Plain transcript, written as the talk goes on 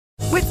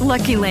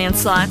Lucky Land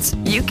Slots,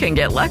 you can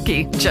get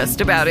lucky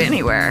just about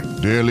anywhere.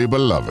 Dearly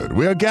beloved,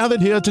 we are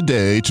gathered here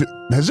today to...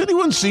 Has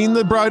anyone seen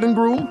the bride and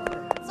groom?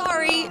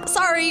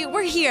 Sorry,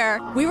 we're here.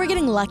 We were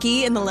getting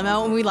lucky in the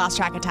limo and we lost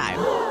track of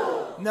time.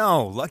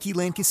 No, Lucky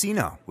Land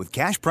Casino, with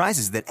cash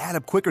prizes that add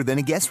up quicker than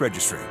a guest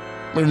registry.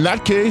 In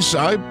that case,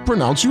 I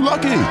pronounce you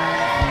lucky.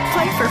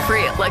 Play for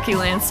free at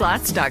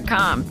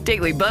LuckyLandSlots.com.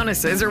 Daily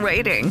bonuses are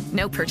waiting.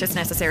 No purchase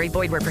necessary.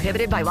 Void where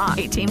prohibited by law.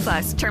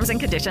 18+. Terms and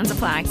conditions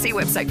apply. See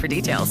website for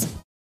details.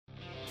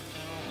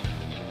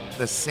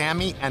 The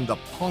Sammy and the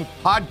Punk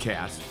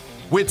Podcast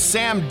with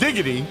Sam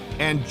Diggity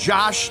and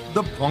Josh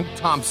the Punk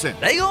Thompson.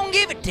 They gonna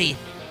give it to you,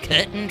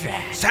 cut and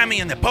dry. Sammy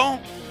and the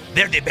Punk,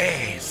 they're the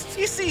best.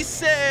 You see,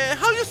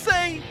 how you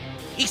say?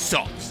 He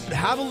sucks.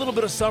 Have a little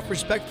bit of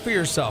self-respect for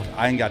yourself.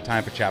 I ain't got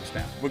time for chap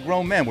snap. We're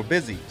grown men. We're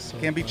busy.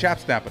 Can't be chap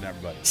snapping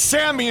everybody.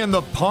 Sammy and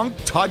the Punk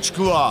touch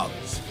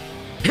gloves.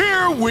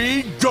 Here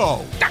we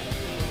go.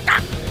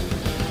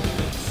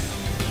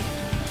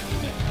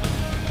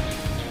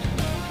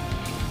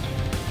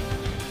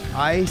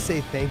 I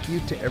say thank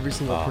you to every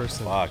single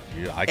person. Fuck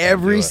you. I can't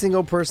Every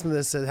single person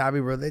that said happy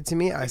birthday to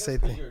me, I say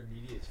thank you.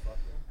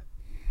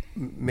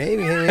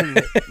 Maybe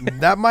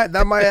that might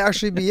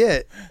actually be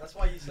it. That's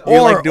why you said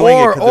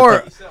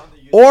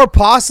or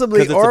possibly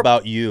because it's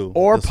about you,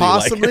 or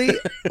possibly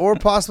or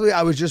possibly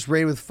I was just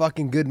raised with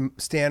fucking good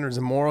standards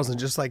and morals and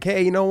just like,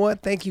 hey, you know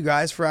what? Thank you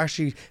guys for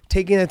actually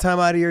taking the time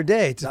out of your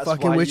day to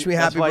fucking wish me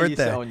happy birthday.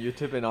 That's why you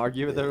sit on YouTube and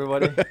argue with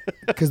everybody.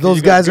 Because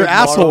those guys are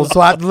assholes, so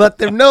I have to let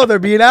them know they're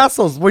being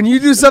assholes. When you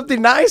do something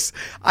nice,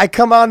 I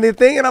come on the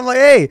thing and I'm like,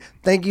 hey,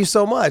 thank you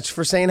so much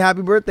for saying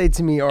happy birthday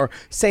to me or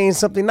saying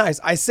something nice.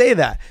 I say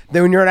that.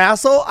 Then when you're an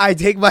asshole, I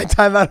take my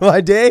time out of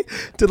my day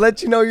to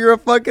let you know you're a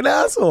fucking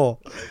asshole.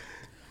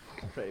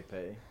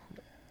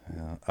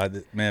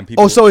 Man,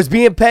 people. Oh, so it's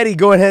being petty.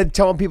 Go ahead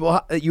telling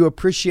people that you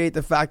appreciate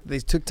the fact that they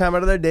took time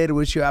out of their day to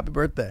wish you a happy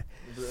birthday.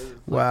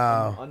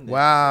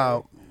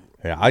 Wow.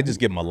 Yeah, I just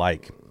give them a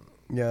like.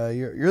 Yeah,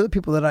 you're the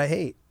people that I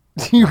hate.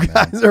 You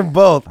guys are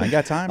both. I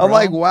got time. I'm bro.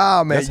 like,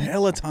 wow, man. That's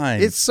hella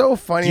time. It's so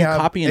funny. Do you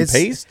copy and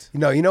paste? You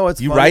know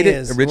what's you funny write it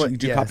is originally.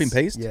 Do you copy and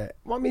paste? Yeah.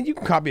 Well, I mean, you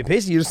can copy and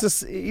paste it. You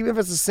just even if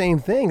it's the same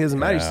thing, it doesn't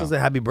matter. You still say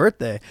happy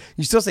birthday.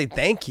 You still say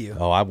thank you.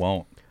 Oh, I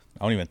won't.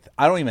 I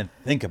don't even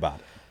think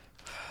about it.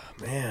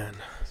 Man.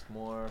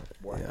 More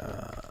work.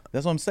 Yeah.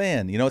 That's what I'm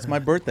saying. You know, it's my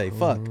birthday.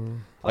 Fuck.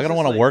 Like, I don't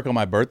want to work on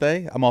my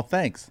birthday. I'm all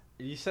thanks.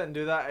 You sit and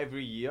do that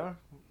every year?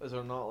 Is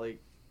there not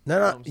like...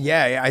 No.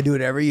 Yeah, I do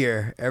it every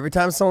year. Every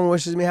time someone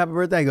wishes me happy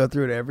birthday, I go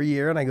through it every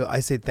year, and I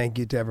say thank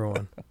you to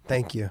everyone.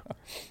 Thank you.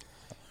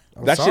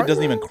 Shit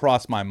doesn't even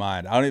cross my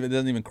mind. It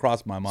doesn't even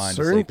cross my mind.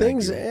 Certain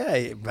things,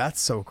 yeah,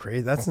 that's so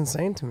crazy. That's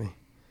insane to me.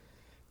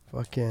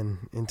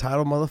 Fucking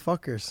entitled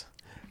motherfuckers.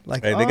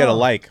 Like, hey, they got a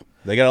like.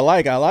 They got a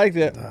like. I liked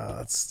it.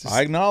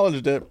 I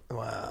acknowledged it.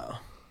 Wow.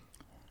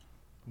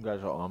 You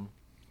guys are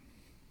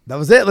That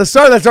was it. Let's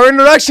start. That's our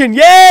introduction.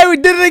 Yay, we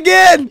did it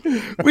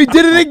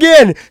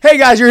again. Hey,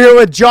 guys, you're here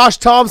with Josh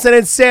Thompson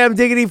and Sam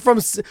Diggity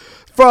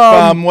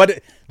from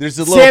what? There's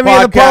a little Sammy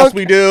podcast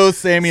we do,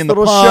 Sammy and the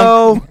little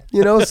Punk.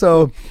 show,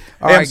 so.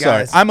 All right, I'm sorry.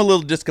 guys. I'm a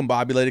little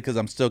discombobulated because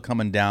I'm still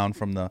coming down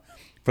from the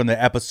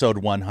episode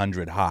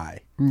 100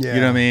 high. Yeah.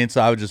 You know what I mean?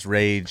 So I was just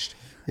raged,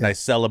 and I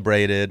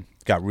celebrated,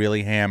 got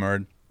really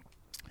hammered.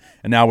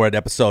 And now we're at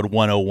episode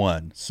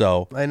 101.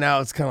 So and now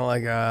it's kind of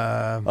like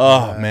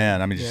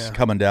man, I mean, just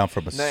coming down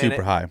from a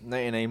super high.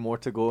 99 more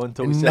to go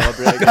until we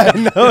celebrate again.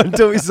 I know,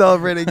 until we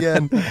celebrate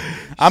again.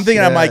 I'm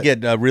thinking I might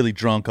get really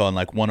drunk on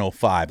like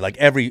 105, like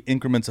every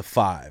increments of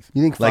 5.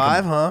 You think like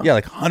 5, huh? Yeah,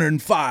 like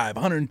 105,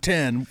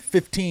 110,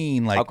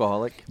 15. Like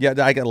alcoholic. Yeah,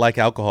 I like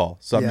alcohol,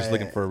 so I'm just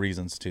looking for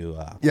reasons to.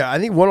 Yeah, I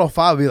think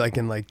 105 will be like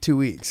in like 2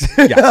 weeks.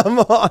 Yeah,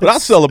 but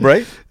I'll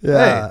celebrate.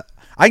 Yeah. Hey,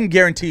 I can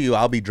guarantee you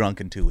I'll be drunk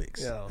in 2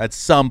 weeks at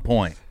some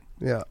point.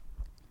 Yeah.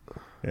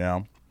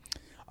 Yeah.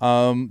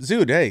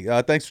 Zood, hey,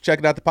 thanks for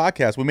checking out the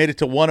podcast. We made it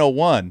to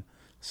 101.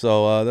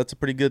 So that's a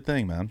pretty good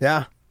thing, man.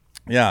 Yeah.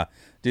 Yeah.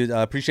 Dude,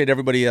 I appreciate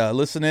everybody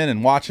listening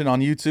and watching on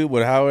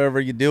YouTube, however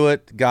you do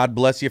it. God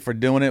bless you for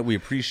doing it. We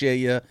appreciate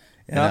you.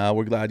 And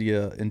we're glad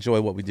you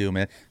enjoy what we do,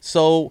 man.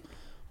 So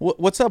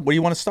what's up? Where do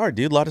you want to start,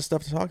 dude? A lot of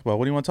stuff to talk about.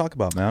 What do you want to talk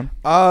about, man?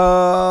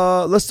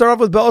 Let's start off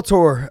with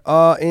Bellator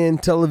in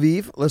Tel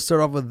Aviv. Let's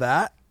start off with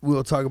that.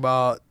 We'll talk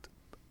about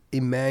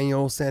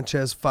Emmanuel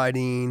Sanchez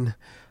fighting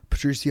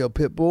Patricio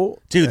Pitbull.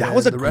 Dude, that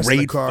was a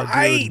great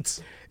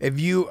fight.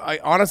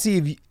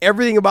 Dude.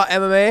 Everything about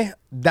MMA,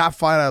 that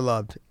fight I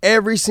loved.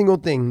 Every single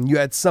thing. You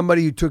had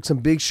somebody who took some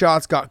big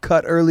shots, got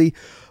cut early,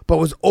 but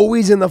was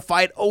always in the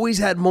fight, always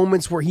had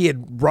moments where he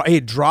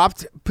had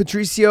dropped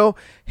Patricio,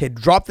 had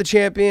dropped the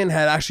champion,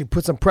 had actually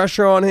put some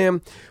pressure on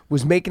him,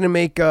 was making him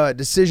make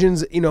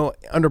decisions,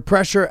 under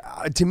pressure.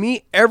 To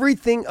me,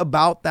 everything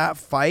about that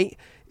fight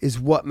is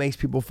what makes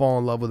people fall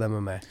in love with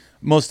MMA.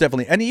 Most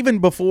definitely. And even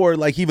before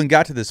he even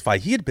got to this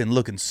fight, he had been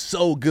looking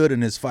so good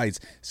in his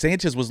fights.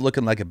 Sanchez was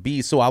looking like a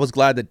beast, so I was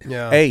glad that,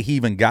 he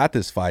even got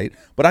this fight.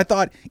 But I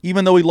thought,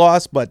 even though he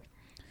lost, but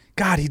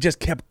God, he just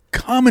kept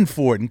coming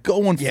for it and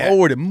going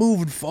forward and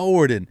moving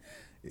forward. And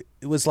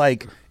it was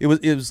like it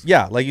was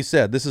yeah, like you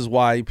said, this is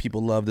why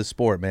people love this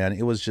sport, man.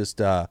 It was just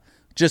a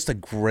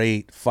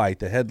great fight.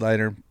 The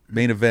headliner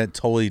main event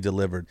totally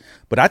delivered.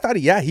 But I thought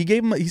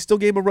he still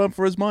gave him a run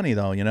for his money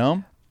though, you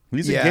know?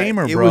 He's a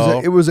gamer,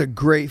 bro. It was a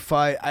great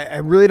fight. I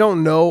really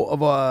don't know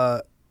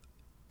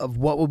of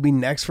what will be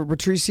next for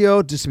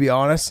Patricio, just to be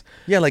honest.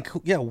 What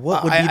would be the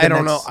I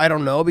don't next? know. I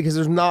don't know because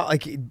there's not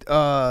like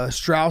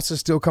Strauss is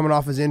still coming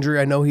off his injury.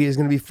 I know he is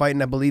going to be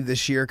fighting, I believe,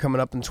 this year coming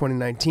up in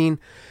 2019.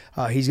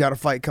 He's got a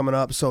fight coming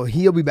up, so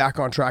he'll be back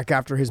on track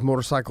after his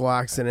motorcycle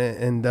accident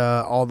and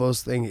all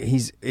those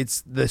things.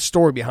 It's the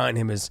story behind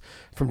him is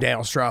from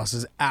Daniel Strauss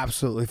is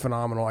absolutely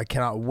phenomenal. I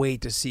cannot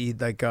wait to see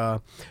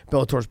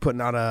Bellator's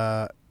putting out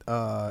a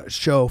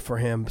show for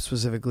him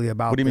specifically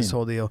about this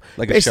whole deal.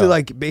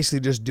 Basically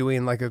just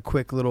doing like a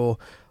quick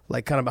little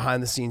like kind of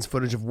behind the scenes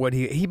footage of what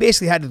he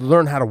basically had to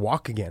learn how to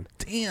walk again.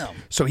 Damn.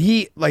 So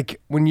he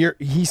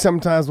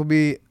sometimes he'll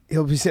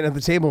be sitting at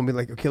the table and be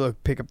like, okay,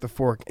 look, pick up the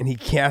fork, and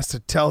he has to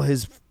tell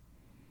his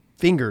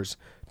fingers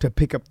to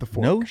pick up the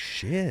fork. No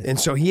shit. And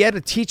so he had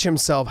to teach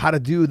himself how to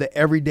do the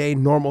everyday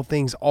normal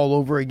things all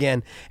over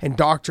again. And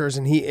doctors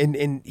and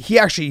he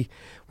actually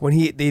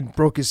they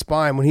broke his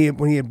spine, when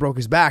he had broke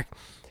his back,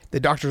 the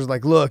doctor was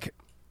like, look,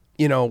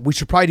 you know, we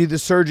should probably do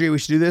this surgery. We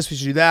should do this. We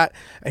should do that.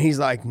 And he's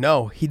like,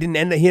 no, he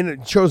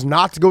chose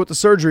not to go with the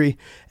surgery.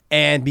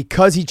 And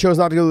because he chose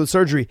not to go to the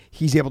surgery,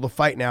 he's able to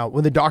fight now.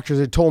 When the doctors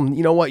had told him,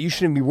 you know what, you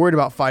shouldn't be worried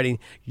about fighting.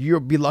 You'll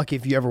be lucky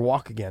if you ever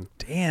walk again.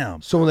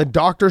 Damn. So when the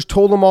doctors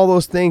told him all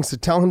those things to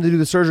tell him to do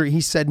the surgery,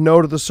 he said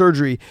no to the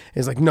surgery.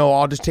 He's like, no,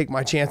 I'll just take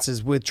my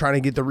chances with trying to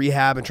get the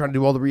rehab and trying to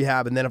do all the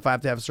rehab. And then if I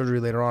have to have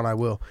surgery later on, I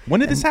will. When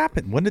did this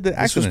happen? When did the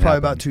accident This was probably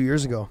happen? about 2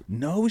 years ago.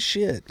 No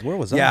shit. Where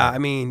was I? Yeah, I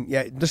mean,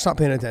 just not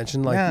paying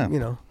attention, like, you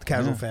know, the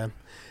casual fan.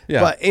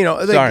 Yeah. But, you know,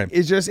 like, sorry.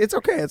 it's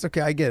okay. It's okay.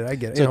 I get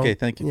it. It's okay.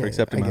 Thank you for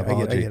accepting my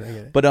apology. I get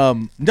it. But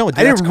no,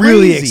 I didn't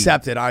really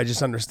accept it. I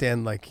just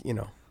understand, like, you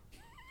know.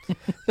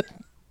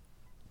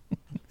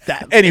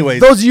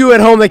 Anyways, those of you at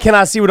home that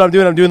cannot see what I'm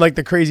doing like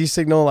the crazy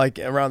signal, like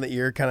around the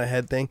ear kind of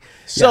head thing.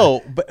 So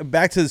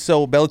back to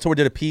Bellator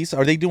did a piece.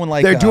 Are they doing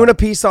like they're doing a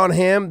piece on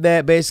him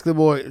that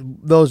basically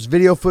those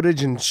video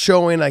footage and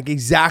showing like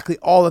exactly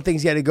all the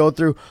things he had to go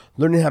through,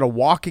 learning how to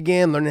walk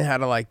again, learning how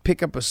to like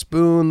pick up a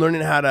spoon,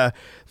 learning how to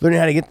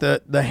get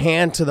the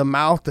hand to the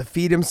mouth to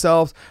feed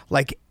himself,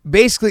 like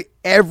basically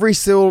every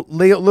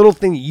little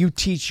thing that you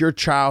teach your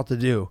child to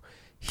do,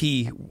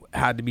 he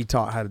had to be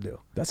taught how to do.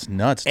 That's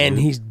nuts, dude. And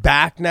he's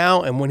back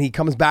now, and when he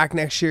comes back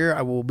next year,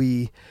 it will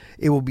be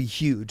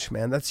huge,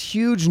 man. That's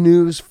huge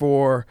news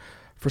for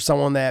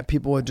someone that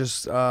people would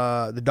just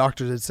the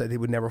doctors had said he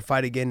would never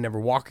fight again, never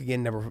walk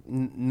again,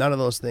 none of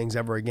those things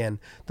ever again.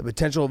 The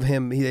potential of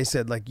him, they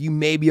said, like, you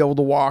may be able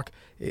to walk,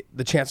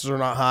 the chances are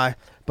not high,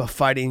 but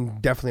fighting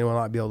definitely will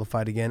not be able to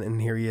fight again.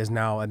 And here he is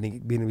now, I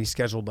think, being to be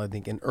scheduled, I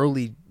think, in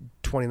early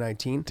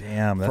 2019.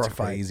 Damn, that's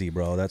crazy,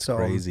 bro. That's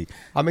crazy.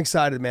 I'm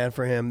excited, man,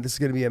 for him. This is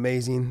going to be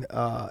amazing.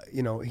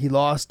 You know, he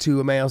lost to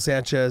Emmanuel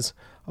Sanchez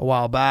a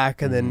while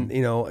back, and then,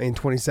 you know, in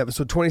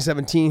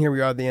 2017, here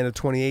we are at the end of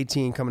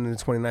 2018, coming into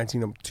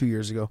 2019, 2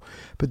 years ago.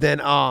 But then,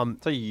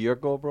 it's a year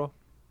ago, bro.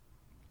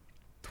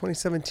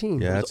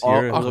 2017. Yeah, it's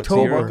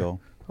October. A year ago.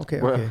 Okay.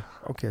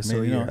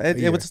 So you know,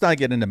 let's not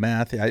get into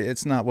math.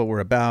 It's not what we're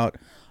about.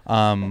 We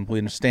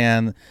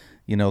understand.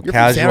 You know, you're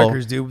casual. From Santa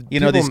Cruz, dude. You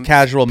know, these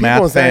casual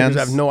math fans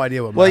have no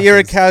idea what. Well, math you're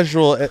is. a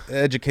casual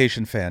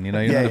education fan. You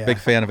know, you're not a big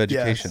fan of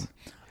education. Yes.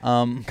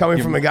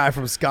 Coming from a guy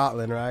from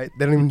Scotland, right?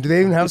 Do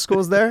they even have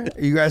schools there?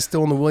 Are you guys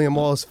still in the William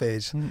Wallace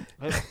phase?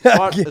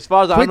 As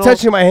far as I know, quit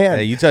touching my hand.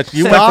 Hey, you went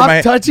for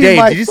my touching Dave,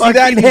 my did you see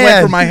that? He hand.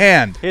 went for my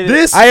hand.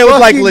 This I was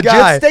like legit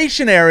guy.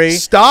 stationary.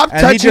 Stop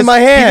touching my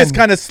hand. He just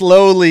kind of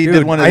slowly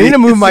did one of I these. need to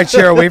move my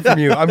chair away from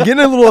you. I'm getting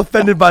a little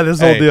offended by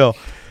this whole deal.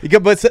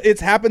 But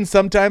it's happened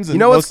sometimes, and you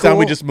know most what's of the time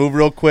we cool? just move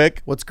real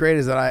quick. What's great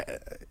is that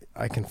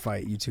I can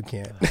fight. You two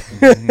can't.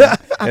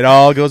 It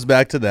all goes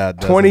back to that.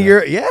 20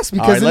 years, yes,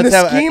 because right,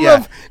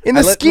 in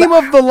the scheme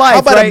of the life. How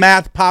about right? a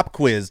math pop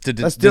quiz to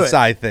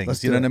decide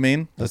things? You know what I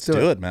mean? Let's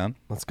do it, man.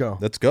 Let's go.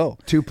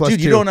 2 + 2.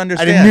 Dude, You don't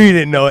understand. I knew you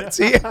didn't know it.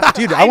 See,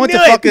 dude, I went to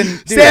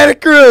fucking Santa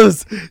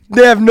Cruz.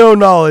 They have no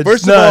knowledge.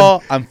 First of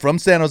all, I'm from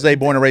San Jose,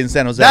 born and raised in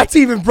San Jose. That's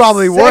even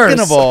probably worse.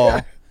 Second of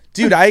all.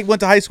 Dude, I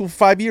went to high school for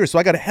 5 years, so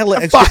I got a hella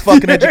extra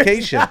fucking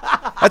education.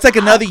 That's like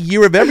another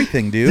year of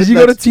everything, dude. Did you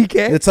go to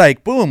TK? It's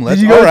like, boom,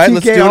 let's Did you go to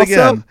let's TK do it also?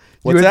 again.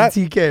 What's you that?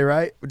 went to TK,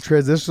 right?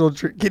 Transitional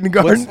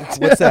kindergarten.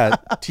 What's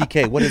that?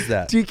 TK, what is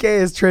that? TK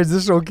is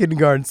transitional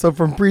kindergarten. So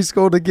from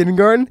preschool to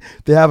kindergarten,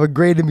 they have a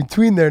grade in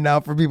between there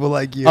now for people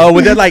like you. Oh,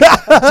 well, they're like,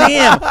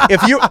 damn.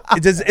 If you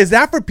is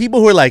that for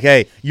people who are like,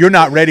 hey, you're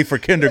not ready for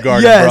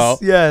kindergarten, bro?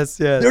 Yes.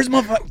 There's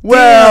motherfuckers.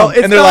 Well,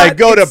 damn. And they're like,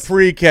 go to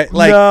pre-K.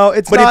 Like, no,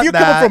 it's but not if you're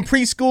that. coming from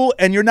preschool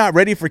and you're not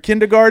ready for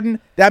kindergarten,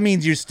 that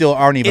means you still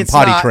aren't even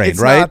potty trained, it's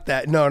right? Not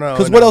that. No.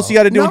 Because what else you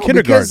got to do in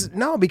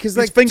kindergarten? Because It's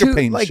like finger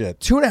painting shit.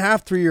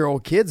 2.5, 3-year-old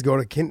kids go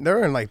to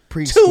they're in like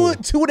preschool.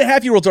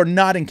 2.5-year-olds are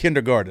not in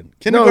kindergarten.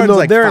 No,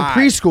 Like they're 5.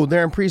 in preschool.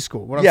 They're in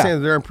preschool. What I'm saying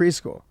is they're in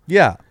preschool.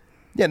 Yeah.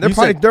 Yeah,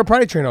 they're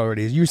potty trained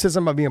already. You said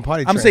something about being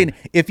potty trained. I'm saying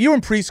if you're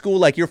in preschool,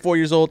 like you're 4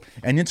 years old,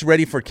 and it's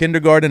ready for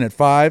kindergarten at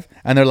 5,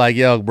 and they're like,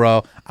 "Yo,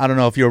 bro, I don't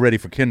know if you're ready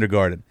for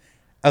kindergarten."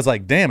 I was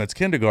like, "Damn, it's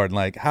kindergarten."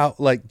 Like how?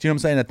 Like, do you know what I'm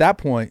saying? At that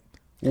point,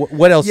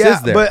 what else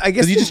is there? But I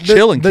guess you just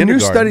chill in the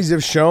kindergarten. new studies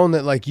have shown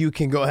that like you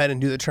can go ahead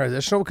and do the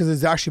transitional because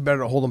it's actually better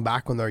to hold them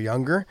back when they're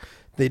younger.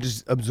 They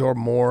just absorb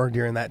more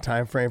during that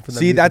time frame for them.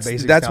 See, to that's get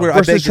the basics where down.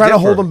 I beg Versus to try to differ.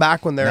 hold them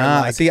back when they're in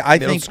like I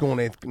middle think school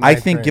and eighth. I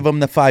think give them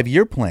the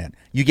 5-year plan.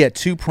 You get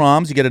 2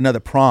 proms, you get another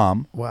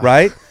prom, Wow.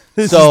 right?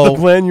 This so is the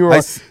plan you were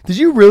on. Did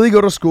you really go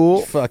to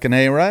school? Fucking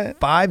A, right?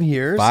 5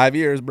 years. 5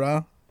 years,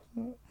 bro.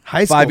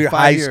 High school. 5 year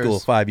high years. school.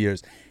 5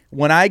 years.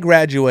 When I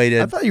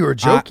graduated, I thought you were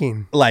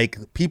joking. Like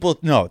people,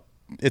 no,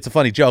 it's a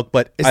funny joke,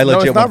 but It's, I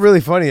legit. it's not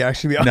really funny,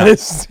 actually. To be No.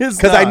 honest,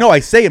 Because I know I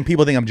say it and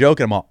people think I'm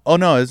joking. I'm all, oh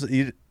no,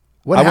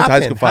 What I went happened? to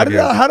high school 5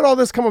 years. How did all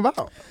this come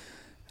about?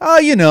 Oh,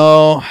 you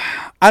know,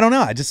 I don't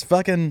know. I just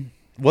fucking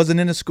wasn't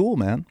into school,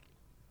 man.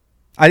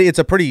 It's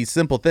a pretty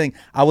simple thing.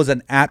 I was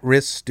an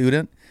at-risk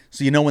student,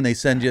 so you know when they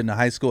send you into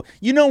high school,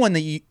 you know when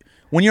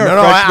you're a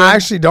freshman. I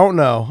actually don't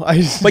know.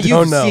 But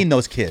you've seen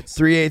those kids.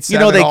 387.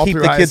 You know they all keep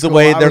through the high kids school.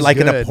 away. I They're was like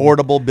in a good.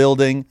 portable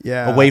building,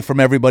 Yeah. away from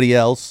everybody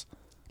else,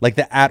 like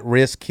the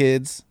at-risk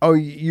kids. Oh,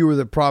 you were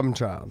the problem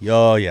child.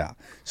 Oh yeah.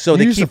 So You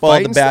they used to keep all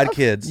fight the and bad stuff?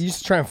 kids. You used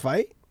to try and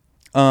fight?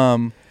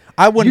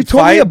 I wouldn't You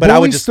told fight, me a but I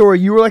bully would just. story.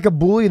 You were like a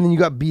bully, and then you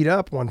got beat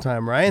up one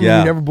time, right? And then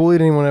you never bullied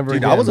anyone ever Dude,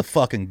 again. I was a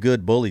fucking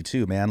good bully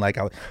too, man. Like,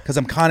 because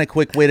I'm kind of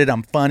quick-witted.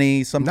 I'm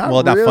funny. Not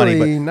not funny,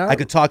 really, but I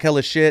could talk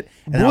hella shit.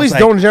 And I was Bullies like,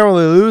 don't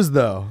generally lose,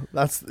 though.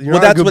 You're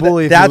not a good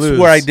bully. if you That's lose.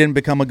 where I didn't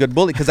become a good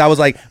bully because I was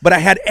like, but I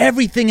had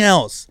everything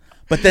else.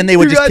 But then they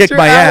would You just got kick your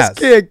my ass.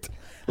 kicked.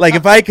 Like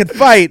if I could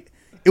fight,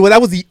 that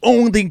was the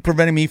only thing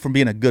preventing me from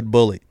being a good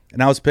bully.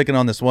 And I was picking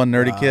on this one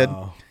nerdy kid,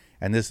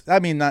 and he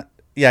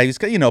was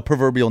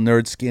proverbial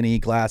nerd, skinny,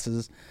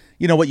 glasses.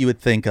 You know what you would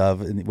think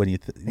of when you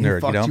nerd.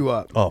 fucked you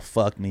up. Oh,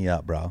 fuck me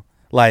up, bro.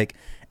 Like,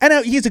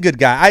 and he's a good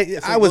guy.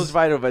 I was those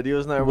viral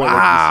videos now where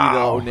like, you see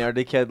the old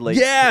nerdy kid like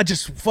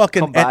just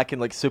fucking come back and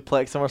like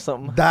suplex him or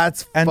something.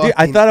 That's and fucking dude,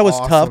 I thought it was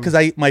tough awesome.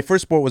 because my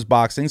first sport was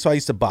boxing, so I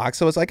used to box.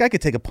 So it's like I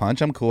could take a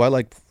punch. I'm cool. I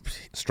like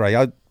strike.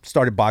 I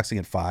started boxing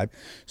at 5,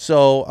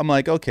 so I'm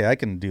like, okay, I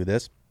can do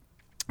this.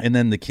 And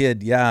then the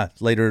kid,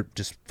 later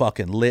just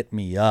fucking lit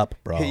me up,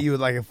 bro. Hit you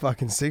with like a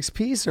fucking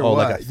 6-piece or Oh,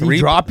 what? like a Did he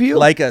drop you?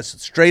 Like a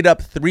straight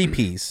up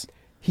 3-piece.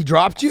 He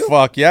dropped you?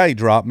 Fuck yeah, he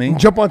dropped me.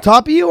 Jump on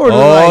top of you? Or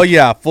Oh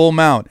yeah, full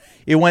mount.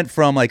 It went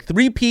from like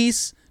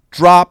 3-piece,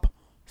 drop,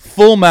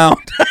 full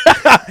mount,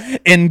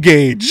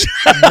 engage.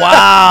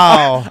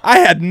 Wow. I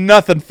had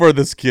nothing for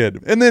this kid.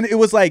 And then it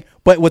was like,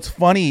 but what's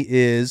funny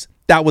is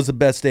that was the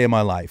best day of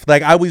my life.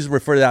 Like I always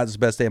refer to that as the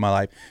best day of my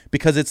life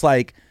because it's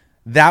like,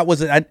 that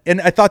was, and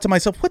I thought to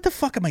myself, what the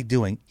fuck am I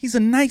doing? He's a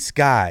nice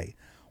guy.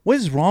 What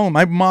is wrong?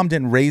 My mom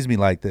didn't raise me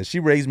like this. She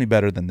raised me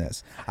better than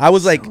this. I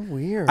was like,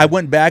 weird. I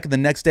went back and the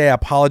next day I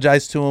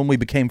apologized to him. We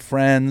became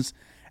friends.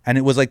 And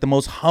it was like the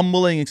most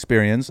humbling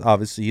experience.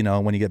 Obviously, you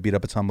know, when you get beat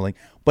up, it's humbling.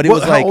 But it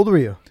was like, how old were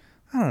you?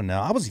 I don't know.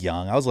 I was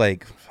young. I was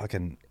like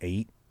fucking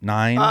 8,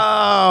 9. Oh,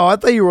 I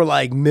thought you were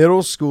like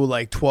middle school,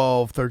 like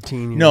 12,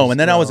 13 years. No, and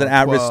then I was an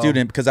at-risk 12.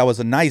 student because I was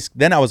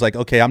then I was like,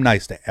 okay, I'm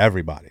nice to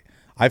everybody.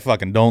 I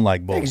fucking don't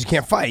like bullies. Because you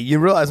can't fight. You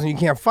realize when you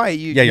can't fight,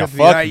 you Yeah, have to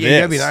be fuck nice- this. you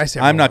gotta be nice to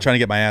I'm not everyone. trying to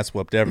get my ass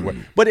whooped everywhere.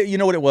 But you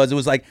know what it was? It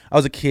was like I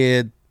was a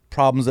kid,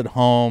 problems at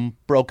home,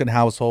 broken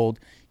household.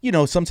 You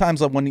know, sometimes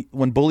like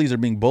when bullies are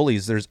being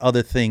bullies, there's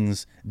other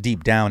things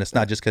deep down. It's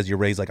not just because you're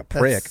raised like a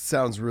prick. That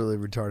sounds really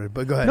retarded,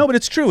 but go ahead. No, but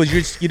it's true.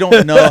 You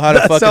don't know how to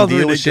That fucking sounds deal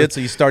with ridiculous. shit,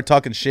 so you start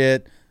talking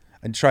shit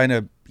and trying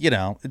to,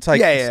 it's like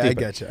yeah, stupid.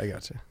 I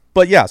got you.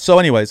 But yeah, so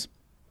anyways,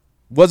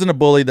 wasn't a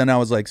bully. Then I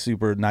was like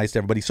super nice to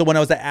everybody. So when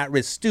I was an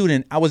at-risk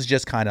student, I was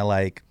just kind of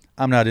like,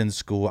 I'm not in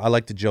school. I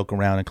like to joke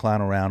around and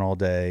clown around all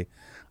day.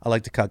 I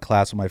like to cut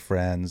class with my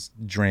friends,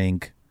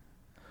 drink.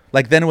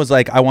 Like then it was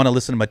like I want to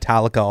listen to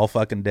Metallica all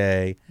fucking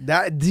day.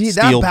 That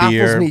steal baffles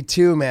beer. me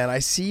too, man. I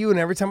see you, and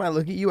every time I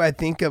look at you, I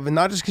think of, and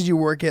not just because you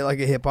work at like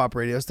a hip hop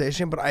radio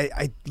station, but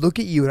I look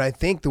at you and I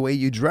think the way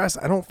you dress.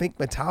 I don't think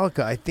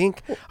Metallica.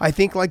 I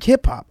think like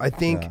hip hop. I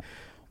think. Yeah.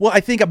 Well, I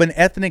think I'm an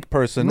ethnic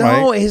person, No,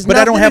 right? it has but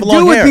I don't nothing have to long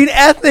do with hair. being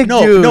ethnic,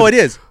 no, dude. No, it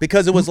is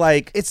because it was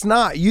like It's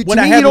not. You when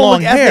to I me, had you don't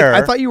long look ethnic. hair-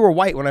 I thought you were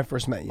white when I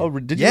first met you. Oh,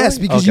 did you Yes,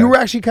 really? because Okay. you were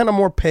actually kind of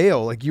more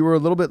pale. Like you were a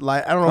little bit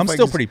light. I don't know. I'm if I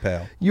still could- pretty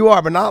pale. You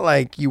are, but not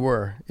like you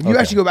were. If you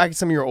Okay. actually go back to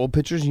some of your old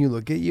pictures and you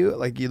look at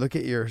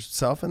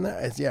yourself in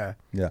that, it's Yeah.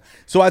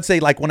 So I'd say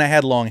like when I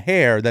had long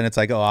hair, then it's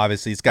like, oh,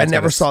 obviously this guy's I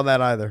never got a- saw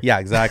that either. Yeah,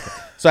 exactly.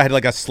 So I had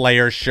like a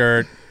Slayer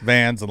shirt,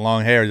 Vans, and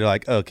long hair. You're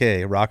like,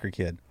 okay, rocker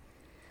kid.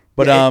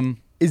 But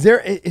Is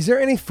there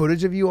any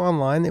footage of you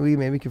online that we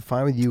maybe could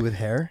find with you with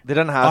hair? They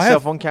didn't have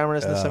cell phone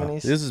cameras in the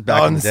 70s. This is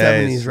back in the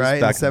days. 70s, right?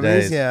 This is back In the in the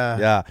 70s, days. yeah.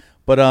 Yeah.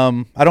 But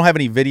I don't have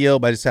any video,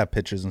 but I just have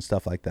pictures and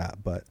stuff like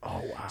that. But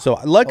Oh wow! so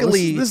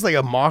luckily, this is like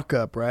a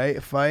mock-up,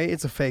 right? Fight.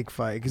 It's a fake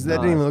fight because that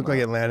didn't even look like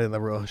it landed in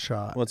the real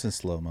shot. what's in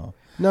slow mo?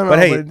 No, but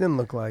hey, but it didn't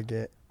look like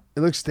it. It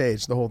looks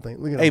staged, the whole thing.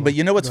 Look at Hey, him. but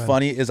you know what's Go ahead.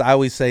 funny is I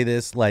always say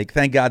this, like,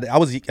 thank God I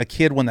was a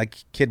kid when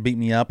that kid beat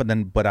me up,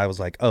 but I was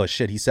like, oh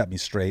shit, he set me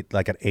straight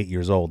like at 8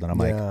 years old, and I'm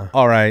like,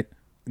 all right,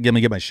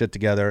 get my shit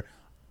together.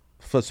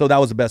 So that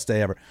was the best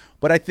day ever.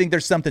 But I think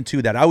there's something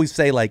to that. I always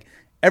say, like,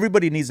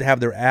 everybody needs to have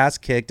their ass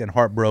kicked and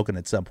heartbroken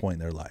at some point in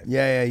their life.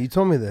 Yeah, you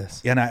told me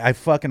this. And I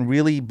fucking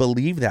really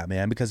believe that,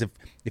 man, because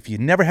if you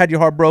never had your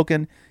heart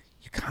broken,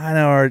 you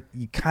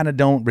kind of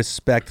don't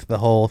respect the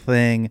whole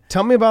thing.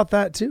 Tell me about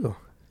that too.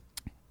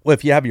 Well,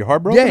 if you have your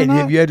heart broken, Yeah,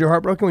 have you had your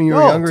heart broken when you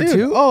were younger dude.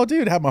 too? Oh,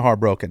 dude, have my heart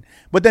broken.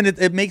 But then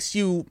it makes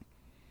you,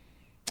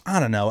 I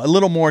don't know, a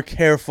little more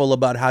careful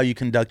about how you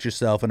conduct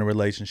yourself in a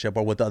relationship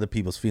or with other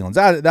people's feelings.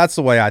 That's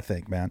the way I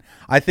think, man.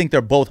 I think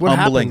they're both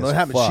humbling. What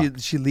happened? Did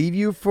she leave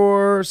you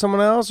for someone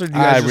else, or do you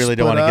guys I just really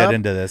don't split want to up? get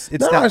into this.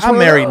 I'm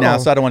married now,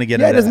 so I don't want to get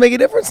into it. it. Doesn't make a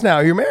difference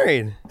now. You're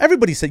married.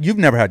 Everybody said you've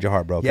never had your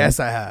heart broken.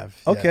 Yes, I have.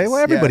 Okay, well,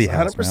 everybody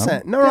has, 100%.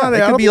 man. No, Yeah, no, it I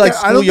could don't be think like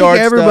I don't think schoolyard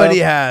everybody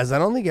stuff. has. I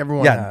don't think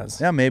everyone has.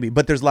 Yeah, maybe.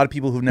 But there's a lot of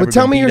people who've never But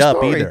tell been me beat your up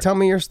story. either. Tell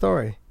me your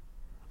story.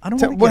 I don't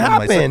want to What get into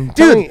myself. happened?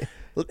 Tell Dude, me.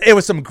 it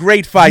was some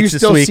great fights Do you this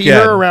still weekend. see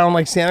her around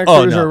like Santa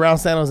Oh, Cruz no. or around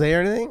San Jose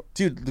or anything?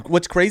 Dude,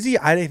 what's crazy,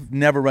 I've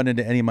never run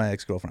into any of my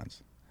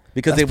ex-girlfriends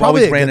because That's they've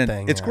probably always a ran good in.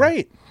 thing, It's yeah.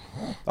 great.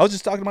 I was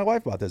just talking to my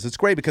wife about this. It's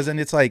great because then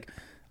it's like,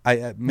 maybe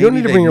You don't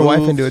need to they bring your wife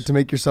moved. into it to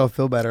make yourself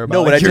feel better about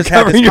No, but like, I you're just had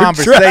covering this your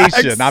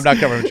conversation. tracks. I'm not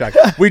covering the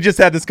track. We just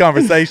had this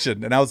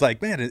conversation, and I was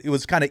like, man, it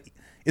was kind of.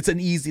 It's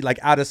an easy, like,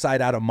 out of sight,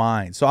 out of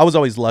mind. So I was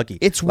always lucky.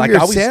 It's like, weird.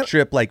 I always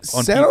trip like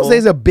on San people. Jose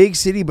is a big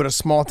city, but a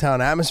small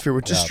town atmosphere,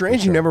 which is Yeah, for strange.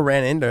 You sure. never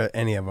ran into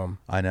any of them.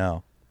 I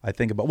know. I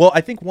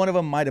think one of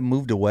them might have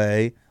moved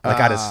away,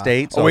 like out of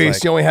state. So Oh I was wait, like,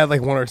 so you only had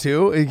like one or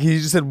two? He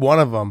just said one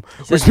of them,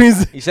 which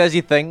means He says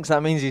he thinks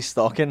that means he's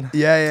stalking.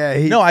 yeah.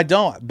 no, I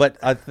don't. But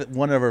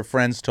one of her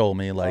friends told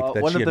me like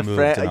that one she of had the moved.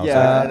 friend, and I was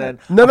yeah, like, and then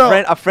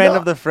No, a friend no.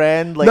 of the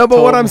friend. Like, No, but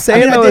what told I'm him-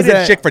 saying I though is dated a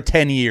that chick for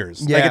 10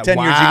 years. Yeah, like at 10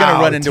 years, you're gonna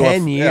wow, run into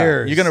 10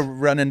 years. You're gonna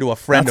run into a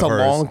friend That's of a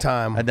hers. long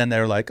time. And then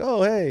they're like,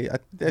 oh hey,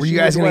 were you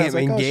guys gonna get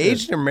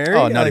engaged or married?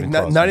 Oh, not Like, even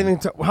close. Not man.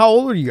 even. How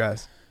old are you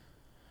guys?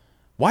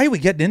 Why are we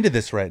getting into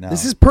this right now?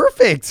 This is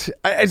perfect.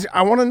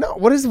 I want to know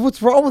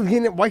what's wrong with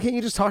getting it. Why can't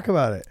you just talk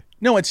about it?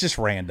 no, it's just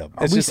random.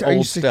 It's Are just you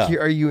old stuff.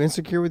 Are you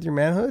insecure with your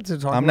manhood to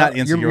talk? I'm about not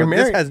insecure. You're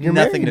married. This has You're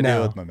nothing married to do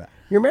now. with my.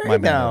 You're married my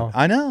now. manhood.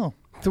 I know.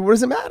 So what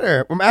does it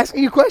matter? I'm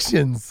asking you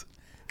questions.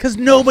 Because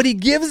nobody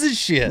gives a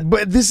shit.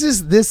 But this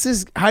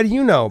is how do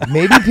you know?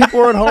 Maybe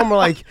people are at home are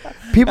like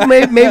maybe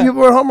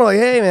people are at home are like,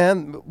 hey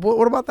man,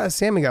 what about that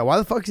Sammy guy? Why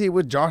the fuck is he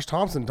with Josh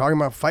Thompson talking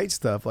about fight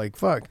stuff? Like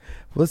fuck,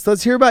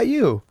 let's hear about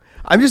you.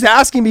 I'm just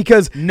asking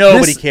because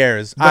Nobody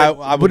cares. But,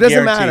 I would but it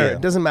doesn't guarantee matter. you.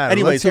 It doesn't matter.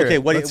 Anyways, Let's hear okay.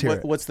 it. Let's hear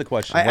it. What's the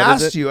question? I What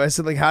is asked it? you. I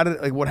said like, how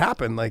did what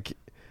happened? Like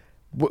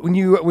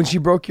when she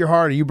broke your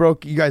heart, or you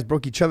guys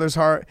broke each other's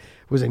heart.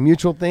 Was it a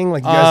mutual thing?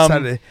 Like you guys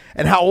decided.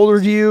 And how old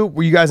were you?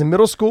 Were you guys in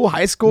middle school,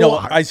 high school? No,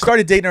 I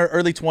started dating her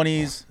early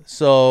 20s.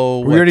 So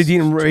Were you already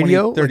dating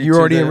radio? Like, you were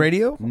already in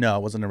radio? No, I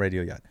wasn't in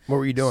radio yet. What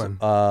were you doing?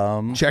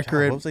 God, Checker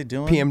what at was I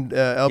doing? PM.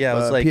 Yeah, it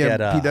was like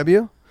PM, at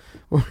PW.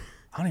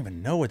 I don't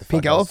even know where the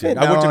Pink fuck I was doing.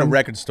 Elephant? I worked in a No,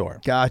 record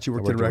store. God, you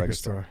worked at a at a record record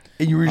store.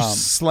 And you were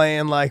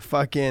slaying like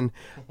fucking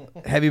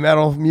heavy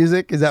metal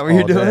music. Is that what all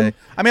you're doing? day.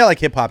 I mean, I like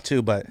hip hop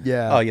too, but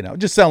Yeah.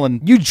 just selling.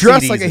 You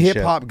dress CDs like a and hip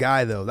shit. hop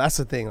guy, though. That's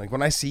the thing. Like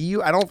when I see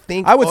you, I don't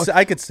think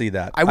I could see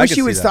that. I wish could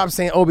you would see stop that.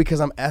 saying, "Oh, because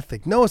I'm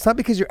ethnic." No, it's not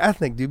because you're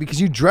ethnic, dude. Because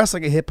you dress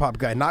like a hip hop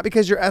guy, not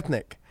because you're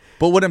ethnic.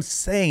 But what I'm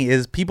saying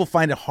is, people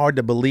find it hard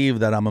to believe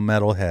that I'm a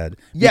metalhead.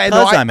 Yeah,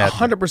 because no, I'm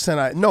ethnic. 100%.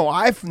 Not. And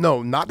I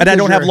because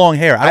don't have you're- long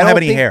hair. I don't have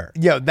any think- hair.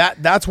 Yeah,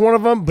 that's one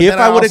of them. But If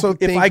then I I would've- also if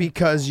think I-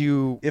 because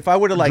you, If I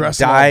were to like dress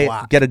in all dye,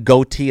 black. get a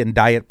goatee and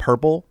dye it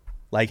purple,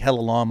 like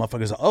hella long,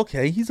 motherfuckers.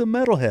 Okay, he's a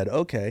metalhead.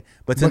 Okay,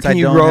 but since can I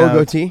you don't grow a have,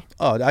 goatee?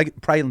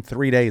 probably in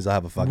 3 days I'll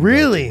have a fucking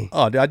Really? goatee.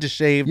 Oh, dude, I just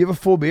shaved. you have a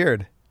full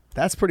beard.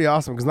 That's pretty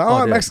awesome because not a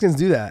lot of dude. Mexicans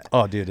do that.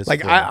 Oh, dude, it's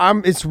like cool.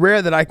 I'm. It's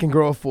rare that I can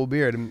grow a full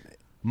beard. And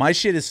My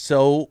shit is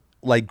so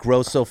like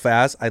grows so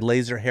fast. I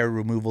laser hair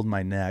removal in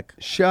my neck.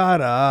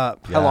 shut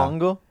up. How long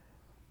ago?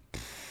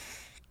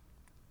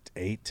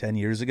 8-10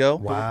 years ago.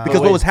 Wow.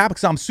 Because what was happening?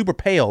 Because I'm super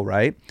pale,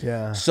 right?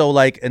 Yeah. So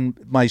like, and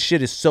my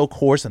shit is so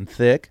coarse and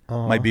thick.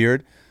 My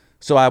beard.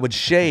 So I would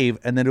shave,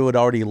 and then it would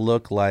already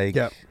look like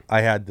Yep.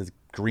 I had the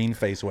green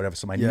face or whatever.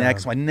 So my Yeah. neck.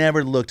 So I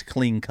never looked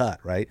clean cut,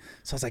 right?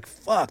 So I was like,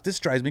 fuck, this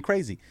drives me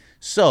crazy.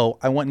 So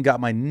I went and got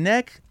my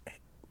neck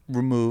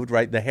removed,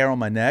 right? The hair on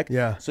my neck.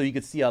 Yeah. So you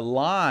could see a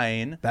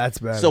line. That's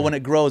better. So when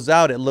it grows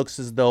out, it looks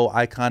as though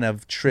I kind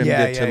of trimmed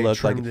Yeah, it yeah, to you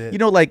look like, trimmed it. you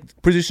know,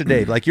 like producer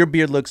Dave, like your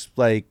beard looks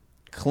like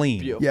clean.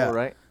 Beautiful, Yeah.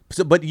 right?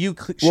 So, but you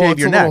shave Well, it's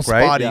your a little neck,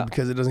 right? spotty Yeah.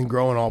 because it doesn't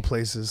grow in all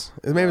places.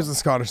 Maybe it's a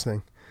Scottish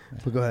thing.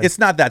 But go ahead. It's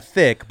not that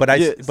thick, but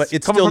Yeah, but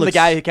it's coming still from the looks,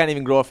 guy who can't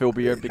even grow a full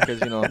beard because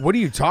What are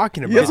you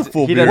talking about? He has a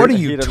full He beard. doesn't- What are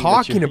he you doesn't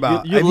talking let you.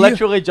 about? You Have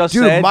literally just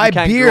dude, said my you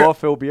can't beard, grow a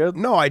full beard.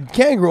 No, I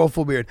can grow a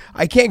full beard.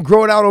 I can't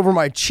grow it out over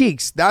my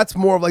cheeks. That's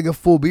more of like a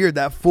full beard.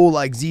 That full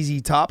like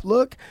ZZ Top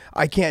look.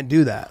 I can't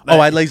do that. Oh,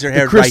 I laser The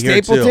haired Chris right here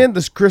too. Stapleton,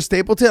 this Chris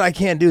Stapleton, I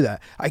can't do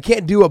that. I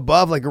can't do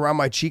above like around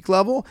my cheek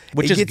level.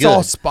 Which it is gets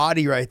all good.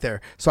 spotty right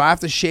there. So I have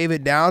to shave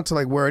it down to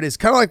like where it is.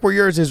 Kind of like where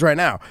yours is right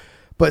now.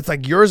 But it's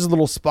like yours is a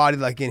little spotty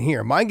like in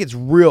here. Mine gets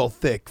real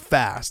thick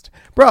fast.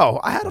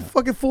 Bro, I had a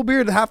fucking full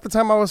beard half the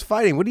time I was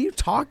fighting. What are you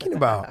talking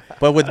about?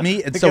 But with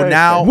me, and so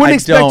now Wouldn't I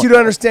expect don't. you to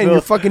understand.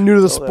 You're fucking new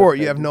to the sport.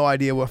 You have no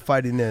idea what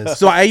fighting is.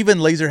 So I even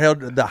laser held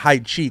the high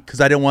cheek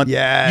because I didn't want.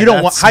 Yeah, you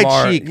don't want that's high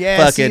smart. cheek. Yeah,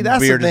 fucking see,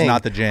 that's the beard is thing.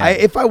 not the jam.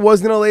 If I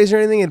was gonna laser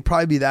anything, it'd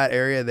probably be that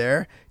area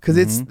there because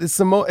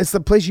Mm-hmm. it's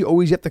the place you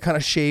always have to kind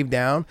of shave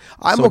down.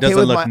 I'm So it okay doesn't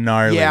with look my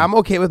gnarly. Yeah, I'm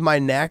okay with my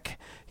neck.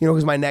 You know,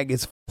 because my neck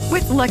gets.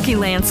 With Lucky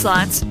Land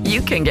Slots,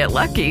 you can get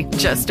lucky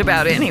just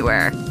about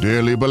anywhere.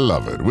 Dearly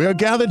beloved, we are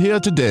gathered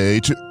here today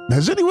to...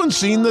 Has anyone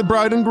seen the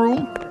bride and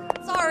groom?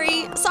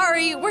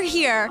 Sorry, we're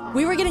here.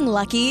 We were getting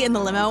lucky in the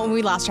limo and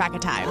we lost track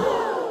of time.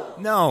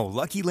 No,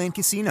 Lucky Land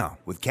Casino,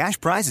 with cash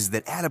prizes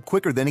that add up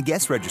quicker than a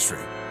guest registry.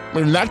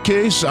 In that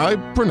case, I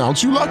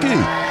pronounce you lucky.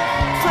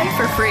 Play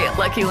for free at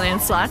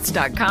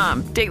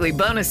LuckyLandSlots.com. Daily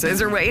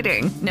bonuses are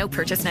waiting. No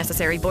purchase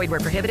necessary. Void where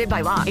prohibited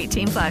by law.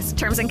 18+.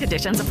 Terms and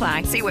conditions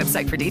apply. See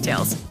website for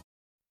details.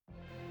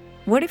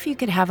 What if you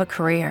could have a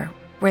career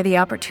where the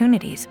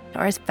opportunities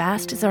are as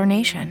vast as our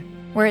nation,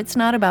 where it's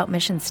not about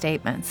mission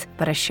statements,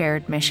 but a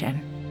shared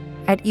mission?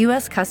 At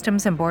U.S.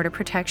 Customs and Border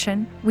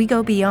Protection, we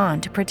go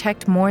beyond to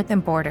protect more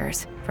than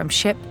borders. From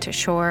ship to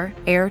shore,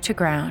 air to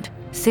ground,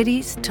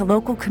 cities to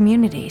local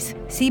communities,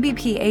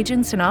 CBP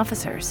agents and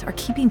officers are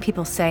keeping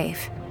people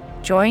safe.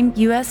 Join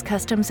U.S.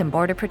 Customs and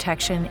Border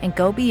Protection and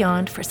go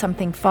beyond for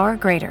something far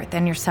greater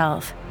than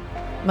yourself.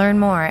 Learn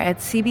more at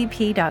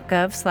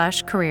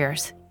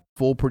cbp.gov/careers.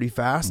 Full pretty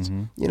fast,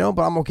 you know,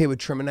 but I'm okay with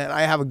trimming that.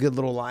 I have a good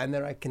little line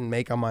there I can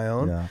make on my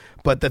own. Yeah.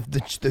 But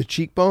the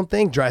cheekbone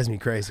thing drives me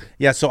crazy.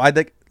 Yeah, so I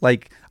think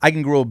like I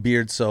can grow a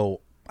beard,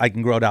 so I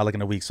can grow it out like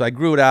in a week. So I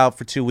grew it out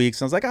for 2 weeks,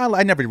 and I was like, oh,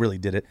 I never really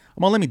did it.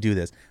 I'm gonna let me do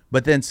this.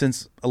 But then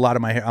since a lot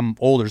of my hair, I'm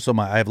older, so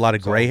I have a lot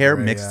of gray hair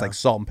mixed like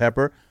salt and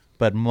pepper,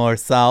 but more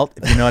salt,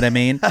 if you know what I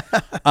mean.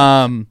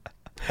 And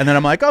then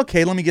I'm like,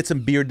 okay, let me get some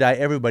beard dye.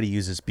 Everybody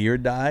uses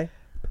beard dye.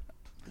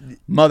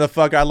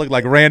 Motherfucker, I look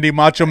like Randy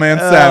Macho Man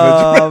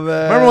Savage.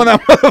 Remember when that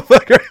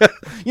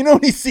motherfucker, you know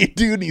when you see a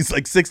dude and he's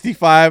like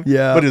 65,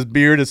 but his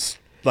beard is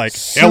like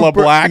hella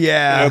black?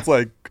 Yeah. And it's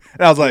like,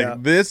 and I was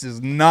like, this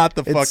is not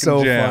the fucking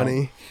so jam.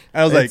 funny.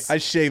 I was like, I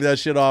shaved that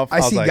shit off. I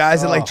was see like, guys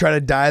that oh. like try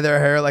to dye their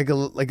hair like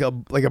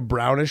a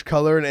brownish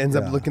color and it ends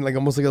up looking like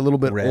almost like a little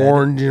bit Red.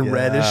 orange and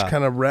reddish Yeah.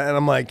 kind of red. And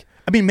I'm like,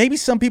 I mean, maybe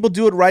some people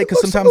do it right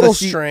because looks a sometimes I little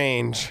see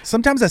strange.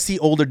 Sometimes I see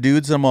older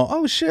dudes and I'm like,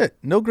 oh shit,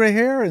 no gray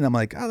hair, and I'm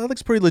like, oh, that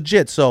looks pretty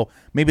legit. So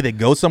maybe they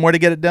go somewhere to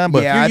get it done.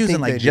 But Yeah, if I you're think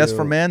using like they just do.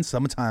 for men,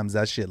 sometimes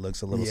that shit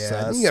looks a little Yeah, I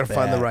suspect. think you gotta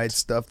find the right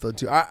stuff though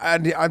too.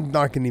 I'm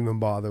not gonna even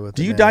bother with.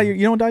 Do it, you man. dye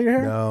you don't dye your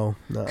hair? No,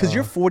 Because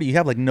you're 40, you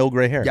have like no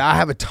gray hair. Yeah, I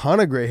have a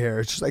ton of gray hair.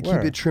 It's just I keep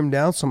Where? it trimmed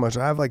down so much.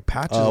 I have like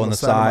patches Oh, on on the the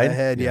side of side? my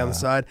head. Yeah, on Yeah. the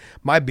side.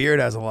 My beard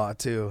has a lot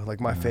too.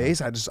 Like my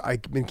face,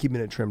 I've been keeping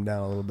it trimmed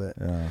down a little bit.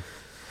 Yeah.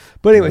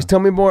 But anyways, tell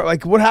me more.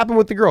 Like, what happened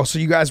with the girl? So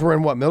you guys were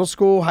in what, middle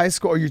school, high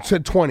school? Or you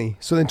said 20.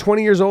 So then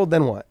 20 years old.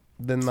 Then what?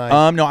 Then like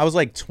No, I was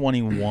like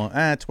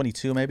 21,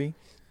 22 maybe.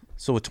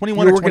 So with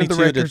 21 you were or working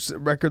 22 at the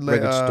record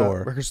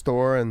store. record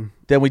store, and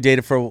Then we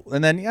dated for,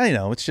 and then yeah, you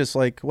know, it's just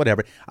like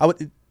whatever.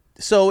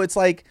 So it's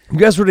like you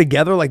guys were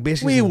together like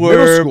basically. we since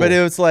middle were, school. but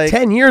it was like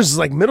 10 years is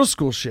like middle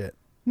school shit.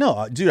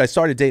 No, dude, I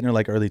started dating her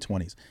like early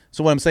 20s.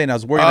 So what I'm saying, I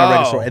was working at a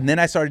radio store, Oh. and then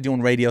I started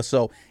doing radio.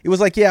 So it was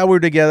like, yeah, we were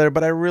together,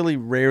 but I really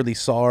rarely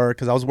saw her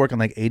because I was working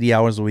like 80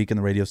 hours a week in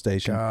the radio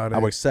station. Got I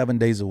it. worked 7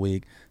 days a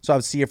week. So I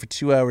would see her for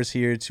 2 hours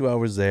here, 2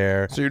 hours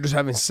there. So you're just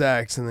having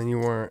sex, and then you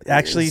weren't.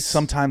 Actually,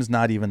 sometimes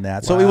not even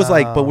that. So it was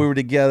like, but we were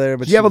together.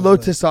 But Did you have a she low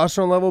was like-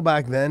 testosterone level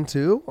back then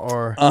too,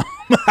 or? I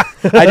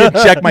didn't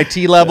check my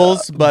T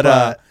levels,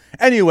 but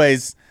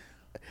anyways.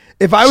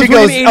 If I was she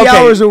working goes, 80 okay,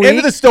 hours a week, end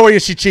of the story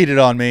is she cheated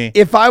on me.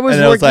 if I was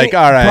and working, I was like,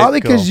 all right, probably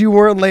because cool. you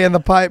weren't laying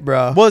the pipe,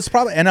 bro. Well, it's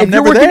probably, and I'm if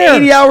never you're working there.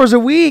 80 hours a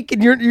week,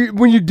 and you're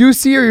when you do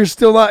see her, you're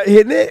still not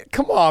hitting it.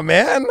 Come on,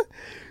 man.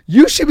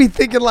 You should be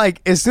thinking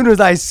like, as soon as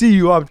I see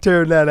you, I'm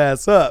tearing that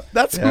ass up.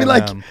 That's Yeah, me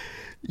like. man.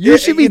 You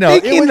should be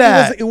thinking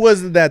that. It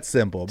wasn't that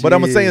simple. But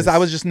I'm saying is Jeez. I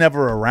was just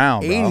never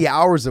around, bro. 80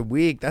 hours a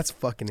week. That's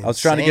fucking insane. I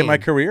was trying to get my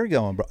career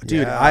going, bro.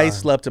 Dude, Yeah. I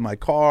slept in my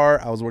car.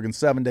 I was working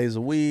 7 days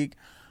a week.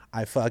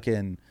 I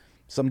fucking,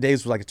 some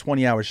days was like a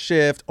 20-hour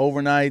shift,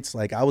 overnights.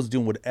 Like I was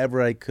doing whatever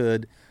I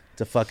could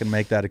to fucking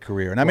make that a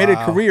career. And I made it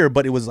a career,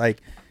 but it was like,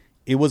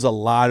 it was a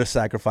lot of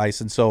sacrifice.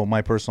 And so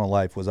my personal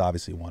life was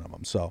obviously one of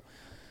them. So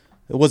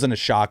it wasn't a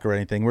shock or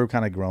anything. We were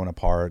kind of growing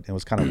apart. It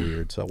was kind of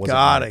weird. So it wasn't.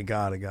 Got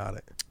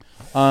it.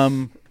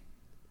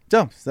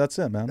 Yeah, that's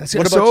it, man. That's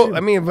what it. about So you? I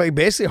mean, like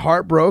basically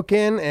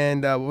heartbroken,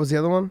 and what was the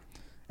other one?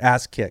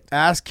 Ass kicked.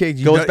 Ass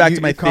kicked. Goes back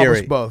to my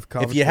theory. Both.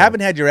 If you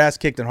haven't had your ass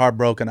kicked and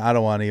heartbroken, I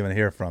don't want to even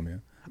hear from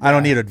you. I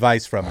don't need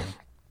advice from you.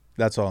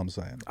 That's all I'm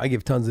saying. I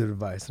give tons of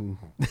advice, and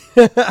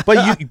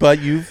but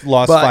you've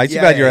lost fights.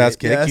 You've had your ass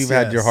kicked. Yes, you've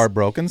had your heart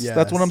broken. Yes.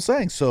 That's what I'm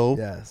saying. So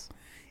yes.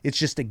 It's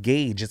just a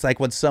gauge. It's like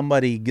when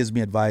somebody gives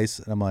me advice,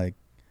 and I'm like,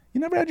 "You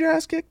never had your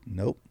ass kicked?"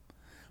 Nope.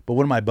 But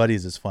one of my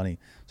buddies is funny.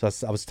 So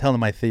I was telling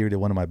my theory to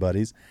one of my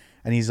buddies,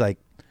 and he's like,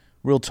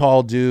 real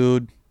tall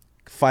dude,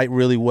 fight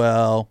really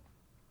well,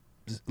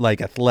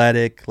 like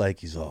athletic, like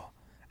he's all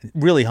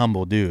really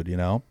humble dude, you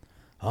know?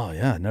 Oh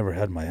yeah, I never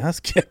had my ass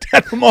kicked.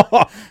 I'm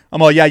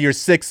all, yeah, you're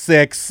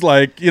 6'6",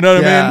 like, you know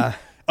what I mean?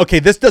 Okay,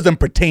 this doesn't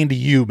pertain to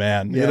you,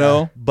 man, you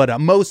know?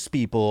 But most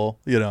people,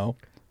 you know,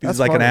 he's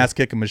like an ass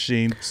kicking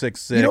machine,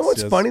 6'6". You know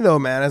what's funny though,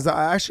 man, is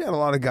I actually had a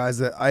lot of guys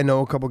that I know,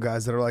 a couple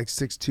guys that are like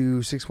 6'2",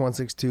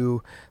 6'1", 6'2",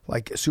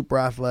 like super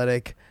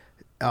athletic.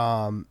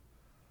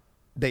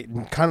 They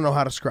kind of know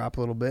how to scrap a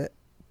little bit,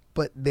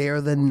 but they are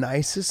the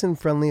nicest and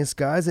friendliest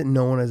guys that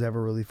no one has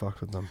ever really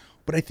fucked with them.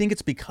 But I think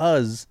it's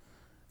because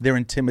they're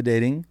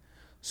intimidating,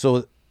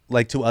 so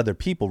like to other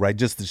people, right?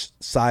 Just the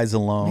size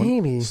alone.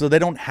 Maybe. So they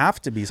don't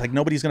have to be. It's like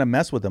nobody's gonna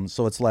mess with them.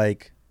 So it's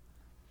like.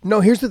 No,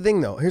 here's the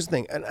thing though. Here's the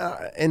thing,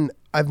 and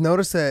I've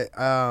noticed that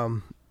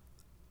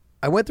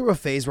I went through a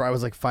phase where I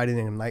was like fighting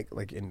in like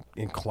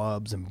in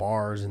clubs and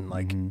bars and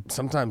like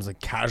sometimes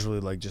like casually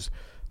like just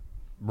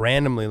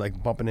randomly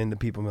like bumping into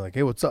people and be like,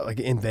 hey, what's up? Like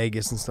in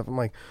Vegas and stuff. I'm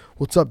like,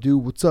 what's up,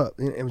 dude? What's up?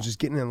 And it was just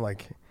getting in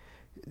like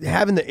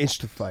having the itch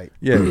to fight.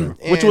 Yeah.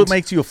 Which what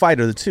makes you a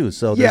fighter too.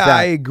 So yeah,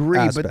 I agree.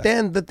 aspect. But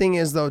then the thing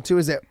is though too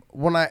is that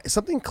when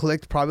something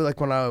clicked probably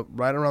like when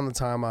right around the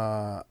time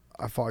I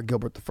fought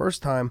Gilbert the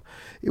first time,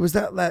 it was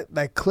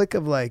that click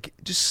of like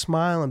just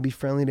smile and be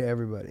friendly to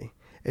everybody.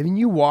 And when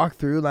you walk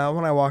through, now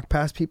when I walk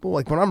past people,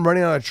 like when I'm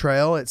running on a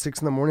trail at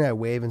 6 a.m, I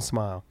wave and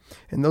smile.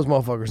 And those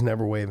motherfuckers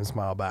never wave and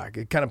smile back.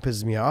 It kind of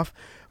pisses me off.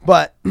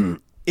 But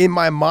in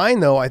my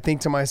mind, though, I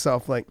think to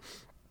myself, like,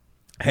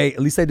 hey, at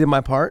least I did my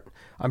part.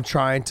 I'm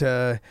trying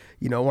to,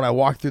 you know, when I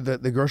walk through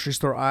the grocery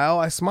store aisle,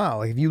 I smile.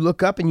 Like if you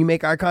look up and you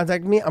make eye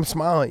contact with me, I'm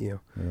smiling at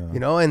you. Yeah. You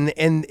know, and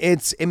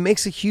it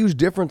makes a huge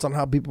difference on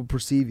how people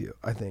perceive you,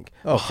 I think.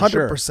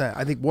 100%.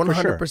 I think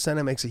 100%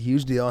 it makes a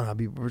huge deal on how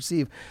people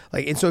perceive.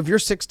 Like, and so if you're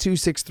 6'2",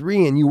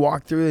 6'3", and you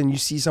walk through and you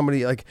see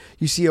somebody, like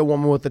you see a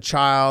woman with a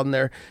child and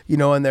they're, you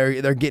know, and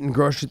they're getting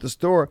groceries at the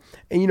store,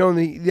 and you know,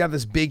 you have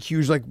this big,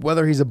 huge, like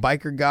whether he's a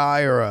biker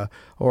guy or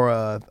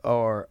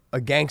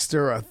a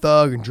gangster or a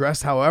thug and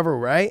dressed however,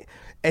 right?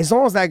 As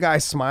long as that guy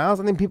smiles,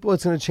 I think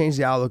it's going to change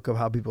the outlook of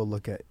how people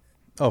look at.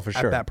 For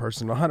sure. At that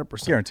person,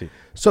 100%. Guaranteed.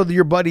 So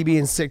your buddy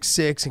being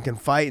 6'6" and can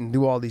fight and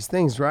do all these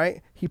things,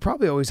 right? He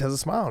probably always has a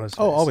smile on his face.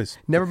 Oh, always.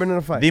 Never been in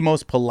a fight. The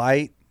most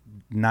polite,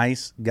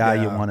 nice guy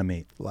you want to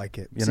meet. Like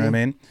it. You know what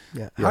I mean?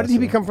 Yeah. How did he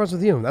become friends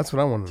with you? That's what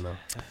I want to know.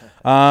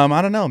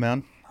 I don't know,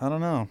 man. I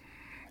don't know.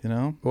 You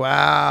know?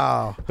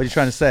 Wow. What are you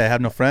trying to say? I have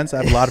no friends?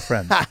 I have a lot of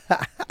friends. I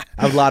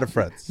have a lot of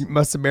friends. You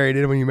must have married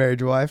him when you married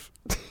your wife.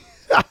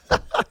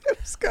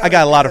 I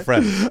got a lot of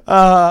friends.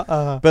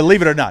 But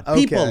believe it or not,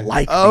 people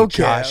like me,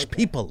 Josh. Okay.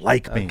 People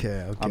like me.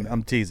 Okay.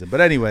 I'm teasing.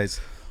 But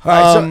anyways.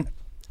 All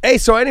right,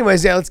 so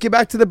anyways, let's get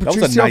back to the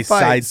Patricio that was a nice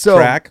fight. side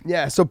track.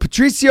 Yeah, so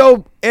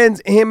Patricio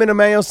and him and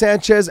Emmanuel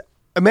Sanchez.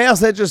 Emmanuel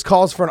Sanchez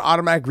calls for an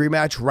automatic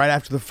rematch right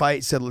after the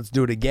fight, said let's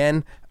do it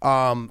again.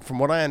 From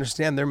what I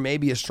understand, there may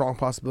be a strong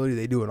possibility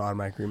they do an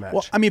automatic rematch.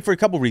 Well, I mean, for a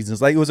couple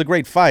reasons. Like, it was a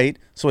great fight,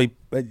 so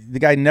the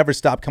guy never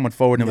stopped coming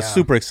forward, and it was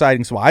super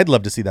exciting, so I'd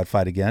love to see that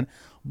fight again.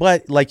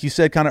 But like you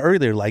said kind of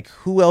earlier, like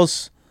who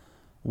else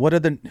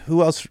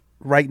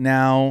right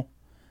now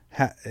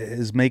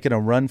is making a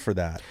run for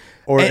that?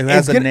 Or who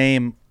has a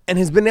name? And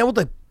has been able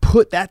to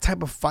put that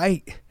type of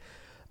fight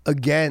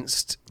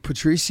against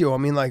Patricio. I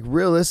mean, like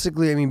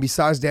realistically, I mean,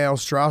 besides Daniel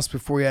Strauss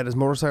before he had his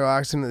motorcycle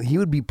accident, he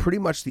would be pretty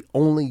much the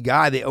only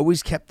guy. They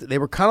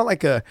were kind of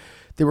like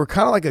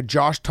a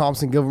Josh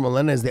Thompson, Gilbert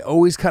Melendez. They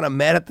always kind of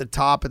met at the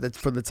top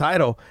for the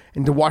title,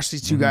 and to watch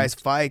these two guys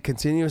fight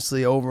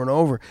continuously over and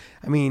over.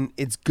 I mean,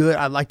 it's good.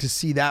 I'd like to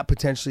see that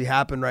potentially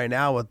happen right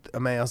now with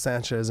Emmanuel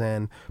Sanchez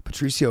and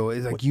Patricio.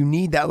 It's like you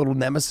need that little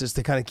nemesis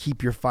to kind of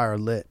keep your fire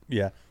lit.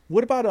 Yeah.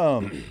 What about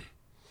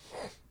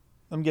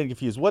I'm getting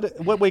confused.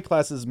 What weight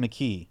class is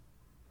McKee?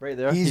 Right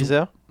there. He's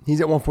there.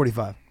 He's at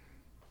 145.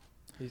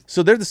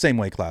 So they're the same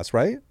weight class,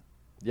 right?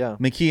 Yeah.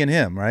 McKee and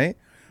him, right?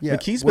 Yeah.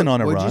 McKee's been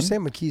on a run. What did you say?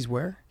 McKee's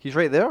where? He's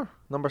right there,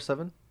 number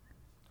 7.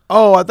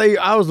 Oh,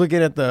 I was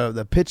looking at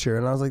the picture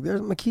and I was like,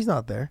 "There's McKee's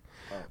not there."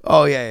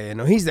 Oh yeah,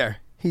 no, he's there.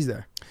 He's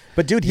there.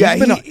 But dude,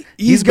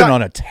 he's been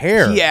on a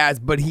tear. He has,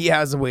 but he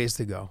has a ways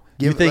to go.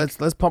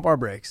 Let's pump our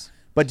brakes.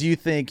 But do you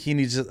think he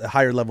needs a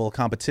higher level of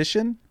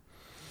competition?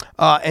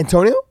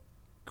 Antonio?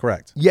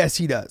 Correct. Yes,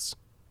 he does.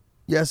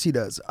 Yes, he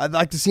does. I'd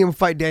like to see him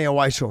fight Daniel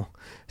Weichel.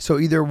 So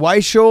either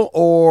Weichel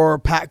or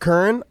Pat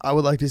Curran, I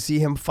would like to see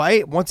him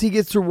fight. Once he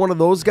gets through one of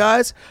those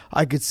guys,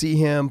 I could see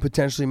him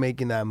potentially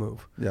making that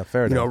move. Yeah,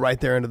 fair enough. You know, right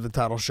there into the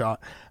title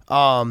shot.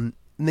 And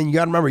then you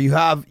got to remember, you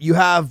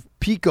have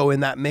Pico in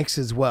that mix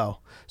as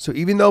well. So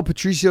even though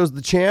Patricio's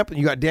the champ,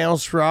 you got Daniel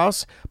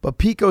Strauss, but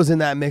Pico's in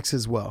that mix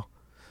as well.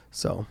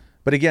 So,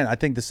 but again, I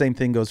think the same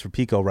thing goes for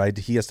Pico, right?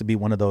 He has to be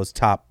one of those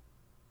top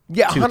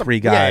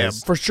 2-3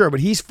 guys. Yeah, for sure. But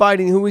he's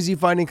fighting. Who is he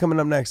fighting coming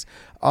up next?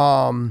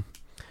 Not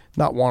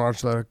Juan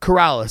Archuleta,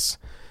 Corrales.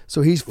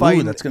 So he's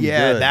fighting. Ooh, that's gonna be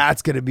good.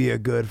 That's gonna be a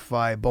good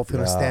fight. Both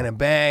gonna stand and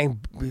bang.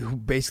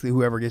 Basically,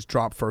 whoever gets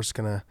dropped first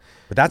gonna.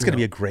 But that's gonna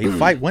be a great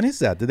fight. When is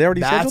that? Did they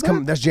already schedule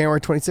that? That's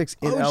January 26th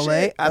in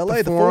LA at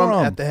the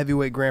Forum at the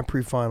Heavyweight Grand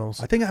Prix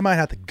Finals. I think I might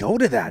have to go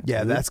to that.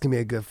 Yeah, dude. That's gonna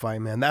be a good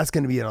fight, man. That's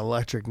gonna be an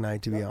electric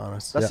night, to be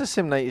honest. That's the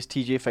same night as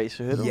TJ fights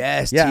Cejudo.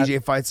 Yes,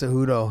 TJ fights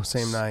Cejudo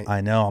same night.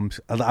 I know.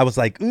 I was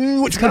like,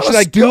 ooh, which one should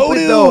I go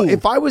to? Though.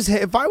 If I was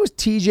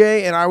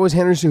TJ and I was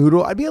Henry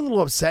Cejudo, I'd be a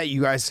little upset.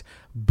 You guys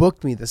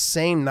booked me the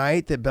same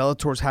night that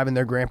Bellator's having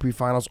their Grand Prix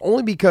finals,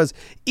 only because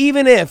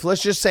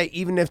let's just say,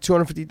 even if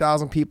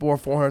 250,000 people or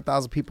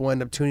 400,000 people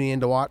end up tuning in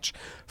to watch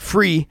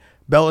free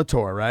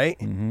Bellator, right?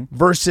 Mm-hmm.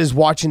 Versus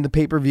watching the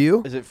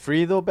pay-per-view. Is it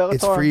free though, Bellator?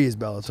 It's free as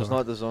Bellator. So it's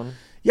not the zone.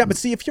 Yeah, but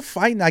see, if you're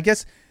fighting, I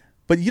guess,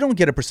 but you don't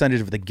get a percentage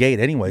of the gate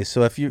anyway.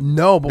 So if you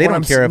but they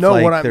don't care if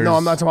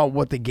I'm not talking about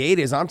what the gate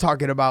is. I'm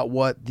talking about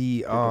what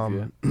the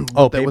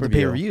what the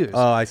pay-per-view is.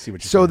 Oh, I see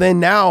what you're saying. So then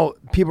now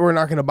people are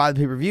not going to buy the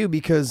pay-per-view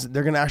because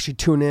they're going to actually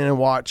tune in and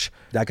watch.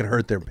 That could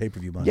hurt their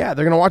pay-per-view money. Yeah,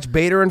 they're going to watch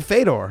Bader and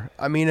Fedor.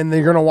 I mean, and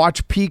they're going to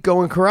watch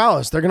Pico and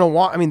Corrales. They're going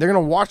to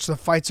watch the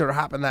fights that are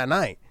happening that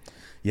night.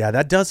 Yeah,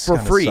 that does for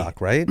free suck,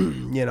 right?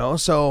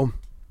 So.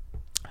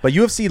 But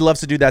UFC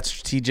loves to do that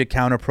strategic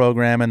counter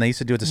program, and they used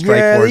to do it to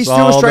Strikeforce they used to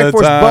do it all with the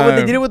Strikeforce, time. but what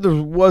they did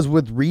was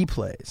with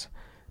replays.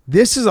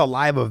 This is a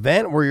live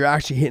event where you're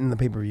actually hitting the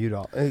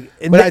pay-per-view.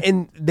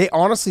 And they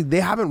honestly, they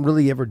haven't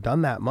really ever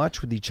done that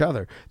much with each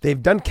other. They've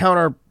done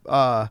counter,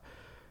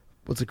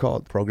 what's it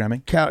called?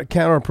 Programming?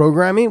 Counter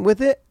programming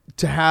with it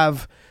to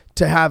have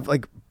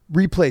like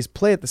replays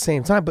play at the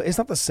same time, but it's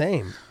not the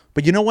same.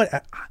 But you know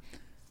what?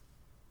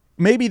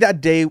 Maybe that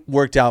day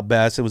worked out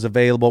best. It was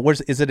available.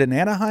 Is it in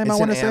Anaheim? It's I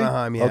want to say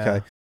Anaheim, yeah.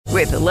 Okay.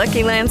 With the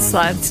Lucky Land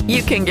Slots,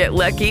 you can get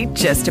lucky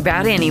just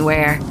about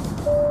anywhere.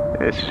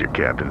 This is your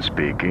captain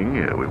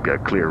speaking. We've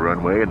got clear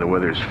runway and the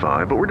weather's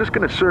fine, but we're just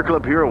going to circle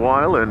up here a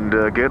while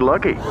and get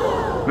lucky.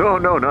 No,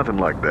 nothing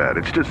like that.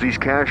 It's just these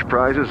cash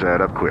prizes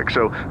add up quick.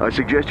 So I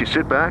suggest you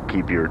sit back,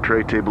 keep your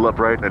tray table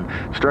upright, and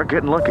start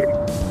getting lucky.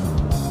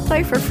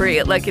 Play for free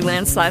at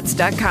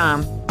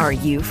LuckyLandSlots.com. Are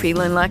you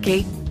feeling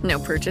lucky? No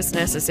purchase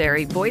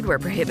necessary. Void where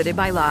prohibited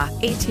by law.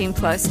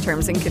 18+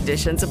 terms and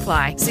conditions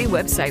apply. See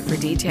website for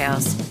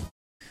details.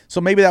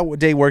 So maybe that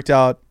day worked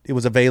out. It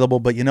was available,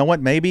 but you know what?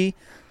 Maybe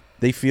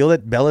they feel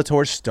that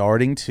Bellator's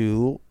starting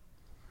to,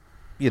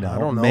 I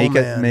don't know,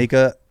 make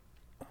a.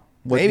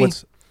 Maybe.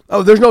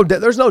 Oh, there's no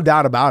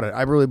doubt about it.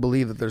 I really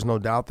believe that there's no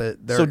doubt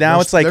that they're. So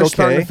now it's like, they're okay,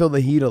 starting to feel the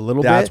heat a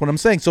little bit. That's what I'm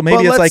saying. So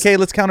maybe it's like, hey,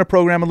 let's counter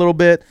program a little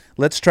bit.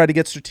 Let's try to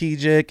get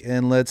strategic,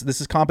 and this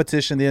is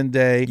competition at the end of the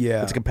day.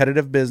 Yeah, it's a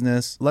competitive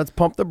business. Let's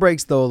pump the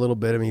brakes though a little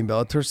bit. I mean,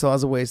 Bellator still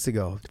has a ways to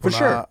go. For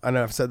sure. I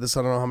know I've said this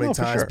I don't know how many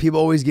times. Sure. People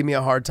always give me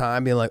a hard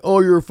time being like, "Oh,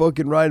 you're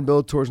fucking riding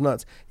Bellator's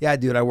nuts." Yeah,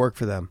 dude, I work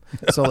for them.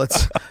 So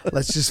let's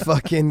just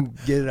fucking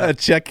get it up. A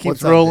check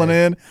keeps rolling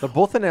in. They're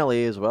both in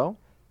LA as well.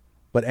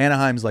 But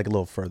Anaheim's like a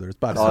little further. It's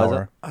about an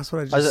hour. That's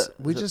what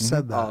we just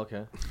said that. Oh,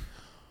 okay.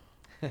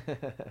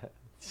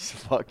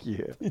 Fuck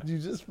you. You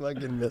just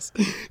fucking missed.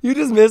 You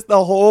just missed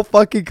the whole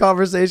fucking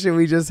conversation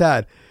we just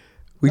had.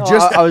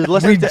 I was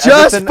listening to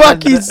just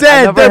fucking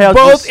said they're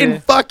both in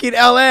fucking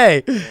LA.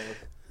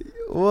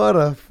 What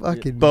a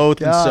fucking both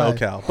guy. in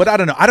SoCal. But I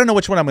don't know. I don't know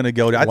which one I'm going to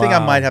go to. I think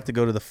I might have to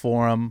go to the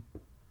Forum.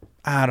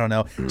 I don't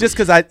know. Just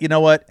because you know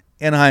what?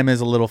 Anaheim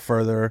is a little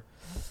further.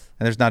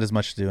 And there's not as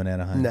much to do in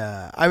Anaheim.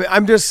 Nah,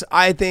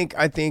 I think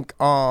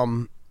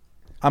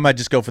I might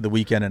just go for the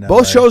weekend in LA.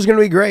 Both shows are going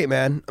to be great,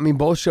 man. I mean,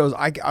 both shows.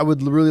 I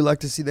would really like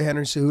to see the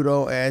Henry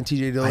Cejudo and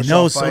TJ Dillashaw I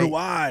know, fight. so do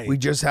I. We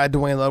just had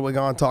Dwayne Ludwig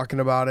on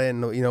talking about it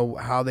and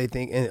how they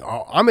think. And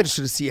I'm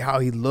interested to see how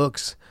he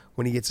looks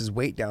when he gets his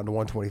weight down to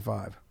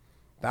 125.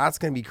 That's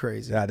going to be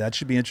crazy. Yeah, that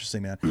should be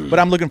interesting, man. But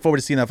I'm looking forward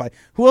to seeing that fight.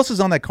 Who else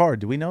is on that card?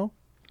 Do we know?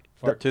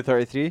 For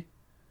 233?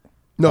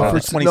 No, for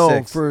 26.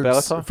 No, for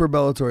Bellator? For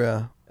Bellator,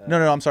 yeah.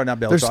 No, I'm sorry, not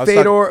Bellator.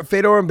 There's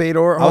Fedor and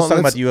Bader. I was talking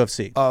about the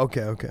UFC. Oh,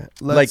 okay.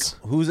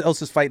 Who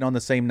else is fighting on the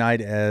same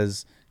night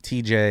as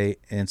TJ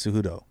and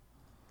Cejudo?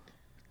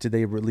 Did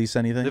they release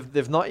anything?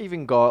 They've not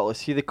even got. Let's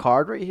see the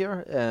card right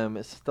here.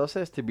 It still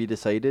says to be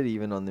decided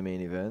even on the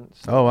main event.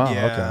 So. Oh wow,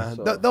 yeah.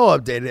 okay. They'll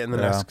update it in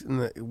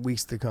the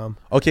weeks to come.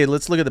 Okay,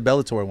 let's look at the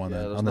Bellator one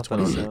then on the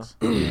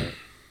 26th.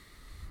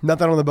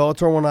 Nothing on the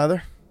Bellator one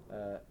either.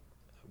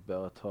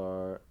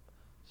 Bellator.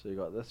 So you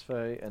got this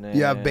fight, and then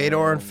you have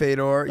Bader and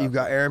Fedor. You've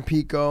got Aaron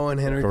Pico and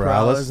Henry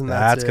Corrales, and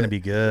that's going to be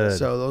good.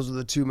 So those are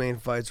the two main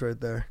fights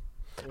right there.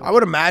 I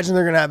would imagine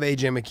they're going to have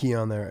AJ McKee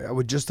on there. I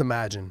would just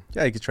imagine.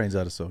 Yeah, he trains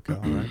out of SoCal,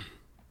 right?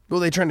 Well,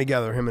 they train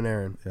together, him and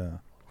Aaron. Yeah.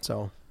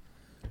 So.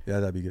 Yeah,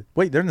 that'd be good.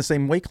 Wait, they're in the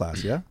same weight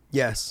class, yeah?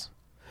 Yes.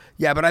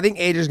 Yeah, but I think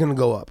AJ's going to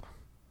go up.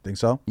 Think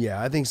so?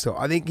 Yeah, I think so.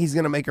 I think he's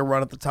going to make a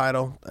run at the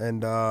title,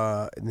 and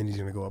then he's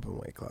going to go up in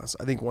weight class.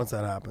 I think once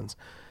that happens.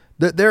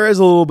 There is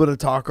a little bit of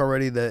talk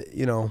already that,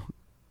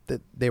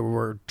 that they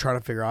were trying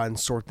to figure out and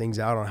sort things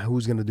out on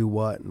who's going to do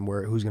what and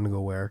who's going to go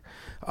where.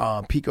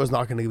 Pico's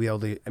not going to be able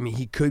to. I mean,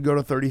 he could go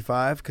to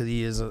 35 because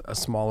he is a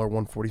smaller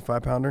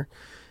 145 pounder.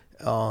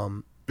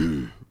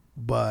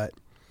 But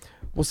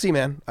we'll see,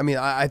 man. I mean,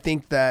 I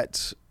think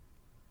AJ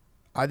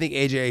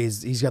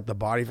he's got the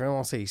body for him.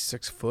 I'll say he's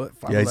 6 foot,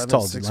 5'11", yeah, he's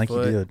tall, 6 lanky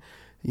foot.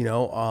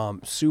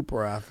 dude.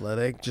 Super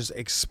athletic, just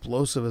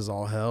explosive as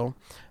all hell.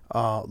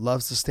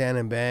 Loves to stand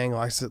and bang.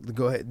 Likes to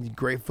go ahead.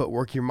 Great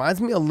footwork. He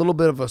reminds me a little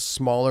bit of a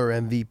smaller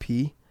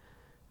MVP.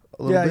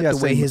 A little bit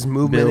the way his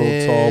movement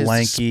is, tall,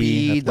 lanky,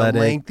 speed, athletic. the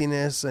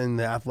lengthiness, and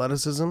the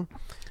athleticism.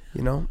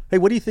 Hey,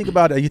 what do you think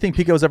about? You think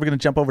Pico's ever going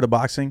to jump over to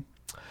boxing?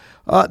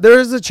 There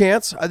is a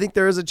chance. I think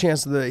there is a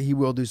chance that he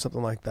will do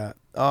something like that.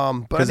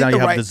 Because now you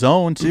have the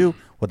zone too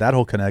with that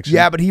whole connection.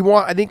 Yeah, but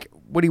I think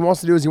what he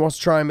wants to do is he wants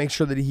to try and make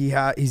sure that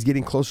he's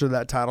getting closer to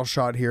that title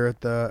shot here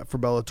for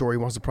Bellator. He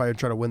wants to probably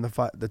try to win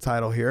the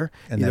title here,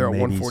 and either then at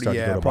 140,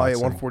 probably boxing. at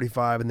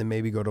 145, and then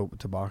maybe go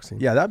to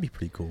boxing. Yeah, that'd be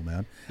pretty cool,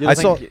 man. You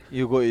don't think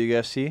you go to the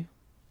UFC?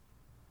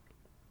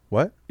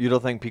 What? You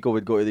don't think Pico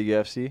would go to the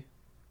UFC?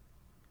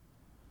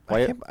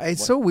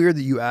 It's so weird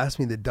that you ask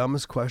me the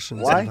dumbest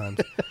questions Why?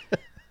 sometimes.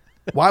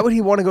 Why would he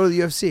want to go to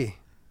the UFC?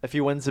 If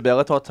he wins the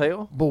Bellator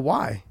title? But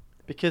why?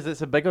 Because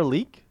it's a bigger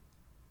league.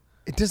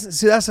 It doesn't.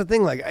 See, that's the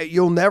thing. Like,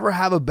 you'll never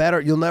have a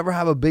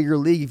bigger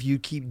league if you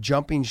keep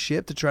jumping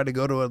ship to try to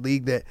go to a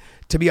league that,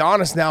 to be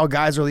honest, now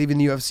guys are leaving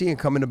the UFC and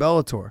coming to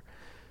Bellator.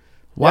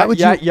 Why would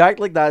you? You act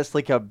like that's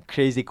like a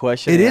crazy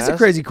question. It is a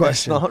crazy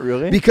question. It's not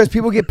really. Because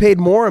people get paid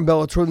more in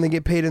Bellator than they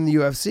get paid in the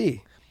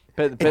UFC.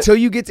 But until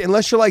you get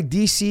unless you're like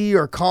DC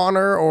or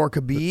Conor or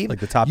Khabib, like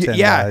the top 10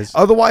 guys.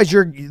 Otherwise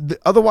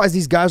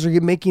these guys are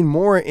making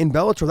more in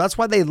Bellator. That's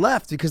why they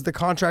left, because the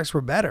contracts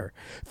were better.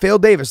 Phil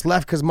Davis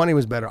left because money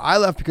was better. I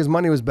left because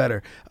money was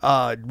better.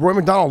 Roy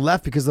McDonald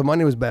left because the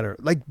money was better.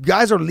 Like,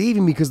 guys are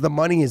leaving because the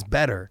money is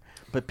better.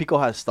 But Pico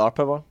has star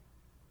power.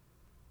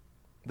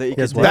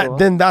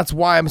 Then that's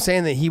why I'm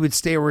saying that he would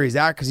stay where he's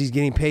at, because he's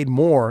getting paid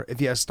more if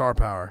he has star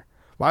power.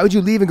 Why would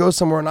you leave and go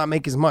somewhere and not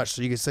make as much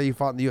so you can say you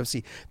fought in the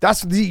UFC?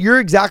 You're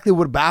exactly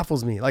what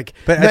baffles me. Like,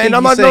 but I think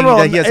he's saying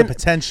that he has a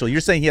potential. You're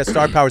saying he has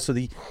star power, so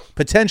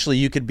potentially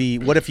you could be.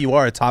 What if you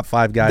are a top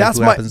 5 guy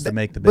who happens to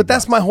make the big? But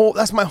that's my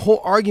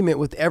whole argument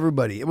with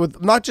everybody.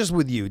 With not just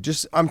with you.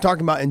 Just I'm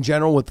talking about in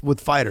general with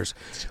fighters.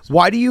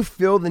 Why do you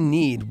feel the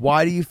need?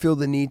 Why do you feel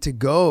the need to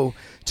go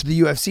to the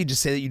UFC?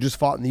 Just say that you just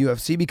fought in the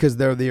UFC because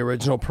they're the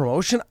original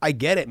promotion. I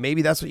get it.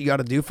 Maybe that's what you got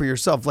to do for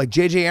yourself. Like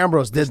JJ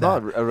Ambrose did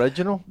that. Not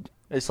original.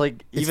 It's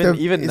like it's now.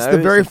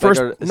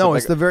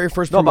 It's the very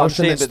first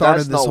promotion that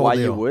started this whole deal. That's not why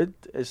you would.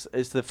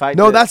 It's the fact.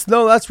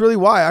 That's really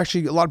why.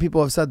 Actually, a lot of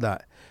people have said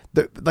that.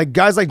 Like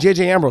guys like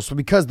JJ Ambrose,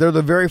 because they're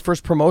the very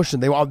first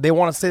promotion. They want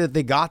to say that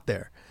they got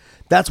there.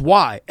 That's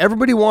why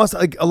everybody wants.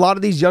 Like a lot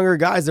of these younger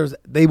guys,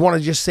 they want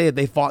to just say that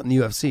they fought in the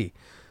UFC.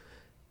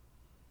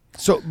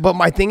 So, but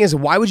my thing is,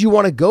 why would you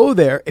want to go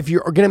there if you're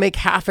going to make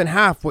half and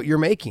half what you're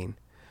making?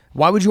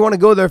 Why would you want to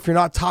go there if you're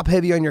not top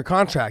heavy on your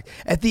contract?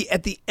 At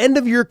the end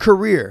of your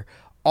career,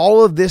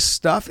 all of this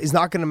stuff is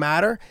not going to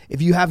matter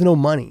if you have no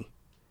money.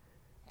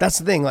 That's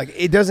the thing. Like,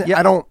 it doesn't. Yeah,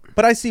 I don't.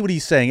 But I see what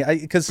he's saying,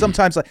 because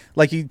sometimes,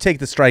 like you take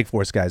the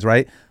Strikeforce guys,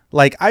 right?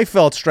 Like, I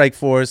felt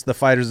Strikeforce, the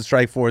fighters of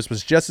Strikeforce,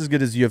 was just as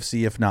good as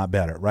UFC, if not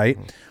better, right?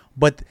 Mm-hmm.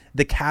 But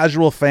the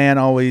casual fan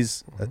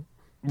always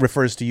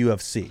refers to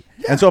UFC.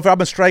 Yeah. And so if I'm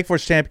a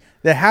Strikeforce champ,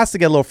 that has to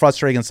get a little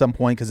frustrating at some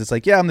point, because it's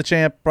like, yeah, I'm the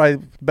champ,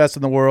 probably best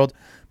in the world.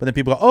 But then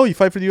people go, oh, you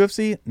fight for the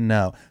UFC?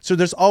 No. So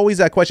there's always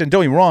that question.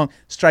 Don't get me wrong,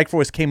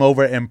 Strikeforce came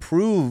over and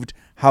proved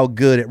how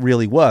good it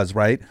really was,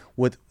 right?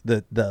 With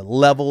the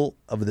level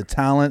of the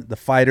talent, the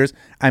fighters.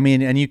 I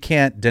mean, and you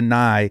can't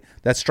deny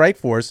that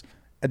Strikeforce,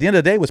 at the end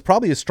of the day, was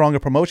probably a stronger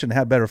promotion and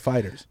had better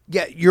fighters.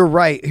 Yeah, you're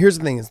right. Here's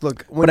the thing: is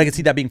but I can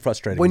see that being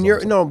frustrating.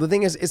 The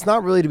thing is, it's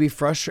not really to be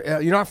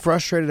frustrated. You're not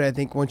frustrated. I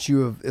think once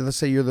you have, let's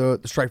say you're the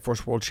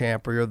Strikeforce world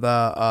champ or you're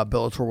the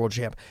Bellator world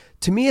champ.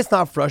 To me, it's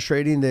not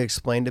frustrating to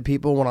explain to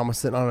people when I'm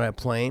sitting on a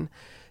plane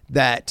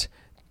that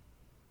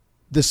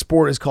the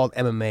sport is called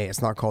MMA.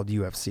 It's not called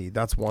UFC.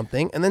 That's one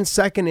thing. And then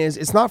second is,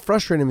 it's not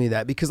frustrating to me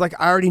that, because like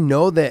I already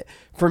know that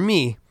for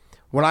me,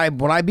 when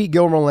I beat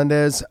Gilbert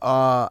Melendez,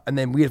 and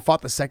then we had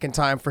fought the second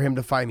time for him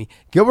to fight me,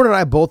 Gilbert and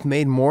I both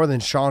made more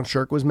than Sean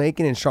Shirk was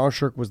making, and Sean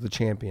Shirk was the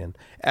champion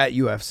at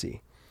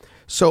UFC.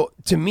 So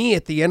to me,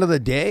 at the end of the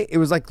day, it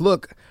was like,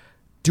 look,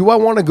 do I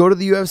want to go to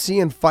the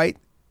UFC and fight,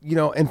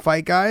 and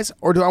fight guys,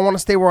 or do I want to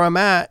stay where I'm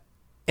at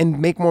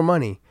and make more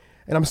money?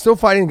 And I'm still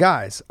fighting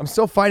guys. I'm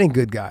still fighting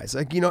good guys.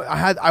 Like,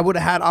 I would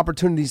have had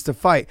opportunities to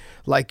fight.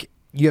 Like,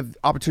 you have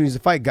opportunities to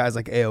fight guys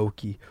like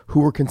Aoki, who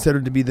were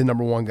considered to be the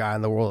number one guy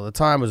in the world at the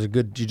time, was a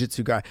good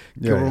jiu-jitsu guy.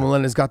 Gilbert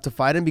Melendez got to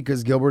fight him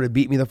because Gilbert had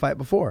beat me the fight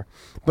before.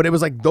 But it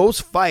was like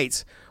those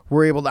fights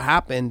were able to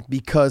happen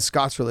because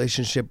Scott's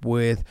relationship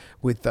with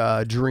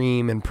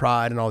Dream and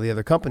Pride and all the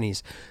other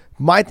companies.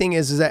 My thing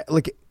is that,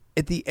 like,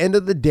 at the end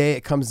of the day,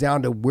 it comes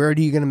down to where are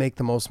you going to make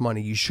the most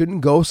money. You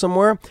shouldn't go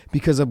somewhere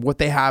because of what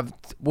they have,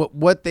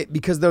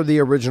 because they're the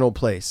original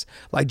place.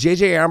 Like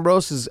JJ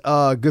Ambrose is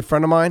a good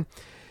friend of mine.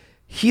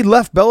 He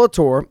left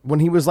Bellator when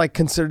he was like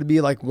considered to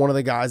be like one of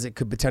the guys that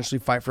could potentially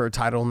fight for a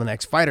title in the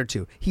next fight or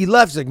two. He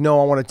left, like,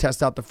 no, I want to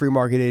test out the free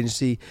market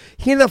agency.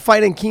 He ended up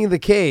fighting King of the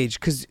Cage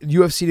because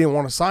UFC didn't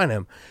want to sign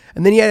him.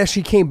 And then he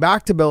actually came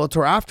back to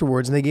Bellator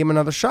afterwards and they gave him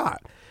another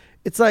shot.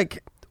 It's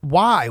like,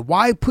 why?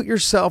 Why put your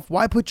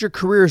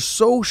career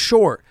so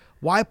short?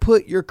 Why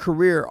put your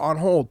career on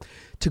hold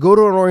to go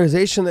to an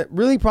organization that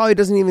really probably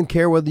doesn't even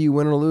care whether you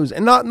win or lose?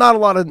 And not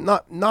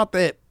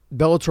that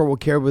Bellator will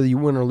care whether you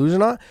win or lose or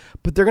not,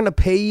 but they're going to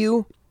pay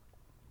you.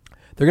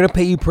 They're going to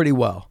pay you pretty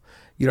well.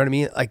 You know what I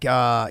mean? Like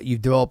you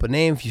develop a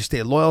name if you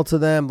stay loyal to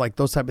them, like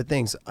those type of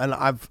things. And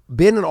I've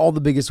been in all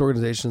the biggest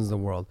organizations in the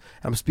world.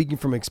 I'm speaking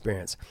from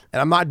experience.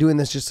 And I'm not doing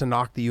this just to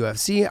knock the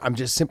UFC. I'm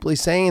just simply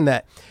saying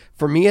that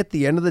for me, at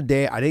the end of the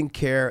day, I didn't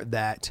care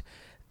that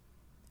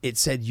it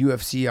said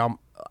UFC.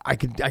 I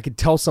could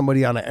tell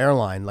somebody on an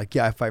airline, like,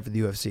 yeah, I fight for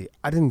the UFC.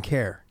 I didn't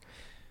care.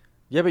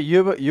 Yeah, but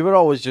you were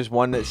always just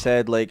one that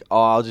said, like,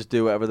 oh, I'll just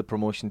do whatever the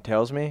promotion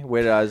tells me.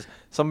 Whereas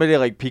somebody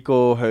like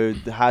Pico, who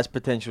has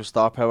potential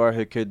star power,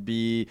 who could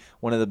be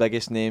one of the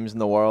biggest names in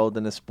the world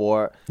in the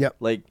sport, yep.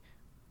 Like,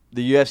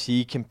 the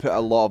UFC can put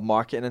a lot of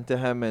marketing into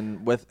him,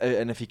 and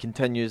if he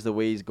continues the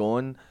way he's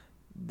going,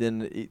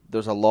 then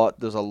there's a lot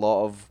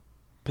of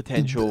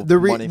potential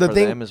money for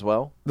them as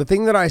well. The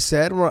thing that I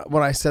said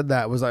when I said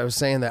that was I was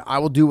saying that I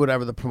will do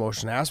whatever the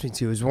promotion asks me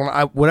to. Is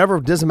whatever,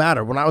 doesn't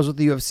matter. When I was with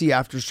the UFC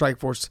after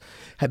Strikeforce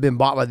had been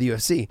bought by the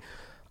UFC,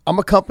 I'm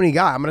a company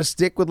guy. I'm going to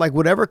stick with like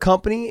whatever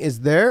company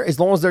is there as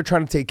long as they're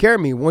trying to take care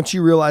of me. Once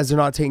you realize they're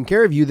not taking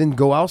care of you, then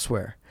go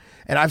elsewhere.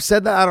 And I've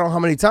said that I don't know how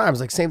many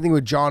times. Like same thing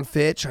with John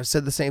Fitch. I've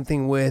said the same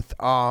thing with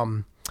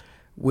Ryan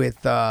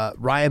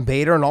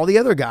Bader and all the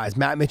other guys,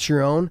 Matt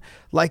Mitrione.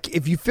 Like,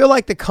 if you feel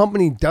like the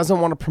company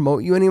doesn't want to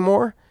promote you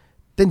anymore,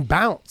 then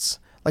bounce.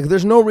 Like,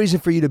 there's no reason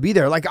for you to be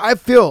there. Like, I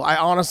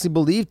honestly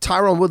believe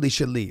Tyron Woodley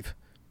should leave.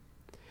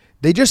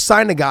 They just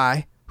signed a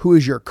guy who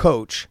is your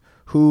coach,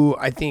 who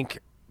I think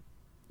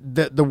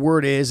the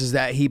word is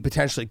that he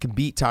potentially could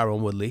beat Tyron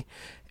Woodley.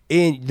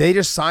 And they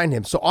just signed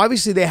him. So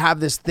obviously they have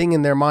this thing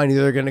in their mind.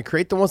 Either they're going to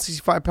create the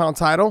 165-pound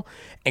title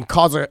and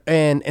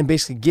and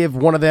basically give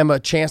one of them a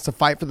chance to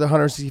fight for the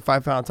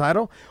 165-pound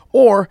title,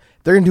 or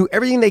they're going to do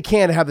everything they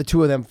can to have the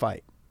two of them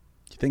fight.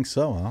 You think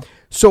so, huh?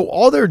 So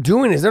all they're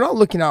doing is they're not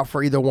looking out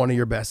for either one of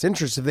your best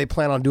interests if they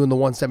plan on doing the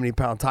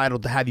 170-pound title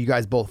to have you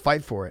guys both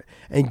fight for it.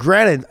 And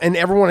granted, and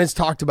everyone has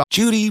talked about...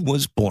 Judy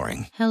was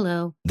boring.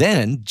 Hello.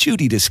 Then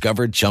Judy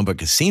discovered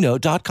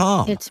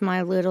ChumbaCasino.com. It's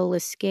my little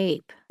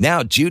escape.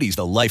 Now Judy's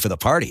the life of the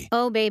party.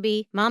 Oh,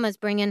 baby, mama's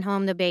bringing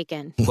home the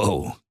bacon.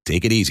 Whoa,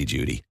 take it easy,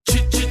 Judy.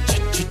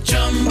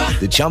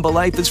 The Chumba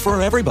life is for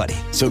everybody.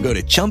 So go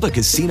to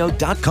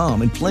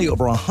ChumbaCasino.com and play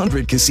over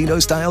 100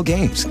 casino-style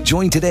games.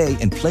 Join today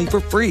and play for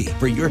free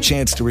for your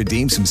chance to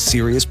redeem some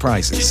serious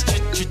prizes.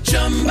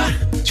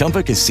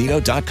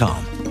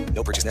 ChumbaCasino.com.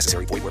 No purchase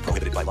necessary. Void where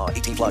prohibited by law.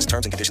 18 plus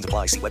terms and conditions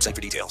apply. See website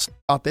for details.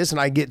 About this, and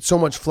I get so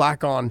much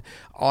flack on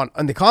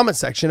the comment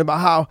section about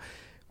how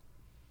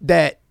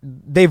that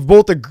they've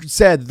both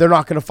said they're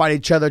not going to fight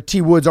each other.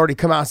 T. Wood's already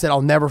come out and said,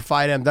 I'll never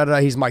fight him.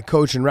 He's my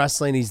coach in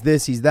wrestling. He's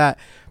this, he's that.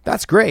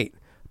 That's great.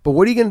 But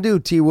what are you going to do,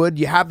 T. Wood?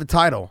 You have the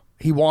title.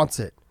 He wants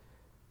it.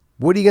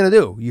 What are you going to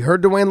do? You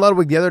heard Dwayne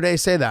Ludwig the other day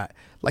say that.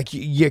 Like,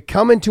 you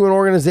come into an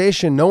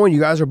organization knowing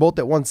you guys are both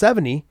at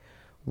 170.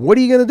 What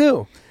are you going to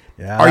do?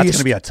 Yeah, that's going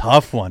to be a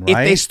tough one, right? If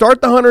they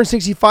start the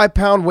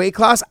 165-pound weight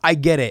class, I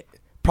get it.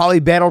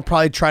 Probably Ben will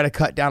probably try to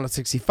cut down to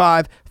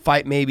 65,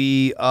 fight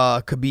maybe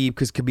Khabib,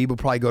 because Khabib will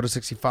probably go to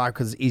 65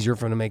 because it's easier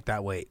for him to make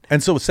that weight.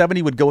 And so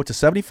 70 would go to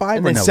 75?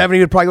 And then 70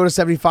 would probably go to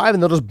 75,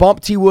 and they'll just bump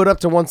T. Wood up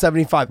to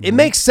 175. Mm-hmm. It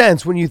makes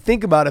sense when you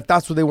think about it if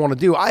that's what they want to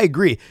do. I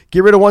agree.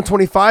 Get rid of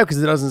 125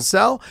 because it doesn't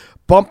sell.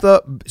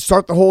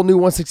 Start the whole new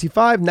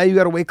 165. Now you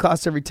got to weight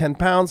class every 10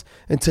 pounds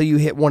until you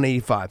hit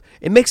 185.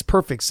 It makes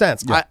perfect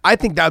sense. Yeah. I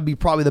think that would be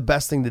probably the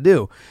best thing to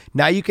do.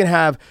 Now you can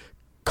have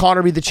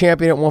Conor be the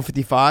champion at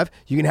 155.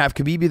 You can have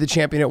Khabib be the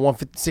champion at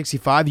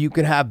 165. You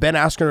can have Ben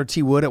Askren or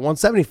T. Wood at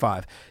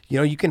 175. You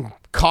know, you can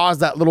cause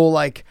that little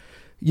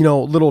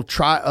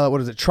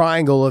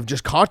triangle of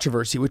just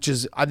controversy, which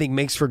is, I think,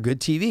 makes for good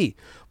TV.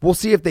 We'll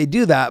see if they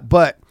do that,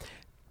 but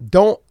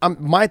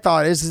my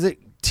thought is that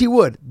T.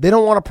 Wood, they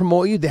don't want to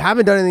promote you. They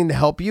haven't done anything to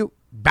help you.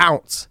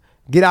 Bounce.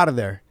 Get out of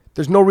there.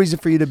 There's no reason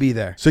for you to be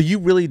there. So do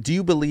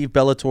you believe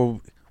Bellator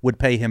would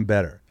pay him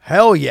better?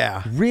 Hell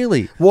yeah.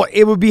 Really? Well,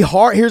 it would be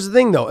hard. Here's the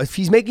thing, though. If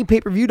he's making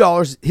pay-per-view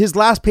dollars, his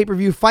last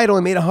pay-per-view fight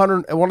only made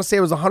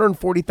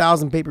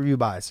 140,000 pay-per-view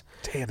buys.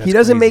 Damn, that's he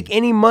doesn't crazy. make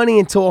any money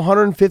until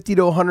 150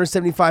 to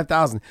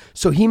 175,000.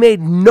 So he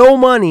made no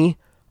money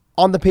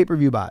on the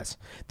pay-per-view buys.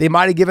 They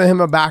might have given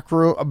him a back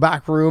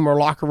room or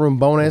locker room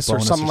bonus or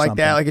something like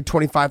that, like a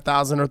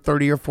 25,000 or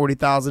 30 or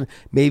 40,000,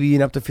 maybe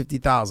even up to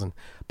 50,000.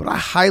 But I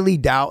highly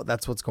doubt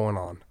that's what's going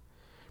on.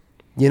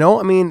 You know,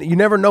 I mean, you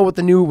never know what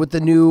the new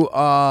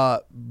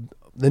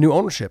the new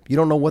ownership. You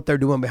don't know what they're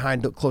doing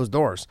behind closed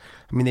doors.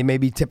 I mean, they may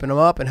be tipping them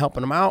up and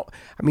helping them out.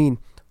 I mean,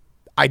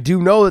 I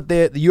do know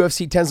that the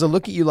UFC tends to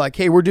look at you like,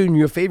 hey, we're doing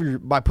you a favor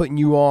by putting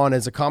you on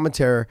as a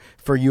commentator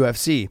for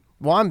UFC.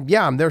 Well,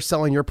 I'm there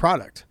selling your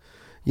product.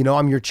 You know,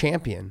 I'm your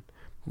champion.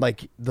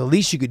 Like, the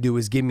least you could do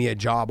is give me a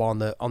job on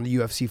the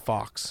UFC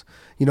Fox.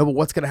 You know, but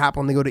what's going to happen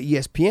when they go to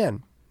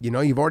ESPN? You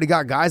know, you've already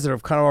got guys that are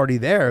kind of already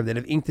there that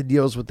have inked the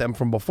deals with them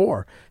from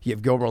before. You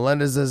have Gilbert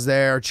Melendez is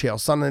there, Chael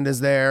Sonnen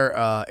is there,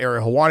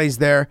 Ariel Helwani's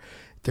there.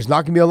 There's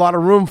not going to be a lot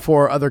of room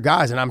for other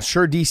guys, and I'm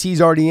sure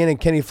DC's already in and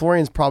Kenny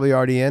Florian's probably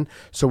already in.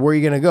 So where are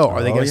you going to go?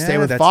 Are they going to stay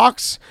with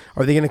Fox?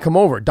 Or are they going to come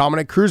over?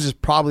 Dominic Cruz is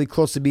probably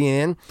close to being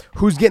in.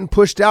 Who's getting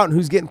pushed out and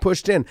who's getting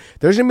pushed in?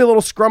 There's going to be a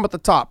little scrum at the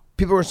top.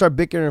 People are going to start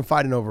bickering and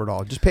fighting over it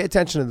all. Just pay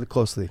attention to it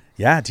closely.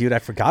 Yeah, dude, I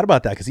forgot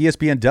about that because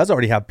ESPN does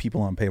already have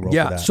people on payroll for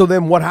that. So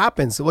then what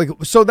happens?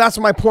 So that's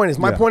what my point is.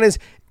 My point is,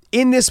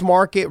 in this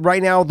market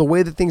right now, the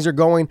way that things are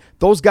going,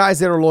 those guys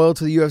that are loyal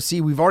to the UFC,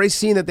 we've already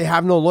seen that they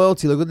have no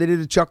loyalty. Look what they did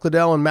to Chuck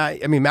Liddell and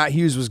Matt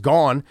Hughes was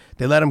gone.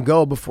 They let him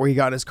go before he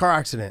got in his car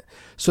accident.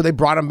 So they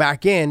brought him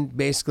back in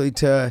basically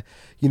to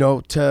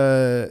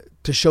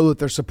show that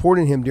they're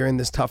supporting him during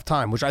this tough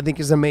time, which I think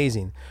is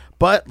amazing.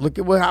 But look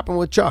at what happened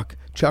with Chuck.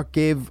 Chuck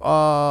gave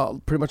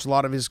pretty much a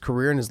lot of his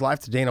career and his life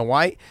to Dana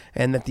White.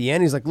 And at the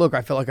end, he's like, look,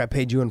 I feel like I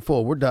paid you in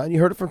full. We're done. You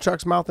heard it from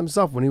Chuck's mouth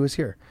himself when he was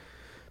here.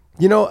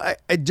 You know,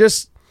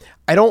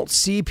 I don't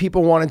see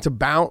people wanting to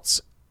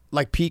bounce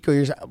like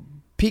Pico.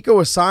 Pico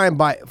was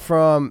signed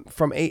from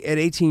at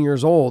 18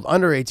 years old,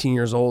 under 18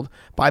 years old,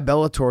 by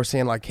Bellator,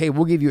 saying like, hey,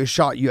 we'll give you a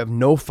shot. You have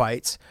no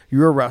fights.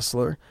 You're a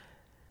wrestler.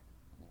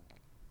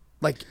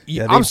 Like,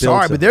 I'm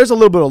sorry, but there's a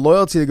little bit of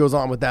loyalty that goes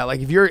on with that.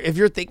 Like, if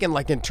you're thinking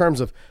like in terms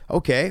of,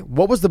 okay,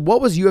 what was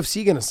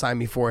UFC going to sign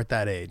me for at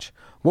that age?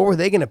 What were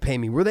they going to pay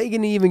me? Were they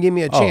going to even give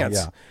me a chance?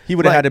 Yeah. He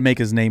would have had to make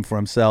his name for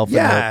himself.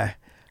 Yeah.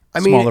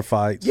 Smaller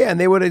fights. Yeah, and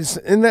they would have,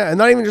 and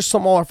not even just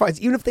smaller fights.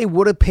 Even if they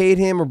would have paid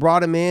him or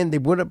brought him in, they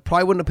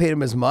probably wouldn't have paid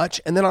him as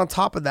much. And then on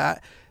top of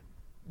that,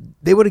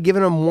 they would have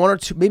given him one or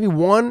two,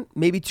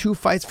 maybe two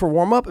fights for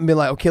warm up, and been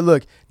like, okay,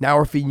 look, now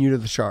we're feeding you to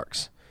the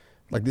Sharks.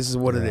 Like, this is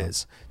what it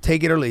is.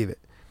 Take it or leave it.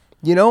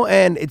 You know,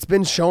 and it's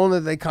been shown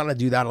that they kind of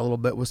do that a little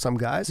bit with some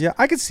guys. Yeah,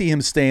 I could see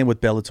him staying with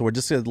Bellator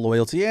just because of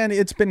loyalty, and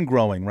it's been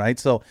growing, right?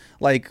 So,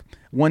 like,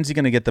 when's he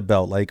going to get the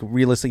belt? Like,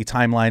 realistically,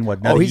 timeline, what,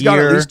 another year? He's got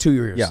at least 2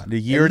 years. Yeah, a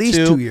year or two. At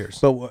least 2 years.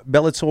 But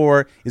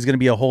Bellator is going to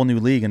be a whole new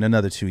league in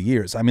another 2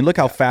 years. I mean, look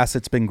how fast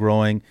it's been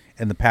growing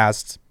in the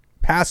past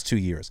 2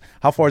 years.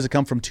 How far has it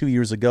come from 2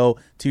 years ago?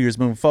 2 years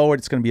moving forward,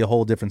 it's going to be a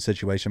whole different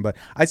situation. But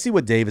I see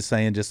what Dave is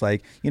saying, just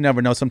like, you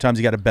never know. Sometimes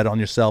you got to bet on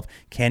yourself.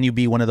 Can you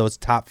be one of those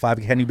top five?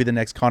 Can you be the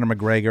next Conor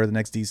McGregor, the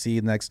next DC,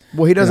 the next?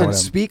 Well, he doesn't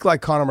speak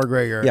like Conor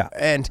McGregor. Yeah.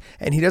 And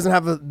he doesn't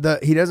have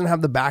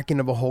the backing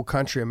of a whole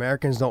country.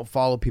 Americans don't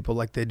follow people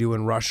like they do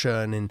in Russia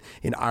and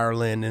in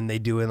Ireland and they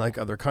do in like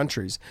other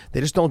countries.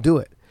 They just don't do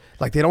it.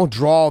 Like, they don't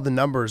draw the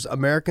numbers.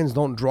 Americans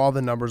don't draw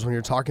the numbers when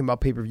you're talking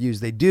about pay-per-views.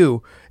 They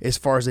do, as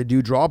far as they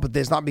do draw, but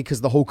it's not because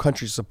the whole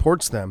country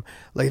supports them.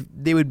 Like,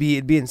 it'd be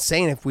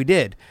insane if we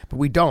did, but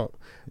we don't.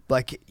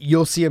 Like,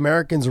 you'll see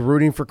Americans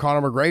rooting for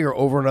Conor McGregor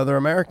over another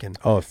American.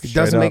 Oh, it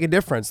doesn't make a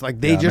difference. Like,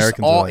 they just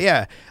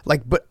Americans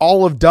but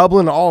all of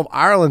Dublin, all of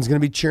Ireland's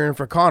going to be cheering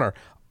for Conor.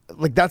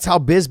 Like, that's how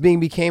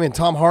Bisping became, and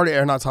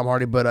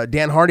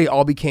Dan Hardy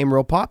all became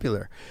real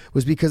popular,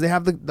 was because they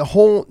have the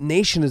whole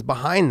nation is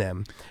behind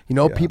them. You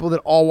know, people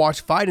that all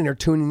watch fighting are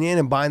tuning in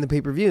and buying the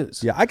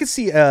pay-per-views. Yeah, I could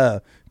see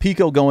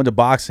Pico going to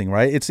boxing,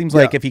 right? It seems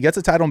like if he gets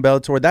a title in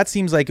Bellator, that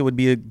seems like it would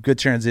be a good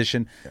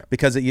transition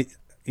because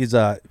he's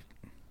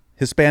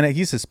Hispanic.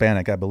 He's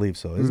Hispanic, I believe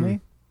so, isn't he?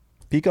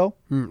 Pico?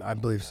 I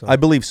believe so. I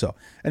believe so.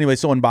 Anyway,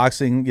 so in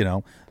boxing, you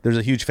know, there's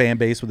a huge fan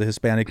base with the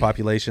Hispanic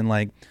population.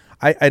 Like,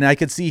 I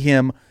could see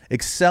him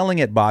excelling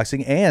at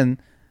boxing,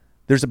 and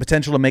there's a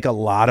potential to make a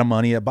lot of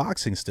money at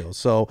boxing still.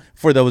 So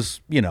for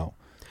those, you know,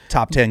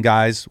 top 10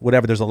 guys,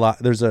 whatever,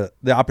 the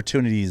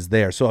opportunity is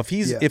there. So if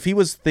he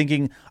was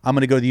thinking, I'm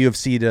going to go to the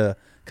UFC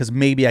because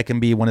maybe I can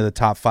be one of the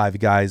top 5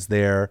 guys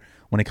there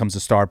when it comes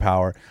to star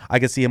power, I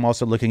could see him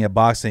also looking at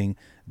boxing,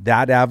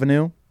 that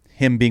avenue,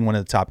 him being one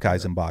of the top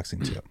guys in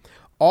boxing too.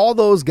 All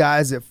those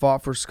guys that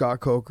fought for Scott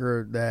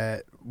Coker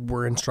that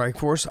were in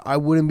Strikeforce, I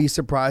wouldn't be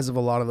surprised if a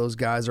lot of those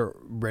guys are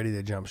ready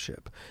to jump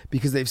ship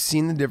because they've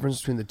seen the difference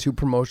between the two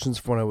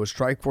promotions when it was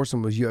Strikeforce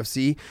and was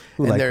UFC.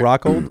 Who, like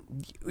Rockhold?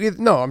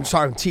 No, I'm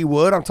talking T.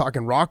 Wood. I'm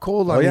talking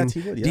Rockhold. I mean,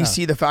 T. Wood,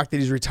 DC, the fact that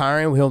he's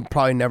retiring, he'll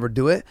probably never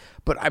do it.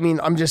 But, I mean,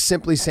 I'm just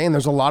simply saying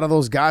there's a lot of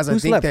those guys.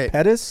 Who's left?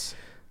 Pettis?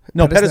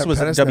 No, Pettis was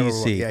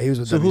WC. Yeah, he was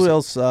with so WC. Who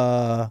else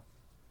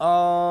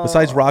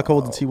besides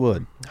Rockhold and T.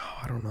 Wood? Oh,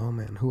 I don't know,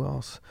 man. Who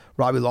else?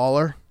 Robbie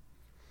Lawler.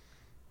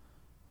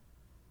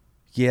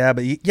 Yeah,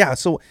 but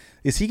so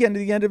is he getting to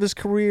the end of his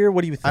career?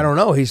 What do you think? I don't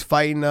know. He's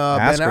fighting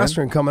Ben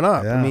Askren coming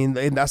up. Yeah. I mean,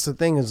 that's the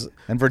thing is,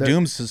 and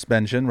Verdum's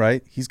suspension,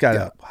 right? He's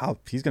got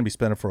he's going to be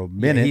spending for a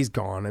minute. Yeah, he's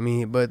gone. I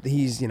mean, but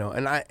he's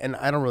and I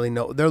don't really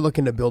know. They're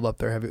looking to build up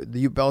their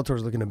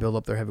Bellator's looking to build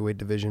up their heavyweight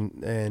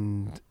division,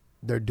 and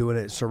they're doing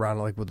it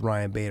surrounded like with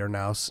Ryan Bader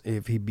now.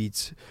 If he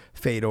beats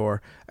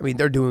Fedor, I mean,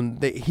 they're doing.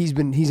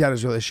 He's had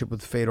his relationship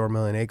with Fedor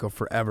Emelianenko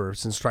forever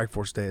since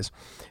Strikeforce days,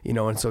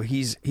 and so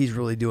he's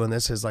really doing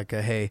this as like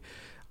a hey.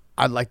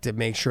 I'd like to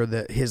make sure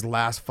that his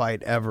last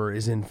fight ever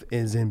is in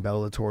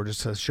Bellator,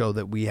 just to show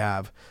that we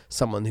have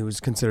someone who is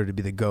considered to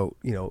be the GOAT,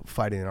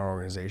 fighting in our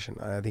organization.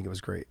 I think it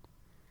was great.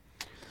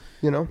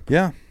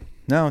 Yeah,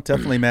 no,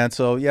 definitely, man.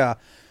 So yeah.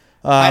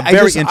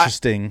 Very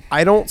interesting.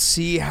 I don't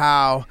see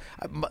how.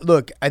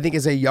 Look, I think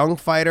as a young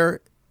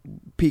fighter,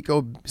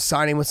 Pico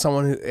signing with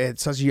someone who at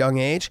such a young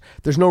age,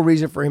 there's no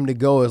reason for him to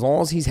go as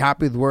long as he's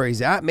happy with where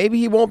he's at. Maybe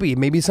he won't be.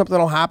 Maybe something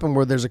will happen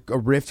where there's a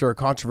rift or a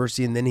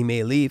controversy, and then he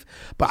may leave.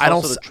 But I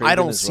don't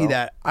see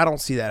that. I don't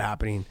see that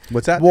happening.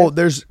 What's that? Well,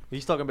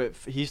 he's talking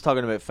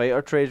about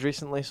fighter trades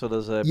recently. So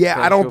there's a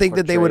I don't think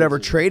that they would ever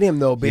trade him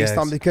though, based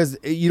on because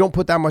you don't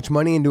put that much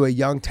money into a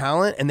young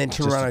talent and then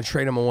turn around and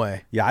trade him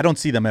away. Yeah, I don't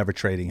see them ever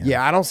trading him.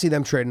 Yeah, I don't see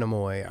them trading him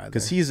away either.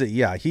 Because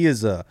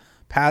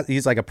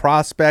he's like a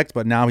prospect,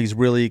 but now he's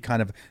really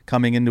kind of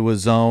coming into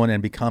his zone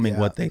and becoming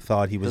what they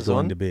thought he was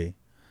going to be.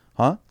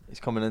 Huh? He's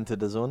coming into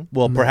the zone.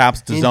 Well,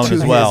 perhaps the zone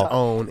as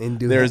well.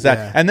 There's that,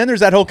 yeah. And then there's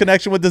that whole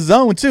connection with the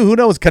zone too. Who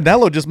knows?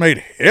 Canelo just made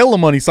hell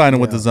of money signing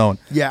with the zone.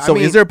 Yeah. So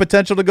is there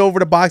potential to go over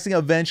to boxing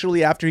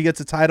eventually after he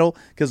gets a title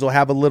because they'll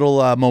have a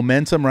little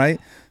momentum, right?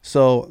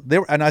 So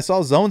I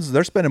saw zones.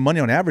 They're spending money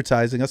on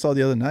advertising. I saw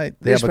the other night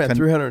they spent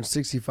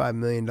 $365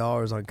 million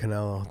on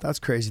Canelo. That's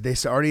crazy. They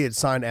already had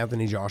signed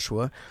Anthony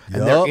Joshua,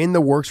 and they're in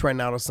the works right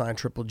now to sign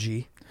Triple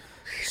G.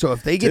 So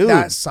if they get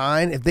that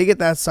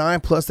sign,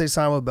 plus they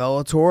sign with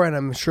Bellator, and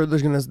I'm sure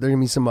there's gonna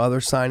be some other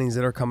signings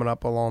that are coming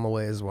up along the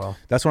way as well.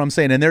 That's what I'm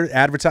saying, and they're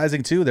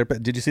advertising too.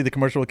 Did you see the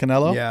commercial with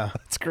Canelo? Yeah,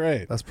 that's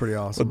great. That's pretty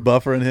awesome. With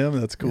Buffer and him,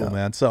 that's cool,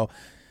 man. So.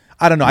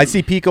 I don't know. I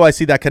see Pico. I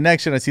see that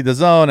connection. I see the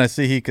zone. I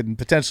see he could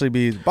potentially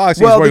be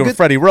boxing. He's working with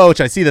Freddie Roach.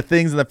 I see the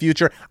things in the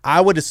future. I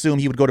would assume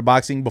he would go to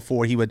boxing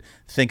before he would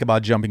think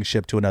about jumping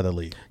ship to another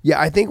league. Yeah,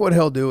 I think what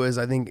he'll do is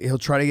he'll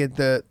try to get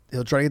the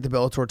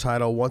Bellator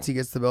title. Once he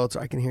gets the Bellator,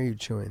 I can hear you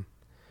chewing.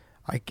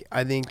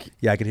 I think.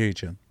 Yeah, I can hear you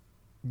chewing.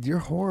 You're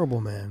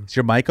horrible, man. Is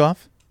your mic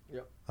off?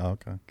 Yep. Oh,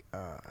 okay.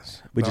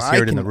 We just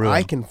hear it in the room.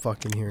 I can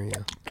fucking hear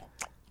you.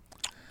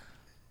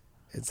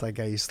 It's like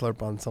how you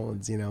slurp on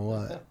someone's,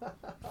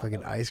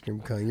 fucking ice cream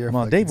cone. Come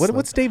on, Dave.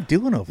 What's Dave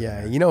doing over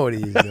there? Yeah, you know what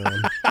he's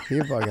doing. He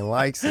fucking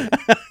likes it.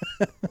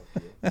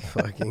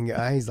 Fucking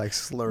guy, he's like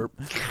slurp.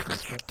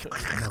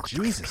 Oh,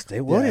 Jesus,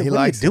 Dave. What are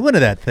you doing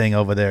to that thing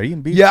over there? You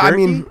can beef jerky? I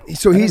mean,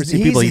 so he's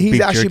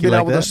actually been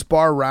able to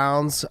spar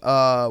rounds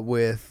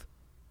with.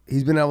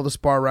 He's been able to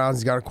spar rounds.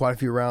 He's got quite a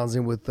few rounds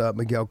in with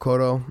Miguel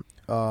Cotto.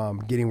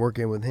 Getting work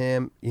in with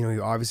him. He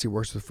obviously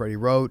works with Freddie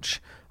Roach.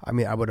 I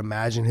mean, I would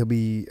imagine he'll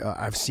be.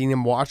 I've seen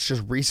him watch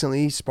just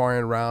recently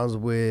sparring rounds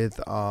with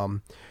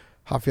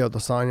Rafael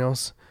Dos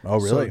Anjos. Oh,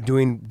 really? So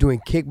doing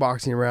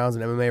kickboxing rounds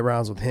and MMA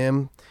rounds with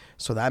him.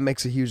 So that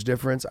makes a huge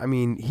difference. I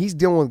mean, he's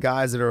dealing with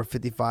guys that are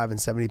 55 and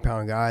 70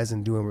 pound guys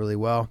and doing really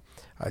well.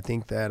 I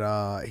think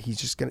that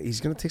he's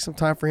gonna take some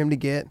time for him to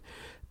get.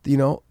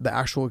 The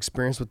actual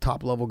experience with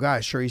top level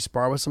guys. Sure, he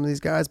sparred with some of these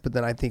guys, but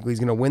then I think he's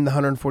going to win the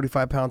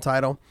 145 pound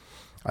title.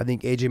 I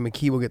think AJ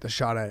McKee will get the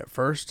shot at it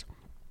first,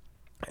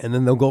 and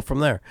then they'll go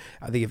from there.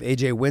 I think if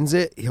AJ wins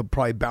it, he'll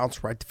probably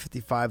bounce right to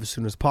 55 as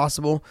soon as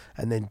possible,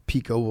 and then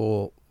Pico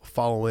will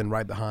follow in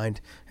right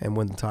behind and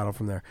win the title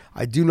from there.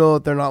 I do know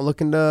that they're not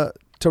looking to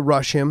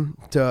rush him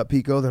to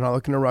Pico. They're not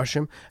looking to rush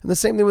him. And the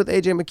same thing with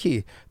AJ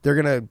McKee. They're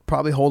going to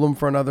probably hold him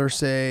for another,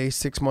 say,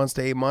 6 months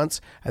to 8 months,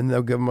 and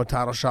they'll give him a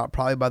title shot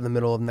probably by the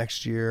middle of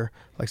next year,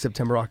 like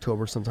September,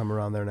 October, sometime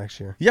around there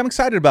next year. Yeah, I'm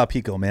excited about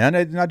Pico,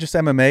 man. Not just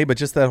MMA, but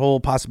just that whole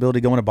possibility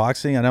going to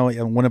boxing. I know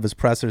in one of his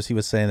pressers, he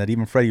was saying that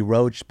even Freddie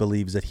Roach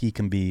believes that he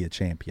can be a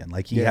champion.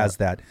 Like he has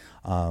that,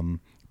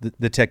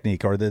 the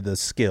technique or the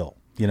skill,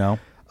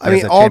 I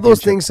mean, all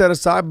those things set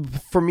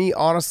aside, for me,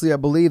 honestly, I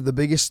believe the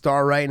biggest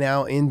star right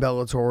now in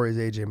Bellator is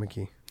AJ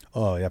McKee.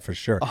 Oh, yeah, for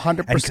sure.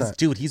 100%. Because,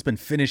 dude, he's been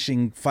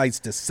finishing fights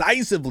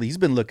decisively. He's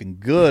been looking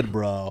good,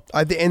 bro.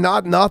 And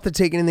not to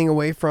take anything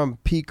away from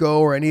Pico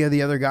or any of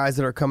the other guys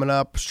that are coming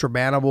up,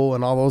 Strabanable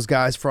and all those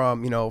guys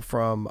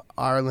from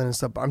Ireland and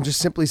stuff. I'm just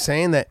simply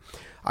saying that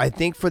I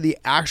think for the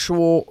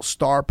actual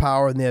star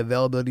power and the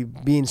availability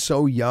being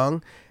so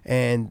young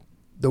and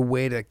the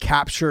way to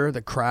capture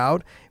the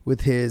crowd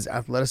with his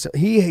athleticism.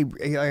 He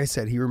like I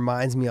said, he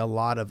reminds me a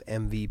lot of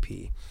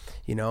MVP,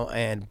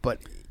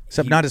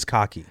 except not as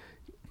cocky.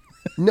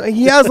 No,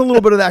 he has a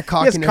little bit of that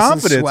cockiness he has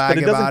confidence, and swag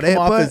but it doesn't come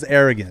off as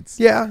arrogance.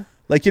 Yeah.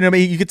 Like,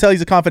 you could tell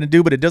he's a confident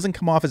dude, but it doesn't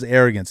come off as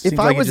arrogance. If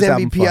I was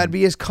MVP, I'd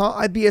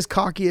be as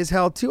cocky as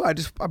hell too. I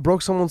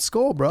broke someone's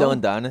skull, bro. Dylan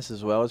Dennis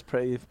as well is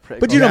pretty.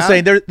 But you know what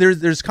I'm saying?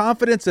 There's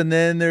confidence and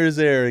then there's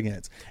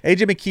arrogance.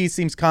 AJ McKee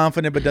seems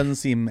confident but doesn't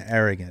seem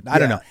arrogant. I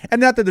don't know. And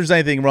not that there's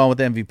anything wrong with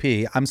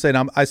MVP. I'm saying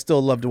I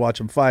still love to watch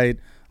him fight.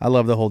 I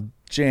love the whole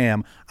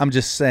jam. I'm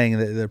just saying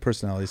that their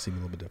personalities seem a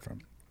little bit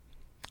different.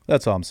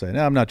 That's all I'm saying.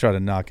 I'm not trying to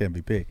knock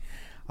MVP.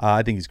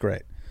 I think he's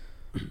great.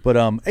 But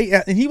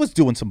and he was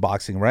doing some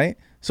boxing, right?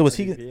 So is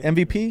he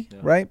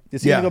MVP, right?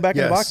 Is he going to go back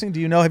into boxing? Do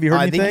you know? Have you heard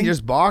anything? I think he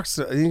just boxed.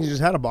 I think he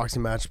just had a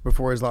boxing match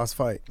before his last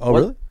fight. Oh,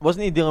 really?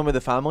 Wasn't he dealing with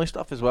the family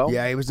stuff as well?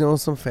 Yeah, he was doing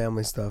some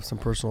family stuff, some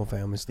personal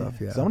family stuff,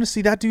 yeah. I want to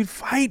see that dude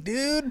fight,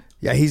 dude.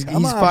 Yeah, he's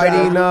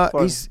fighting.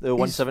 He's the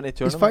 170 tournament.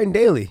 He's fighting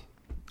daily.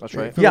 That's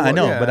right. Yeah, I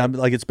know, but I'm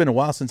like, it's been a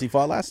while since he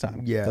fought last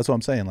time. Yeah. That's what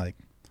I'm saying. Like,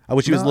 I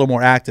wish he was a little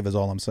more active is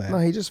all I'm saying. No,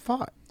 he just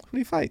fought. Who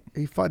did he fight?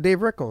 He fought Dave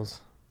Rickles.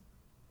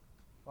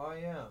 Oh,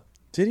 yeah.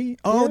 Did he?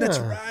 Oh, that's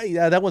right.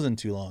 Yeah, that wasn't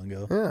too long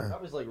ago. Yeah.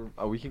 That was like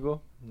a week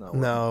ago?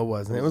 No, it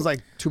wasn't. It was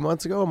like 2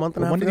 months ago, a month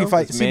and a half When ago. did he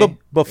fight? See, but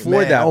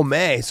before that. Oh,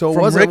 May. So it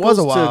from was Rickles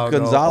a while to ago.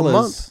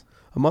 Gonzalez.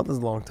 A month is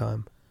a long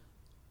time.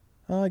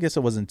 I guess it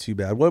wasn't too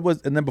bad. What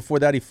was? And then before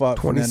that, he fought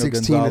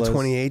 2016 Fernando to Gonzalez.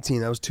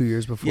 2018. That was 2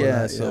 years before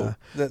Yeah, that. so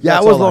yeah, that's it was a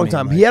all I long mean,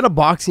 time. like- He had a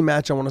boxing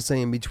match, I want to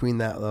say, in between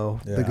that, though.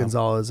 The Yeah.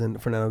 Gonzalez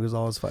and Fernando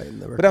Gonzalez fight.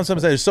 But I'm saying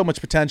there's so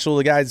much potential.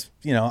 The guy's,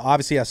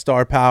 obviously has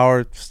star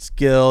power,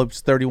 skill.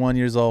 He's 31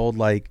 years old.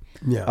 Like,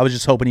 Yeah. I was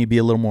just hoping he'd be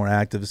a little more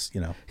active.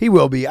 He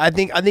will be. I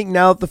think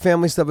now that the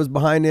family stuff is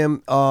behind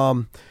him,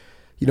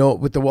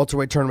 with the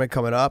welterweight tournament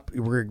coming up,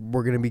 we're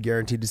going to be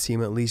guaranteed to see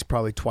him at least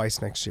probably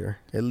twice next year.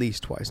 At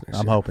least twice next year.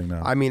 I'm hoping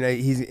now. I mean,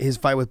 his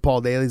fight with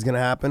Paul Daly is going to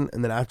happen,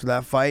 and then after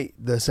that fight,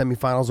 the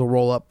semifinals will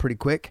roll up pretty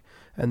quick,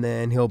 and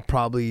then he'll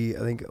probably, I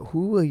think,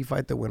 who will he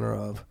fight the winner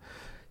of?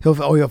 He'll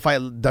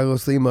fight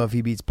Douglas Lima if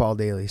he beats Paul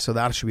Daly, so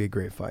that should be a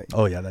great fight.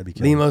 Oh, yeah, that'd be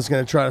killer. Lima's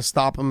going to try to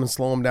stop him and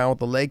slow him down with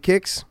the leg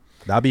kicks.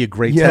 That'd be a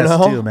great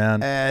test, too,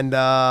 man. And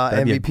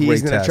That'd be a MVP is great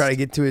going to test. try to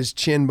get to his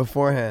chin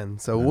beforehand,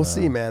 so we'll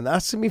see, man.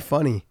 That's going to be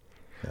funny.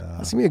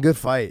 That's going to be a good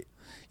fight.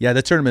 Yeah,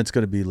 the tournament's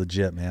going to be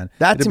legit, man.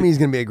 That to me is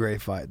going to be a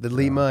great fight. The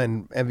Lima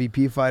and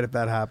MVP fight, if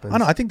that happens. I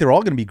don't know. I think they're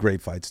all going to be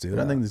great fights, dude.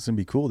 I think this is going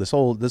to be cool. This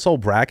whole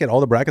bracket,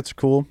 all the brackets are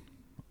cool.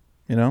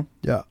 Yeah.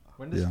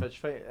 When does Fitch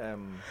fight,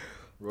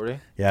 Rory?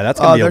 Yeah, that's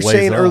going to be a ways They're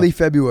saying off. early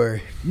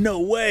February. No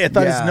way. I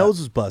thought his nose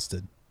was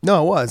busted.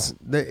 No, it was.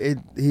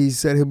 He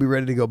said he'll be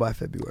ready to go by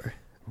February.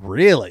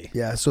 Really?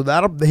 Yeah, so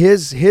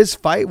his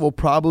fight will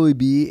probably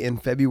be in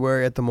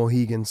February at the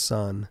Mohegan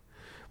Sun,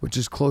 which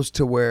is close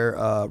to where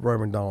Roy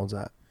McDonald's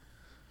at.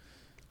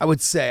 I would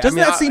say. Doesn't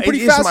that seem pretty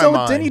it's fast? my Though?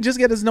 mind. Didn't he just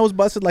get his nose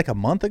busted like a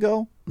month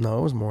ago? No,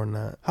 it was more than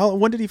that.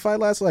 When did he fight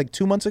last? Like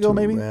 2 months ago,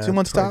 maybe? 2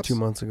 months probably tops? 2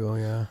 months ago,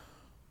 yeah.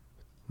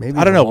 Maybe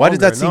I don't know. even Why does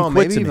that longer. seem No, quick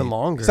maybe to me? even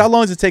longer. 'Cause how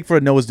long does it take for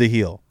a nose to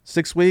heal?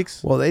 6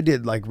 weeks? Well, they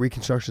did like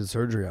reconstruction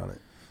surgery on it.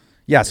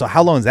 Yeah, so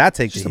how long does that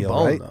take It's just to the heal,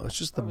 bone, right? though. It's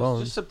just the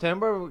bone. Just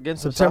September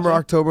against September, Mustafa?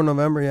 October,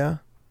 November, yeah.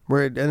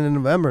 We're at the end of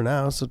November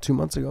now, so 2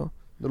 months ago.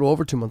 A little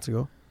over 2 months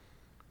ago.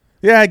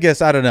 Yeah, I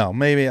guess. I don't know.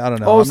 Maybe. I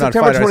don't know. Oh, I'm not a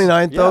September fighter.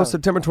 29th, though. Yeah.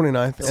 September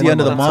 29th. It's the end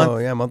of the month. So,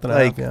 yeah, a month and a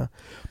Like- half, yeah.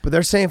 But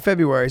they're saying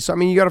February. So, I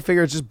mean, you got to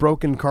figure it's just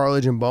broken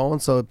cartilage and bone.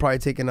 So, it'd probably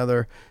take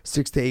another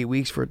 6 to 8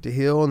 weeks for it to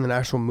heal and the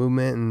actual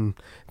movement and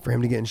for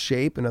him to get in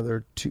shape.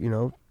 Another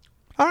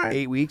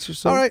 8 weeks or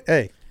so. All right.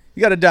 Hey,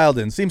 you got it dialed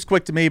in. Seems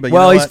quick to me, but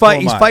Well, you know he's what?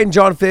 Who am I? fighting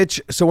John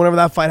Fitch. So, whenever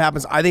that fight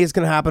happens, I think it's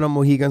going to happen on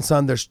Mohegan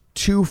Sun. There's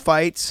 2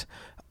 fights.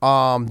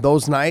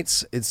 Those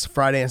nights, it's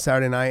Friday and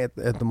Saturday night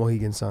at the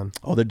Mohegan Sun.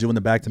 Oh, they're doing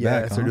the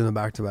back-to-back, Yes, they're doing the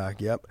back-to-back,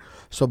 yep.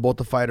 So both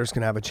the fighters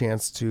can have a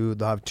chance they'll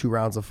have 2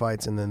 rounds of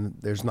fights, and then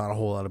there's not a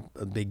whole lot of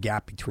a big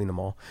gap between them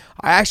all.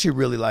 I actually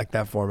really like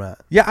that format.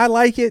 Yeah, I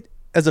like it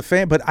as a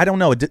fan, but I don't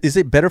know. Is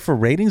it better for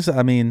ratings?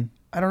 I mean,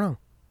 I don't know.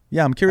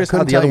 Yeah, I'm curious I how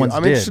couldn't the tell other you. ones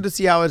I'm did. interested to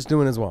see how it's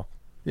doing as well.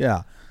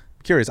 Yeah.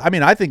 Curious. I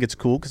mean, I think it's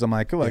cool because I'm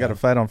like, I got to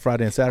fight on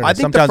Friday and Saturday. I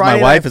think the Sometimes my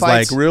Friday wife night is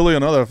fights- like, really,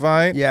 another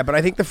fight? Yeah, but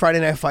I think the Friday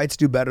night fights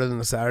do better than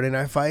the Saturday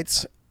night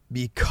fights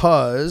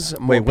because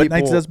more Wait, what night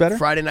people- does better?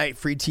 Friday night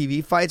free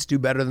TV fights do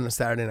better than the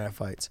Saturday night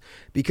fights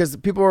because the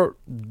people are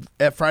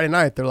at Friday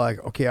night. They're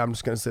like, okay, I'm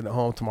just gonna sit at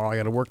home tomorrow. I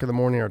got to work in the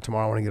morning, or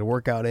tomorrow I want to get a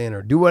workout in,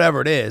 or do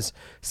whatever it is.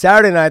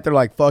 Saturday night, they're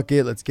like, fuck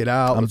it, let's get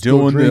out. I'm let's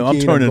go doing it. I'm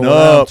drinking, turning going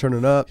out, up.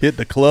 turning up. Hit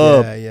the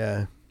club.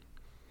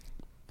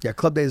 Yeah,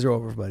 club days are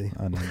over, buddy.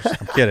 I'm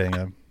kidding.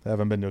 I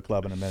haven't been to a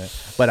club in a minute,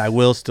 but I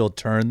will still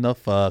turn the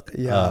fuck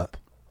up.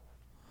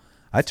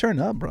 I turn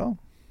up, bro.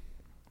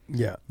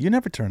 Yeah, you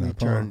never turn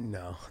up.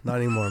 No, not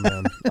anymore,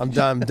 man. I'm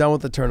done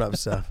with the turn up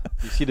stuff.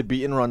 You see the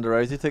beating Ronda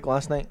Rousey took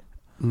last night?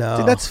 No,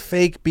 Dude, that's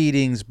fake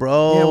beatings,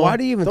 bro. Yeah, why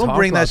do you even Don't talk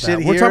bring about that shit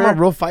here? We're talking about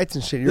real fights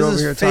and shit. You're This over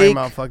is here fake talking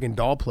about fucking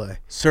doll play.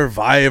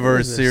 Survivor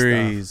What is this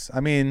Series.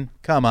 I mean,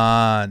 come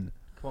on.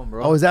 Come on,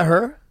 bro. Oh, is that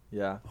her?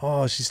 Yeah.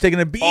 Oh, she's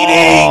taking a beating.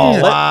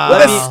 wow.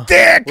 With a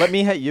stick. Let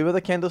me hit you with a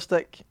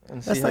candlestick.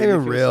 And That's see not how you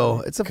even feel, real.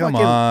 son. It's a Come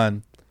fucking.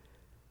 on.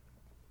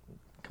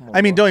 Come on,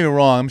 I mean, bro. don't get me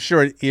wrong. I'm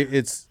sure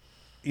it's,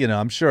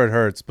 I'm sure it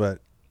hurts,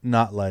 but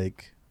not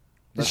like.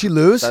 Did she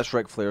lose? That's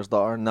Ric Flair's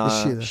daughter. Nah,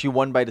 she- she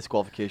won by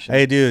disqualification.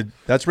 Hey, dude,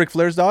 that's Ric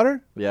Flair's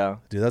daughter? Yeah.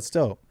 Dude, that's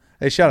dope.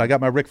 Hey, shout out. I got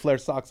my Ric Flair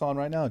socks on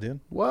right now, dude.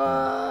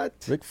 What?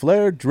 Ric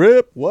Flair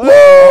drip. What?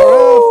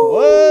 Woo!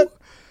 What?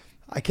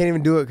 I can't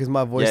even do it because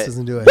my voice Yeah.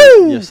 doesn't do it.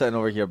 You're sitting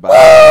over here, back.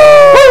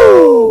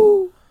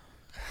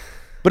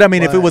 But I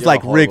mean, if it was You're a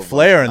like Ric horrible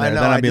Flair in I there,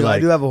 know. then I I'd be do. I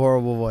like, do have a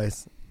horrible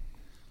voice.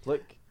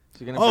 Look.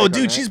 oh,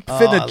 dude, she's Oh,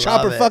 finna I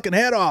chop her love it. fucking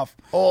head off.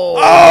 Oh.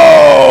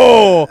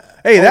 Oh!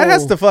 Hey, that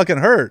has to fucking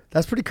hurt.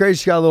 That's pretty crazy.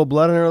 She got a little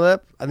blood on her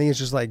lip. I think it's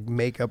just like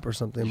makeup or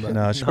something. But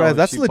No,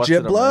 that's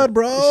legit blood,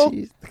 bro.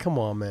 Come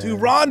on, man. Dude,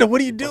 Rhonda,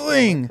 what are you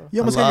doing?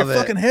 You almost got your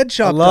fucking head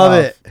chopped off. I love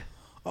it.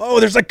 Oh,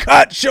 there's a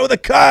cut. Show the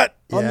cut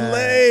on the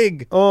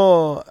leg.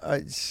 Oh,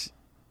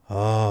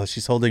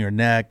 she's holding her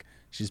neck.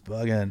 She's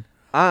bugging.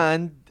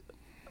 And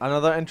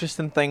another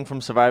interesting thing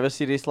from Survivor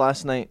Series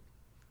last night.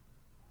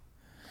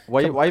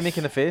 Why are you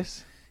making a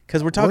face?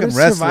 Because we're talking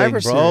wrestling, bro.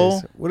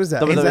 Series? What is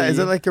that? WWE. Is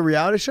it like a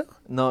reality show?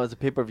 No, it's a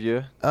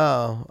pay-per-view.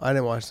 Oh, I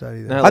didn't watch that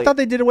either. I thought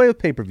they did away with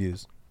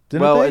pay-per-views.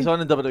 Well, it's on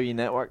the WWE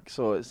network,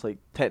 so it's like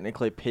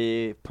technically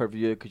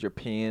pay-per-view because you're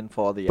paying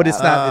for the But app.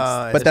 it's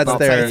not. But that's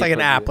their. It's like an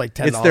app, like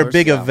 $10. It's their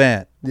big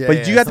event. Yeah,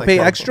 but do you have to pay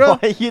extra?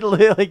 Why you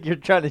look like you're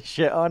trying to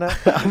shit on it?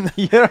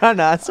 You're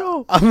an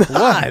asshole. I'm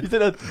not. You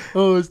said, it's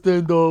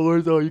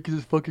 $10. Oh, you can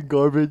just fucking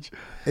garbage.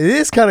 It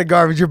is kind of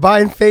garbage. You're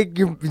buying fake.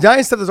 You're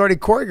buying stuff that's already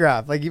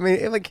choreographed. Like you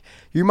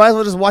might as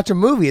well just watch a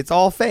movie. It's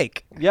all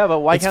fake. Yeah,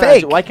 but why It's can't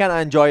fake. why can't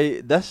I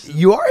enjoy this?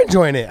 You are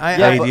enjoying it.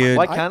 But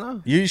why can't I?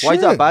 You should. Why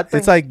is that a bad thing?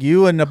 It's like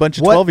you and a bunch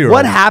of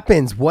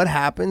 12-year-olds. What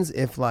happens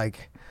if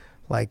like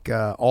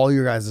all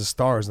your guys as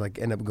stars like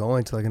end up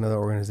going to like another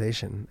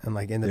organization and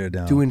like end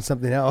up doing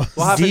something else?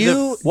 What happens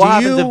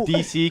if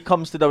DC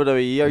comes to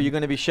WWE? Are you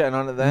going to be shitting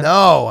on it then?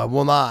 No, I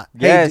will not.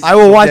 Yes, I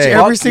will watch Dave.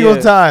 every Fuck single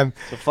you. time.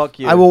 So fuck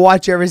you. I will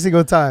watch every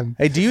single time.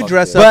 Hey, do you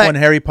dress up when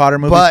Harry Potter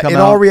movies but come in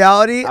out? all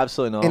reality,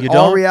 Absolutely not. In You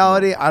all don't?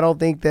 reality, I don't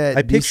think that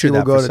I picture DC will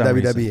that go for to some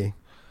WWE. reason.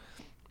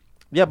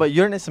 Yeah, but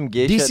you're into some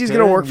gay shit. DC's too.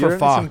 gonna work You're for into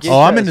some Fox. gay Oh,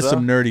 I'm shit into as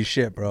some well. nerdy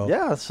shit, bro.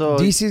 Yeah, so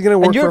DC's gonna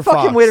work and you're for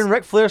fucking Fox. wearing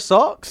Ric Flair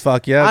socks.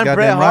 Fuck yeah, And Bret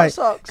goddamn Hart right.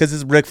 socks. Because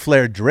it's Ric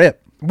Flair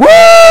drip. Woo!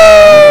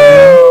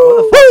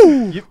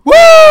 Woo!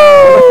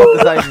 Woo!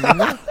 Does that even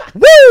mean?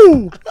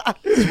 Woo!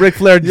 It's Ric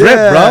Flair drip,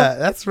 Yeah, bro.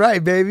 that's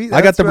right, baby. I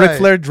got That's the Ric right.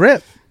 Flair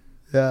drip.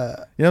 Yeah. You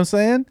know what I'm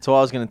saying? So what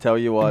I was gonna tell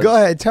you was Go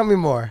ahead, tell me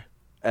more.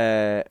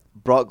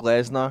 Brock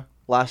Lesnar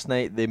last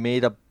night. They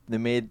made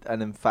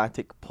an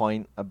emphatic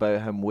point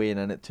about him weighing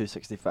in at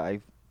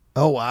 265.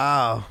 Oh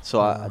wow!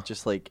 So I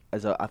just like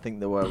I think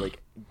they were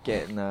like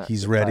getting that.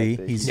 He's the ready.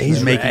 fact that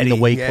He's making ready, the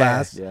weight yeah.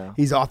 class. Yeah.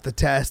 He's off the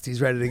test.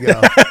 He's ready to go.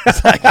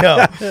 It's like,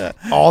 yo,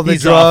 all the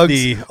He's off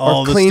drugs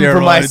all are the clean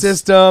from my steroids.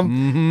 system.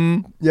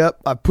 Mm-hmm.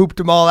 Yep, I pooped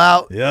them all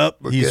out. Yep.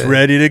 We're He's good.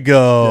 ready to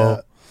go.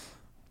 Yeah.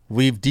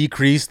 We've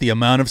decreased the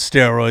amount of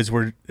steroids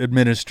we're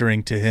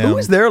administering to him. Who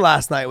was there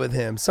last night with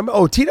him?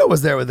 Tito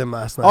was there with him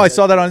last night. Oh, I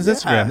saw that on his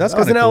Instagram. That's that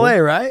was kind in of cool. LA,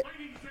 right?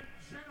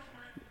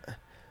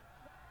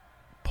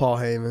 Paul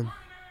Heyman.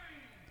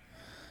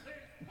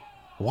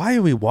 Why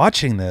are we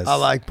watching this? I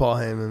like Paul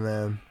Heyman,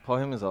 man. Paul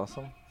Heyman's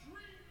awesome.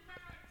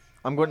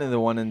 I'm going to the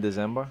one in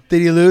December.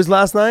 Did he lose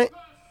last night?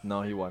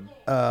 No, he won.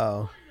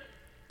 Oh.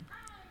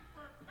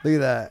 Look at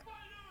that.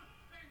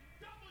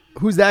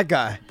 Who's that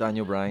guy?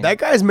 Daniel Bryan. That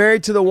guy's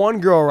married to the one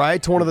girl,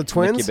 right? To one of the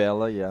twins? Nikki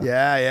Bella, yeah.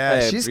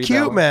 Yeah. She's Brie cute,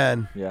 Bella.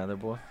 man. Yeah, they're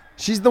both.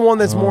 She's the one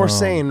that's more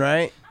sane,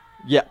 right?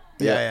 Yeah.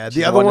 Yeah. She's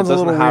The other one one's that a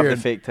little doesn't have weird.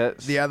 the fake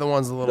tits. The other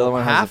one's a The little other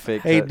one has half. the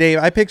fake Hey, tits. Dave,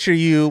 I picture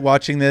you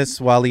watching this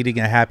while eating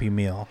a Happy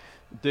Meal.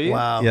 Do you?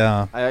 Wow.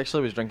 Yeah. I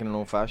actually was drinking an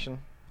old fashioned.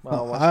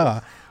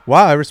 Wow,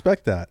 Wow, I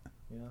respect that.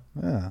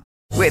 Yeah.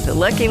 With the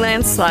Lucky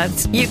Land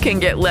Slots, you can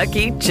get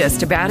lucky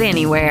just about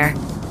anywhere.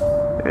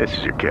 This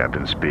is your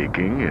captain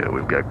speaking.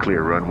 We've got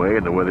clear runway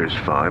and the weather's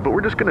fine, but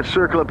we're just going to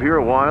circle up here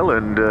a while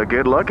and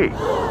get lucky.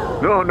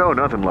 No,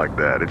 nothing like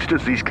that. It's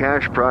just these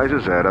cash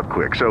prizes add up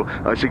quick. So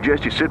I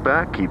suggest you sit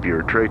back, keep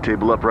your tray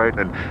table upright,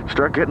 and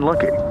start getting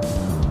lucky.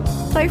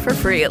 Play for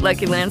free at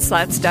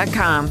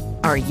LuckyLandSlots.com.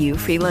 Are you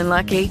feeling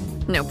lucky?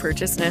 No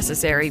purchase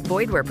necessary.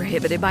 Void where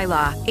prohibited by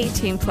law.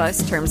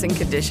 18+ terms and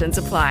conditions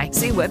apply.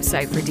 See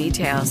website for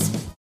details.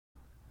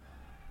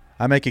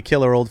 I make a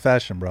killer old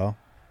fashioned, bro.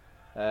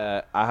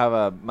 I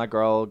have my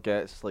girl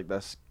gets like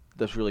this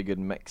really good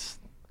mix,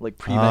 like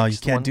pre-mixed. Oh, you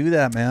can't one. do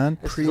that, man.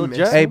 It's Pre-mixed?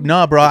 legit. Hey,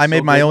 no, bro. I It's made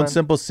so my good, own man.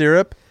 simple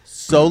syrup.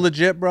 So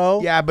legit,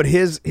 bro. Yeah, but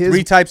his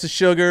 3 types of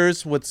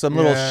sugars with some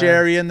little Yeah.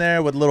 sherry in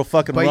there with a little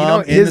fucking But you rum know,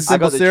 in the his-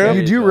 simple I got the syrup. cherry.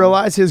 You do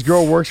realize his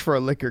girl works for a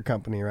liquor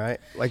company, right?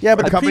 Like Yeah,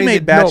 but a the company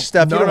pre-made that- batch no,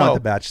 stuff, you no, don't want no. the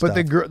batch But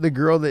stuff. the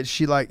girl that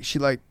she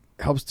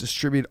helps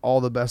distribute all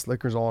the best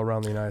liquors all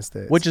around the United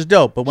States. Which is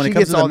dope, but when She it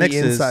comes gets to the all the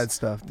mixes, inside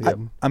stuff,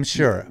 dude. I'm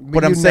sure. But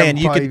But I'm you've saying never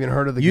you probably can even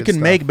heard of the you good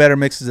can make stuff. better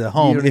mixes at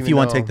home don't if you even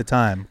want to know. take the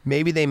time.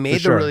 Maybe they made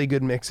sure. the really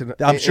good mix.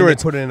 I'm sure they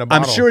it's put it in a I'm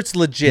bottle. sure it's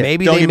legit.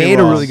 Maybe Don't they get me made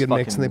a wrong. really good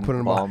mix and they put it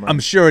in a bottle.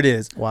 I'm sure it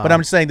is. Wow. But I'm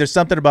just saying there's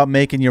something about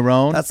making your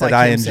own That's that like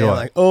I him saying, enjoy.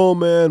 like, oh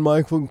man,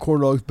 my fucking corn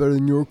dog's better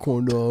than your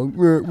corn dog.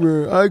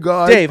 I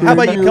got Dave, how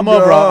about you come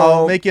over?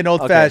 I'll make you an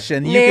old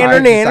fashioned. You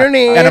can decide.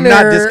 And I'm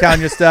not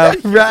discounting your stuff.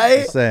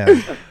 Right? Just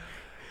saying.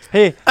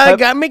 Hey, I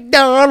got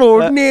McDonald's.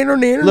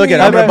 Look at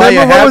I'm gonna buy you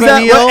a Remember what was Happy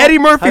that? Meal. What, Eddie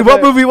Murphy. How What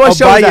about- movie? What I'll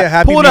show buy was you a that?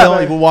 Happy Pull it Meal.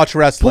 up. We'll watch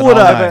wrestling Pull it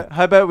all up. night.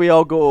 How about we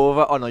all go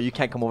over? Oh no, you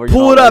can't come over. you're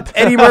Pull not it up,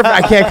 allowed. Eddie Murphy.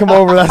 I can't come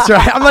over. That's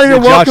right. I'm not even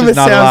Josh welcome is at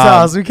not Sam's allowed.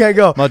 house. We can't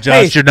go. No,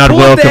 Josh, you're not pull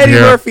up welcome the Eddie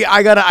here. Murphy.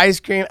 I got an ice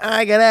cream.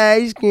 I got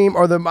an ice cream,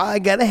 or the I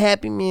got a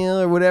Happy Meal,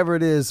 or whatever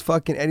it is.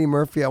 Fucking Eddie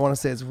Murphy. I want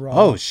to say it's wrong.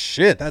 Oh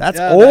shit, That's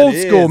yeah, old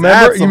that school. is. Remember?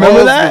 That's You remember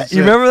old that? school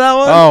You shit. remember that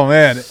one? Oh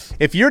man,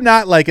 if you're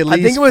not like at I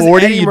think least it was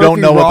 40, Eddie you Murphy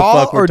don't know what Raw the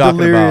fuck we're or talking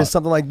Delirious, about.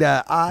 something like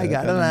that. I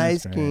got an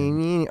ice ice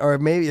cream, or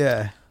maybe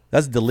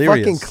That's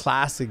Delirious. Fucking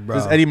classic, bro.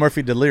 This is Eddie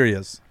Murphy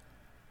Delirious.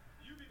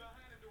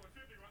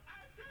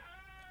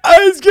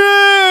 Ice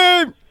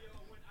cream.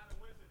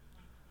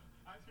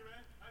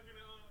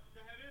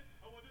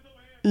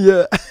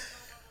 Yeah.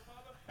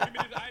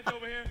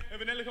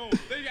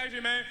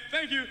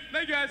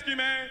 Thank you, ice cream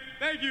man.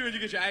 Thank you. And you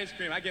get your ice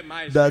cream. I get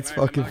my ice That's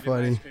cream. fucking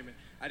funny.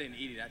 I didn't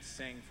eat it. I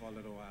sang for a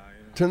little while.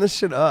 You know? Turn this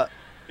shit up.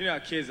 You know how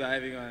kids are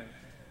having on.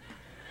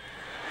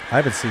 I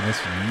haven't seen this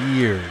in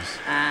years.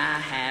 I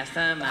have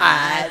some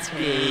ice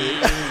cream.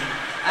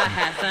 I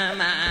have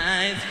some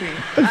ice cream.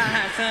 I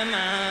have some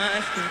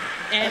ice cream.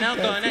 And I'm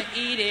gonna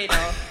eat it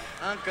all.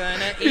 I'm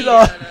gonna eat it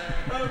all.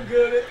 I'm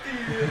gonna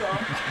eat it all.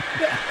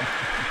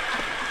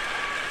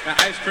 The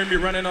ice cream be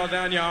running all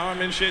down your arm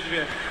and shit.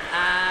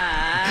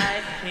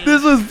 Ice cream.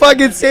 This was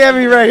fucking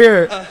Sammy right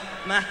here.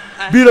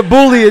 Be the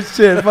bully and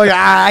shit. Fucking,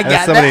 I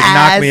got somebody the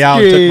knocked ice me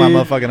out and took my cream.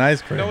 motherfucking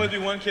ice cream. You know, always be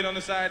one kid on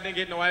the side didn't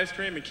get no ice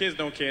cream, and kids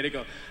don't care. They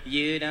go,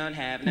 You don't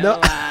have No no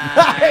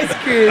ice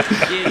cream.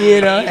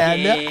 You don't have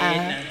no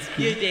ice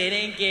cream. You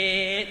didn't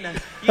get no.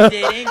 You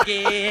didn't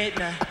get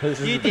no. This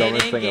is You the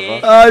dumbest didn't thing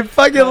get ever. I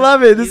fucking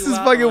love it. This is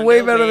fucking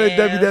way better than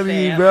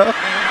WWE, bro.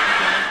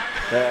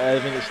 I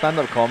mean, it's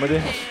stand-up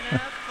comedy.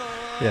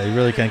 Yeah, you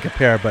really can't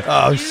compare. But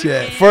oh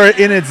shit, for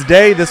in its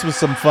day, this was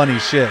some funny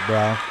shit,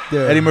 bro.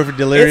 Dude. Eddie Murphy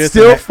Delirious. It's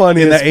still in the-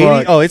 funny in the as 80s.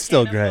 fuck. Oh, it's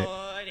still great.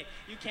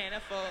 You can't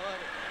afford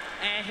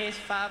it. And his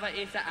father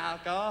is an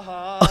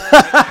alcohol.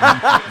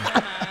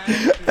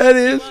 And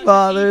his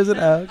father's an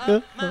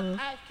alcohol.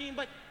 Ice cream,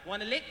 but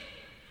wanna lick?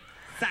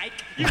 Psych.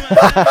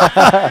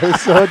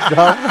 It's so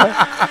dumb.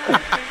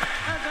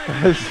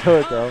 It's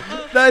so dumb.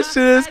 That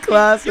shit is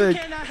classic.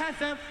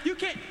 You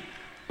can't.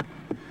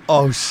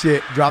 Oh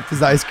shit, dropped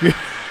his ice cream.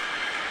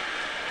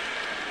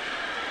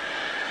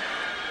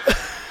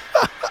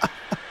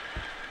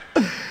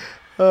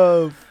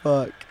 Oh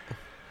fuck.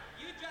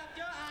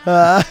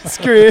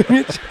 Scream.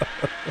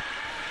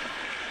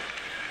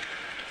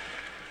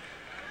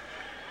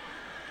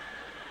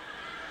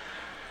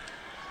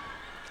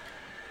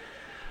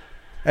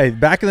 Hey,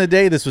 back in the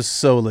day, this was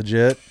so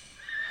legit.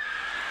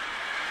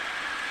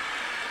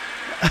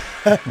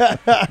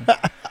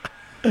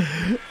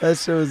 That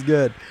shit was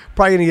good.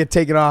 Probably gonna get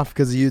taken off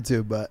because of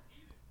YouTube, but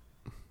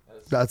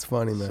that's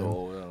funny, man.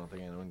 So I don't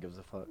think anyone gives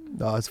a fuck.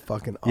 No, it's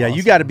fucking awesome. Yeah,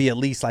 you got to be at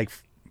least like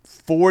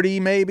 40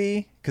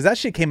 maybe, because that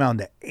shit came out in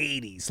the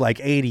 80s, like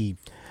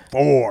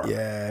 84.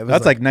 Yeah, it was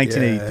that's like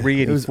 1983,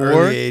 yeah, 84. It was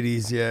early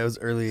 80s. Yeah, it was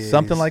early 80s.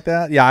 Something like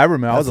that. Yeah, I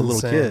remember. I was a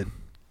That's little insane. kid.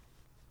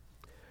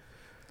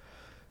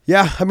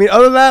 Yeah, I mean,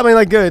 other than that, I mean,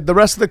 like, good. The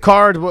rest of the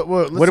card. What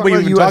are we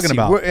even talking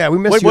about? Yeah, we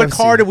missed What UFC.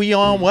 card are we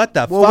on? What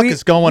the fuck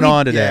is going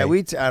on today?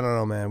 Yeah, I don't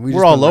know, man.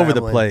 We're all over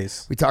the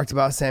place. We talked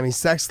about Sammy's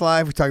sex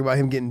life. We talked about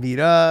him getting beat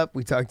up.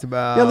 We talked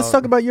about Yeah, let's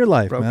talk about your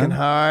life, broken man.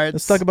 hearts.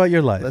 Let's talk about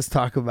your life. Let's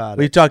talk about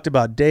We it. talked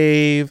about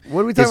Dave.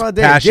 What did we talk his about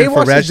Dave? passion Dave for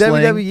watches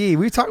wrestling. WWE.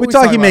 We talk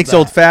He makes about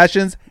old that.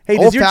 fashions. Hey,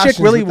 does Old your chick fashions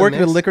really with the work at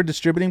a mix. liquor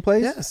distributing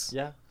place? Yes.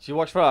 Yeah, she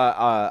works for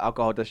a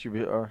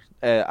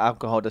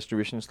alcohol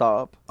distribution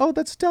startup. Oh,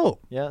 that's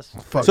dope. Yes.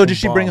 So did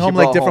she bring home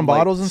like different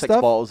bottles and 6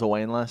 stuff? bottles of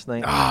wine last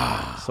night.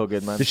 So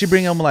good, man. Did she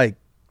bring home like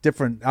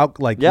different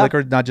Yeah.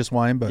 liquor, not just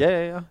wine, but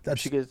Yeah. That's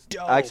She gets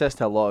access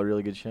to a lot of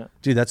really good shit.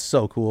 dude, that's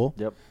so cool.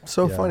 Yep.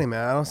 So Yeah. funny,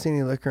 man. I don't see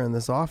any liquor in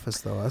this office,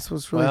 though. That's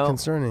what's really Well,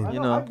 concerning. you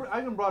know. I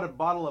even brought a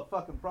bottle of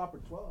fucking Proper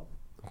 12.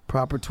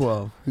 Proper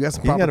 12. You got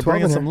some You Proper got to 12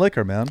 bring in in some here?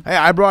 liquor, man. Hey,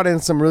 I brought in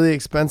some really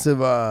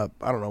expensive, I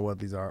don't know what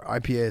these are,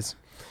 IPAs.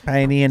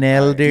 Pliny and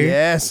Elder.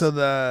 Yeah, so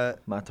the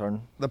My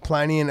turn.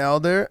 Pliny and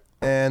Elder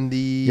and the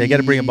Yeah, you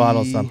gotta bring a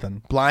bottle of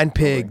something. Blind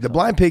Pig. The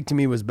Blind Pig to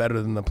me was better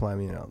than the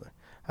Pliny and Elder.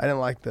 I didn't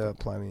like the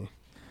Pliny.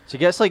 She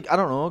gets like, I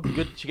don't know,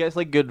 good. She gets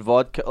like good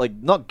vodka, like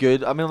not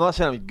good. I mean, I'm not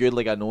saying I'm good.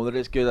 Like I know that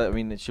it's good. I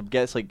mean, she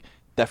gets like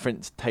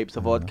different types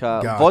of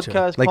vodka. Gotcha.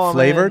 Vodka is Like common,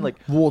 flavored? like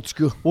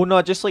Vodka. well,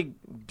 no, just like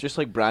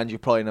brands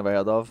you've probably never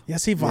heard of. Yeah,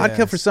 see, vodka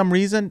Yes. for some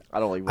reason, I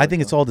don't like. I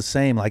think it's all the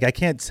same. Like I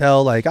can't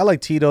tell. Like I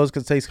like Tito's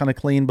because it tastes kind of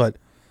clean, but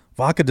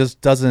vodka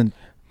just doesn't.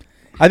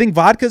 I think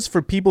vodka's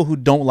for people who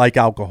don't like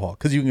alcohol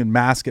because you can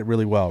mask it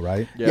really well,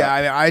 right? Yeah,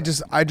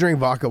 I drink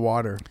vodka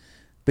water.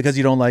 Because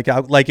you don't like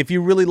like if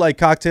you really like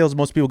cocktails,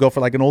 most people go for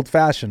like an old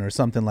fashioned or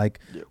something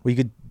like where you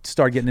could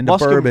start getting into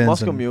bourbons.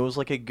 Moscow and- Mule is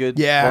like a good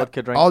Yeah,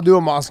 vodka drink. I'll do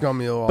a Moscow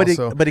Mule But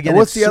also. but again, And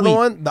what's it's the other sweet.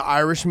 one? The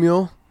Irish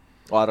Mule.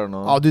 Oh, I don't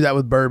know. I'll do that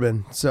with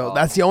bourbon. So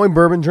that's the only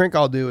bourbon drink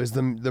I'll do is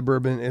the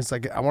bourbon. It's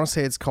like I want to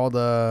say it's called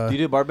do you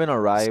do bourbon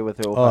or rye with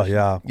the old Oh fashioned?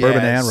 yeah,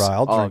 bourbon and Yes. rye.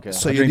 I'll Oh, drink. okay.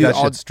 So I'll you drink do that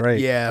I'll- shit straight.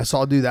 Yeah, so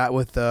I'll do that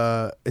with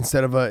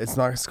instead of it's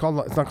not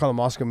called a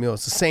Moscow Mule.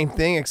 It's the same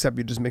thing except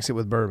you just mix it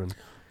with bourbon.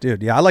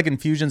 Dude, yeah, I like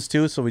infusions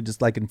too. So we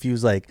just like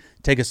infuse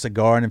take a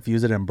cigar and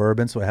infuse it in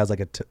bourbon, so it has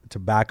like a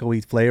tobacco-y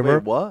flavor.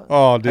 Wait, what?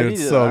 Oh, How do dude, you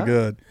it's do so that?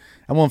 good.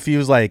 And we'll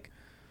infuse like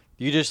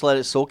You just let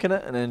it soak in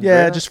it and then yeah,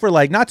 drain it? just for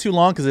like not too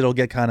long because it'll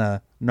get kind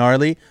of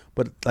gnarly.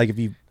 But like if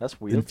you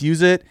That's weird.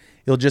 infuse it,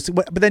 it'll just.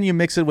 But then you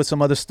mix it with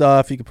some other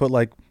stuff. You could put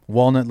like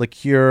walnut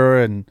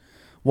liqueur and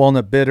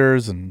walnut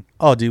bitters, and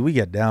dude, we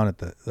get down at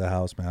the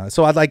house, man.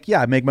 So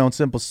I make my own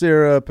simple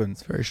syrup, and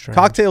it's very strange.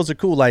 Cocktails are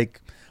cool,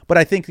 but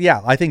I think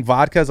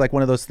vodka is like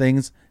one of those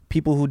things.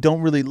 People who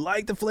don't really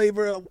like the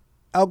flavor of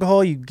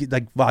alcohol, you get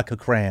like vodka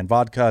Cran,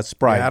 vodka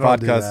Sprite, Yeah, I don't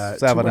vodka do that.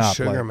 7 Too much Up.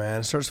 sugar,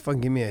 man. It starts to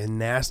fucking give me a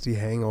nasty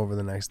hangover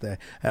the next day.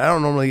 And I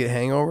don't normally get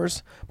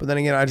hangovers, but then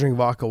again, I drink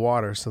vodka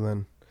water, so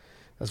then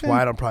that's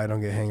why I probably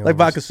don't get hangovers. Like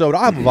vodka soda.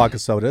 I have a vodka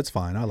soda. It's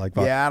fine. I like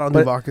vodka. Yeah, I don't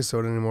do vodka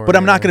soda anymore. But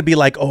I'm not going to be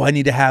like, I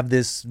need to have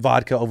this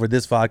vodka over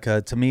this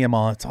vodka. To me,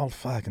 it's all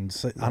fucking,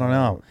 I don't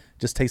know. It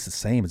just tastes the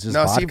same. It's just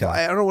vodka. See,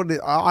 I don't know what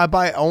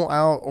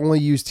I'll only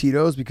use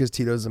Tito's because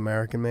Tito's is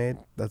American made.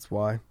 That's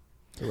why.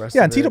 The rest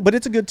of Tito, but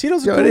it's a good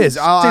Tito's. It is.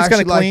 I tastes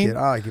actually kind of clean.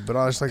 I like it, but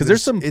I just like because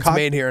there's some it's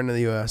made here in the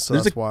U.S. So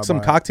there's that's why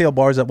some cocktail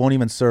bars that won't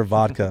even serve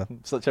vodka.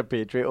 Such a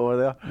patriot over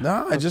there.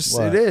 No, it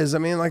is. I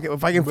mean, like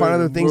if I can find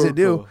other things that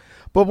do,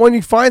 but when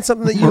you find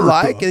something that you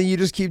like and you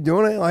just keep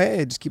doing it, like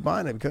hey, just keep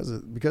buying it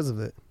because of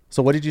it.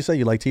 So what did you say?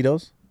 You like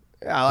Tito's?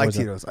 Yeah, I like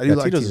Tito's. I do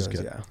like Tito's. Is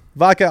good. Yeah,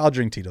 vodka, I'll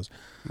drink Tito's.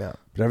 Yeah,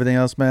 but everything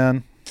else,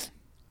 man,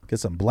 get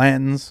some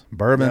Blanton's,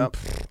 bourbon,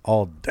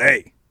 all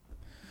day.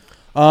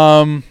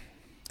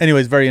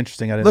 Anyways, very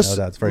interesting. I didn't know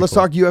that. It's very Let's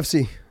cool. talk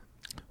UFC.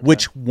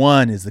 Which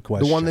one is the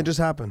question? The one that just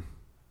happened.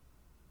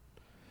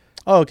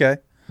 Oh, okay.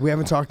 We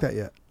haven't talked that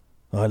yet.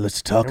 All right,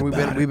 let's talk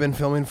about it. We've been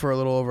filming for a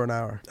little over an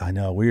hour. I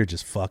know. We were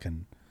just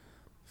fucking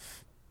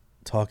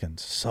talking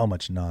so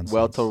much nonsense.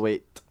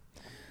 Welterweight.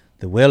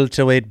 The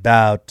welterweight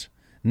bout.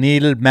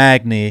 Neil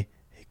Magny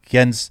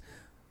against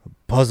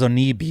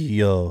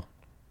Ponzinibbio.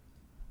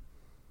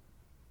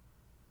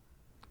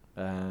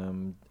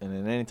 And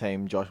then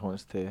anytime Josh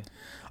wants to.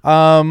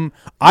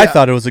 I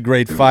thought it was a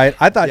great fight.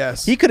 I thought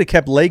Yes. he could have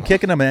kept leg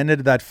kicking him and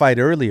ended that fight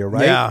earlier,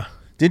 right? Yeah.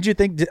 Did you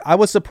think? I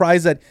was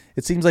surprised that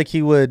it seems like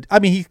he would. I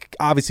mean, he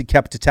obviously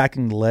kept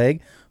attacking the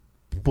leg,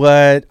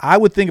 but I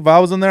would think if I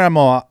was in there,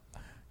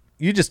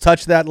 you just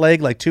touch that leg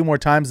like 2 more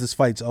times, this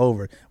fight's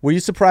over. Were you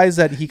surprised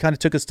that he kind of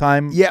took his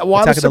time? Yeah, well,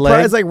 I was attacking the leg?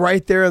 surprised like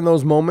right there in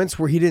those moments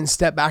where he didn't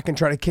step back and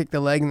try to kick the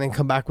leg and then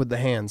come back with the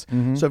hands.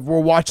 Mm-hmm. So if we're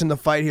watching the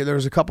fight here, there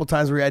was a couple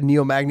times where he had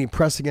Neil Magny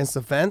press against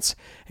the fence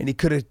and he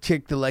could have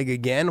kicked the leg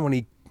again when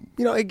he,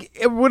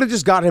 it would have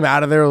just got him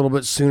out of there a little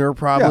bit sooner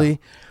probably. Yeah.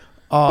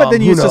 But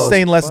then you who knows?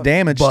 sustain less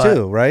damage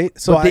too, right?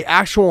 So the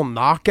actual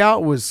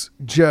knockout was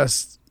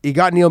just, it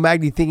got Neil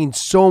Magny thinking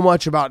so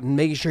much about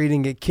making sure he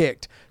didn't get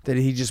kicked that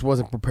he just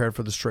wasn't prepared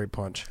for the straight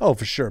punch. Oh,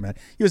 for sure, man.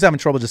 He was having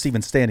trouble just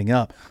even standing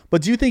up.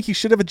 But do you think he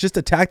should have just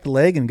attacked the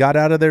leg and got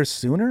out of there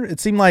sooner? It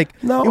seemed like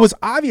it was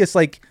obvious.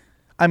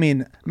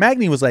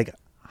 Magny was like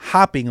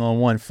hopping on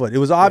one foot. It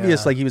was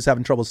obvious like he was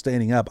having trouble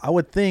standing up. I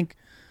would think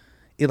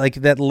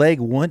that leg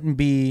wouldn't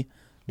be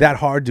that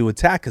hard to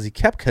attack because he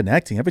kept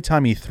connecting. Every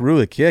time he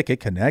threw a kick, it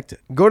connected.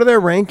 Go to their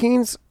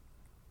rankings.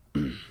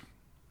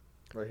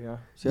 Right here.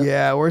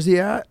 Yeah, where's he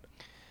at?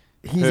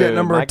 He's Who, at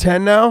number Magny?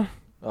 10 now.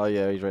 Oh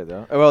yeah, he's right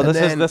there. Oh, well,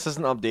 And this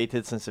isn't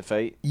updated since the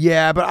fight.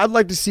 Yeah, but I'd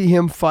like to see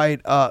him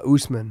fight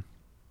Usman.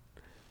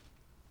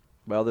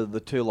 Well, they're the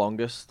 2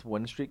 longest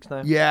win streaks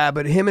now. Yeah,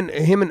 but him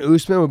and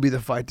Usman would be the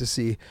fight to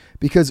see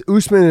because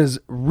Usman is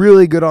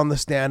really good on the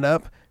stand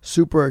up,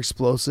 super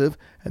explosive,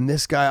 and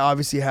this guy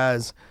obviously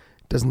does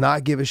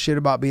not give a shit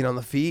about being on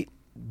the feet.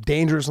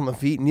 Dangerous on the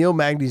feet. Neil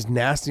Magny's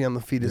nasty on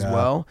the feet as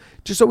well.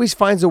 Just always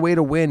finds a way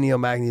to win. Neil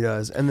Magny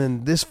does, and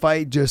then this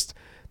fight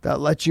that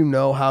lets you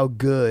know how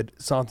good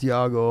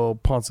Santiago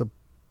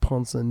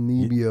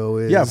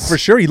Ponzinibbio is. Yeah, for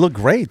sure. He looked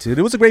great, dude.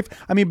 It was a great.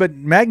 But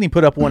Magny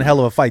put up one hell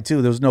of a fight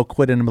too. There was no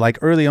quit in him. Like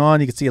early on,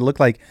 you could see it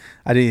looked like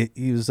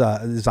he was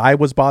his eye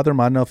was bothering him.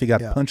 I don't know if he got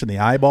punched in the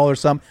eyeball or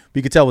something. But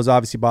you could tell it was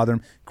obviously bothering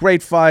him.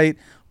 Great fight,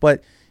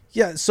 but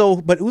yeah.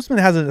 But Usman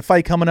has a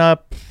fight coming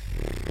up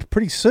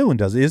pretty soon,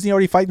 does he? Isn't he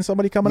already fighting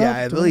somebody coming up?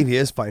 Yeah, I believe he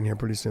is fighting here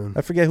pretty soon.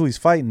 I forget who he's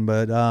fighting,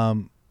 but I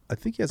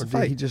think he has a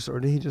fight.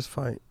 Did he just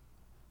fight?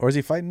 Or is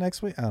he fighting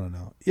next week? I don't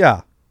know.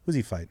 Yeah. Who's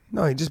he fighting?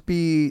 No, he just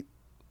beat.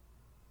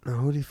 No,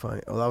 who did he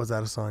fight? Oh, that was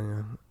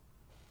Adesanya.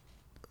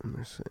 Let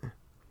me see.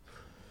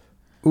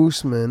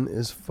 Usman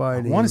is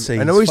fighting. I want to say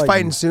I know he's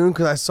fighting soon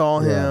because I saw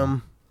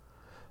him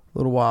a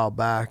little while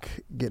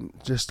back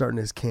just starting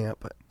his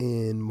camp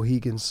in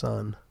Mohegan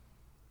Sun.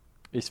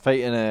 He's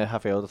fighting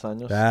Rafael dos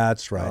Anjos.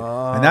 That's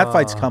right. And that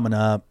fight's coming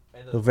up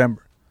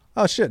November.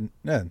 Oh, shit.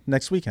 Yeah,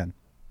 next weekend.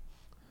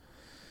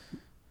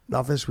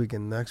 Not this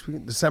weekend. Next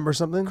weekend? December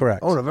something? Correct.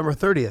 Oh, November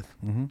 30th.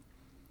 Mm-hmm.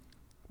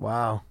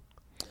 Wow.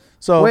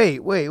 So Wait.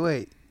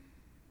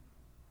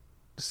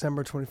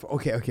 December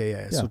 24th. Okay,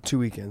 yeah. So 2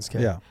 weekends.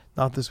 Okay. Yeah.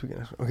 Not this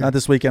weekend. Okay. Not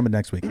this weekend, but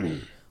next week.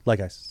 Like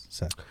I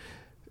said.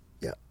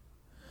 Yeah.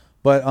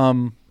 But,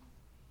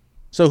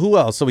 so who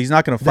else? So he's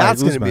not going to fight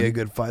That's Usman. going to be a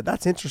good fight.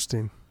 That's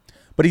interesting.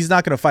 But he's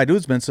not going to fight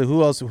Usman, so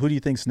who do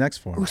you think's next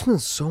for him?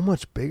 Usman's so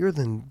much bigger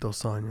than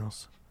Dos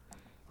Anjos.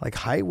 Like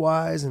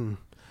height-wise and...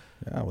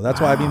 Yeah, well, that's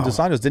why Dos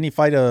Anjos, didn't he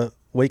fight a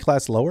weight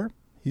class lower?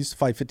 He used to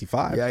fight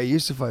 55. Yeah, he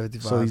used to fight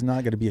 55. So he's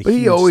not going to be a but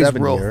huge he always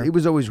 70-er. He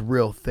was always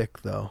real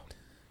thick, though.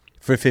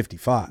 For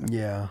 55.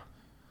 Yeah.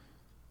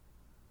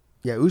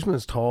 Yeah,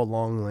 Usman's tall,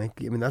 long,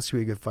 lanky. I mean, that's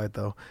gonna be a good fight,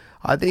 though.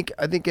 I think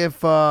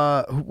if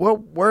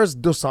where's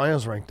Dos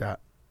Anjos ranked at?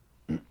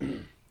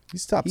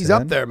 He's top. He's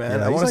 10. up there, man.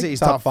 Yeah, I want to like say he's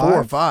top 4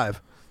 or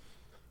 5.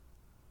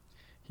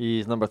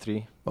 He's number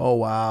 3. Oh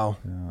wow.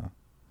 Yeah.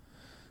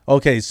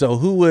 Okay, so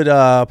who would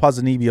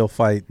Ponzinibbio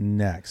fight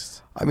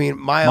next? I mean,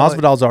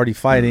 Masvidal's already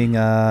fighting.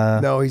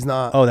 No, he's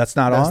not. Oh, that's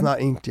not on. That's not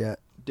inked yet.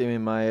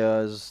 Damian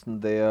Maia's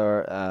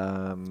there.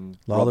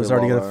 Lawler's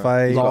already got a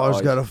fight.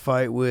 Lawler's got a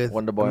fight with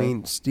Wonderboy. I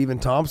mean, Stephen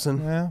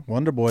Thompson. Yeah,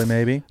 Wonderboy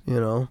maybe. You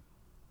know,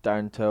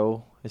 Darren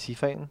Till. Is he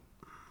fighting?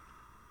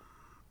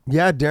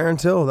 Yeah, Darren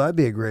Till. That'd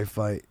be a great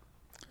fight.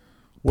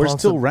 Where's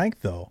Till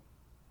ranked though?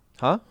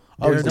 Huh?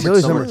 Darren Till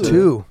is number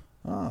 2.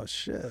 Oh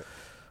shit.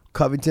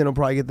 Covington will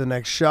probably get the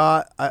next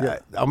shot.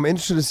 I'm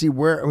interested to see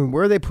where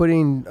are they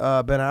putting Ben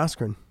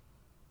Askren?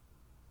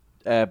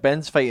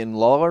 Ben's fighting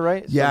Lawler,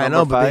 right? So Yeah, I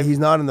know, but 5. he's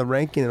not in the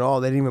ranking at all.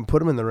 They didn't even put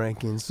him in the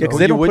rankings. So. Yeah, because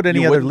they don't put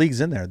any other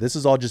leagues in there. This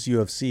is all just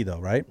UFC, though,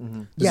 right?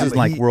 Mm-hmm. This is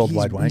like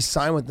worldwide He's rank.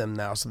 signed with them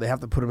now, so they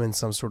have to put him in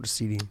some sort of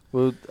seeding.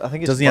 Well, I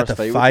think doesn't he have to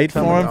fight for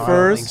him I don't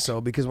first? think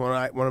so, because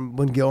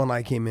when Gil and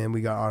I came in,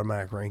 we got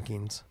automatic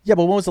rankings. Yeah,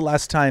 but when was the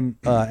last time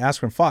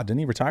Askren fought? Didn't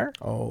he retire?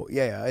 Oh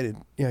yeah, I did.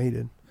 Yeah, he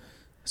did.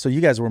 So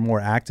you guys were more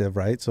active,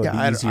 right? So it'd be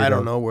easier I to-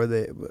 don't know where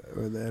they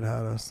had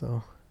us.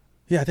 So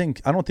Yeah,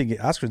 I don't think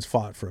Askren's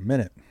fought for a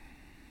minute.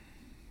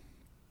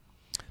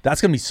 That's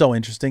gonna be so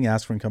interesting.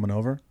 Askren coming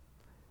over.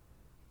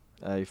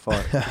 He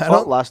fought,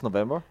 fought last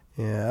November.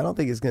 Yeah, I don't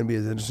think it's going to be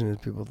as interesting as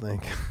people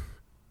think.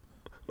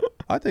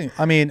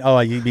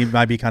 He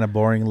might be kind of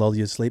boring and lull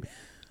you to sleep.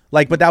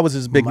 But that was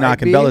his big Might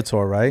knock in be.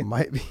 Bellator, right?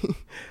 Might be.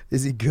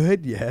 Is he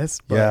good? Yes.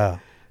 But Yeah. Is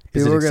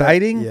it people are gonna-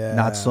 exciting? Yeah,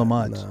 Not so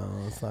much. No,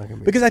 it's not going to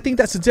be. Because I think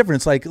that's the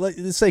difference.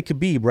 Let's say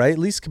Khabib, right? At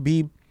least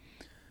Khabib,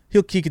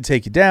 he can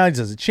take you down. He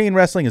does the chain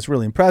wrestling. It's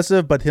really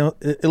impressive, but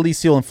at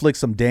least he'll inflict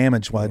some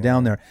damage while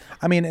down there.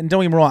 I mean, and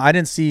don't get me wrong, I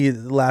didn't see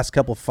the last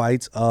couple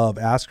fights of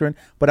Askren,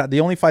 but the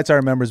only fights I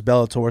remember is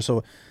Bellator.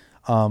 So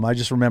I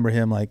just remember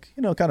him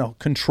kind of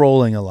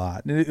controlling a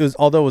lot. And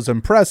although it was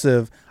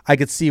impressive, I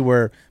could see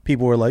where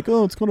people were like,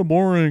 "Oh, it's kind of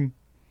boring."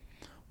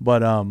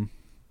 But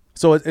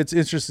so it's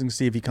interesting to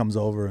see if he comes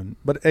over.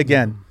 But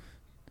again,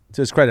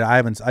 to his credit,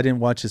 I didn't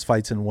watch his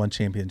fights in one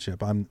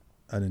championship. I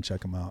didn't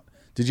check him out.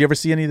 Did you ever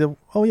see any of the?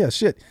 Oh yeah,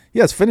 shit.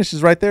 Yes,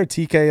 finishes right there.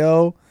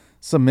 TKO,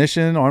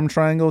 submission, arm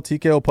triangle,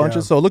 TKO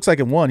punches. Yeah. So it looks like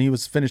in one he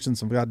was finished in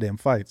some goddamn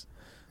fights.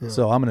 Yeah.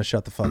 So I'm gonna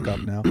shut the fuck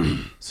up now.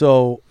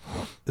 So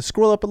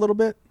scroll up a little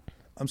bit.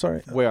 I'm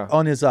sorry. Where?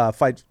 On his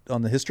fight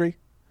on the history,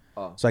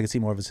 Oh. so I can see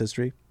more of his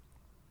history.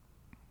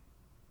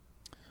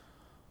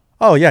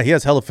 Oh yeah, he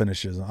has hella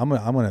finishes. I'm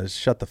gonna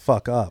shut the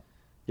fuck up.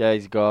 Yeah,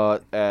 he's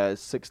got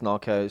 6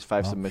 knockouts,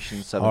 5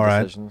 submissions, 7 All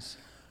right. decisions.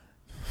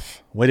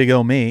 Way to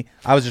go, me.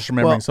 I was just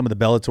remembering some of the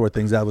Bellator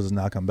things. That was a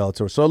knock on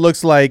Bellator. So it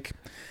looks like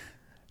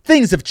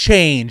things have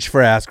changed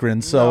for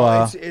Askren. So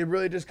No, it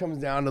really just comes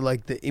down to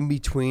the in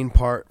between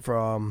part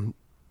from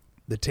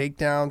the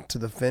takedown to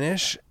the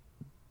finish.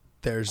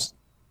 There's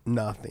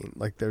nothing.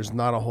 There's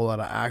not a whole lot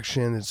of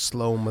action. It's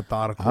slow and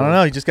methodical. I don't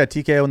know. He just got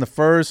TKO in the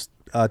first,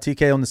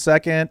 TKO in the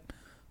second,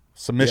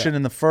 submission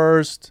in the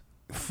first.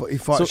 He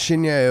fought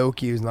Shinya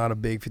Aoki, who's not a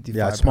big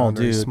 55 small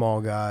pounder, dude. small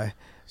guy.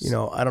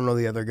 I don't know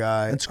the other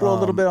guy. And scroll a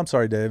little bit. I'm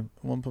sorry, Dave.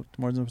 One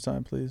more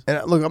time, please.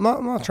 And look, I'm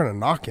not trying to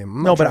knock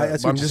him. No, but I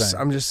see what you're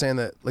saying. I'm just saying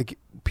that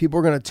people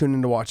are gonna tune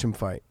in to watch him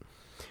fight,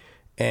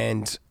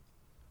 and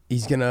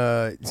he's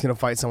gonna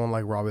fight someone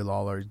like Robbie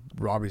Lawler.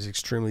 Robbie's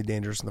extremely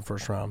dangerous in the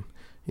first round.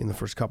 In the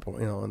first couple,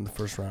 in the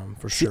first round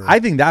for sure.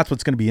 I think that's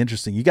what's going to be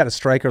interesting. You got a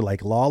striker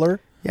like Lawler.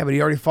 Yeah, but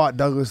he already fought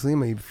Douglas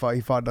Lima. He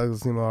fought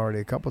Douglas Lima already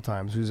a couple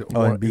times. Who's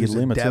and beat who's a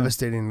Lima, too.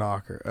 devastating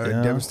knocker,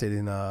 Yeah.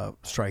 devastating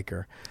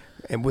striker,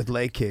 and with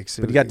leg kicks.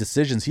 But he got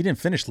decisions. He didn't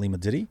finish Lima,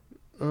 did he?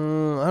 I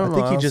don't know.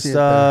 think I he don't just see it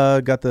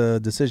there. got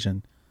the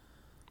decision.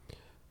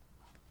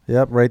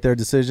 Yep, right there,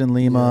 decision,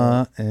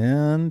 Lima.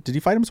 And did he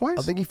fight him twice?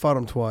 I think he fought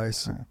him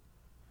twice.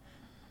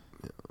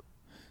 Yeah.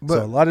 But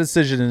So a lot of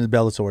decision in the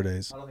Bellator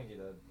days. I don't think he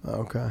did.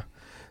 Okay.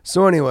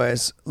 So,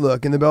 anyways,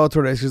 look, in the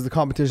Bellator days, because the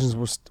competitions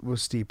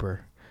was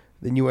steeper.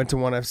 Then you went to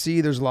ONE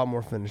FC. There's a lot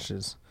more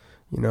finishes,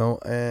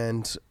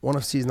 and ONE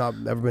FC's not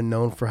ever been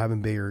known for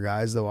having bigger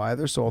guys though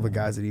either. So all the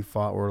guys that he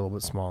fought were a little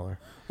bit smaller.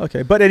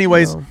 Okay, but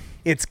anyways,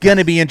 it's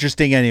gonna be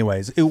interesting.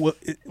 Anyways,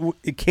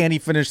 can he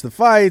finish the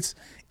fights?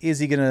 Is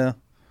he gonna,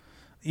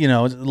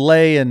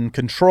 lay and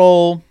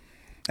control?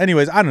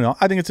 Anyways, I don't know.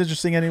 I think it's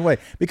interesting anyway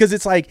because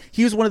it's like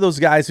he was one of those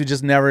guys who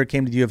just never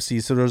came to the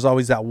UFC. So there's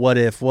always that what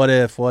if.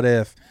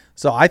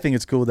 So I think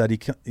it's cool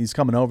that he's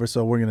coming over.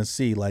 So we're gonna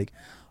see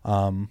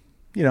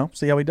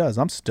see how he does.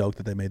 I'm stoked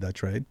that they made that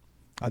trade.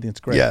 I think it's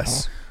great.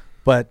 Yes,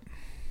 but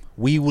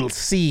we will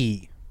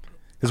see.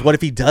 Because what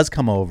if he does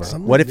come over?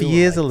 What if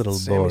he is a little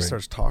Sammy boring?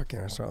 starts talking,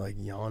 I start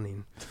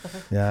yawning.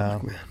 Yeah.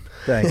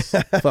 Thanks.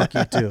 Fuck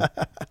you too.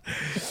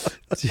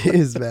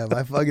 Jeez, man,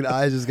 my fucking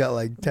eyes just got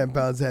 10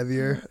 pounds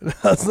heavier.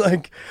 I was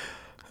like,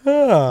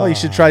 oh, you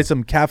should try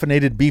some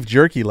caffeinated beef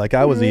jerky like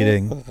I was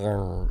eating.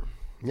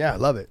 Yeah, I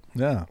love it.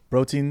 Yeah,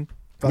 protein.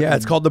 Yeah,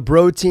 it's called the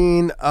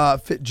Protein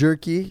Fit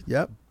Jerky.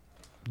 Yep.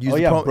 Use Oh,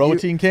 the yeah,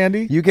 protein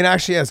candy? You can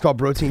actually, it's called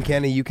protein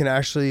candy. You can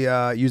actually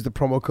use the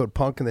promo code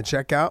PUNK in the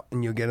checkout,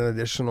 and you'll get an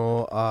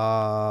additional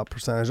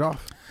percentage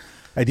off.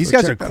 Hey, these So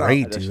guys check are that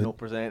great, out. dude. Additional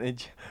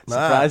percentage.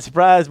 Surprise,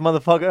 surprise,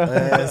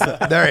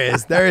 motherfucker.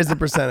 There is the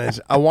percentage.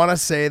 I want to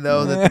say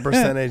though that the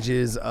percentage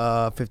is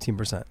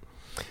 15%.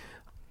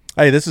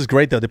 Hey, this is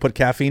great though. They put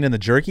caffeine in the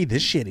jerky.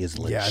 This shit is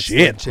Yeah, it's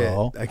legit, legit.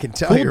 bro. I can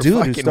tell Cool you're dude who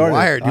fucking started it.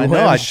 wired. You I know.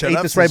 haven't I shut ate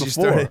up this right since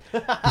you before.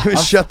 started.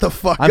 Shut the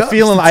fuck I'm up.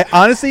 feeling. I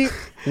honestly,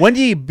 when do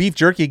you eat beef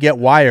jerky, you get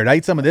wired. I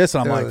eat some of this,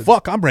 and I'm like, Dude.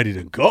 fuck, I'm ready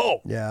to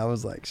go. Yeah, I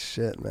was like,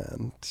 shit,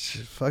 man.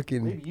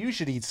 Fucking. Maybe you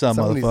should eat some,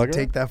 someone needs motherfucker. to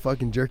take that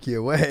fucking jerky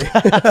away.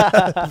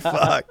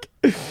 Fuck.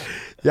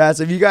 Yeah,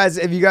 so if you guys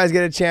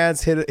get a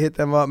chance, hit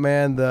them up,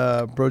 man.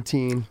 The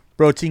protein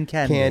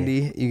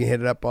candy. You can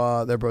hit it up.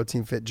 Their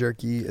protein fit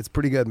jerky. It's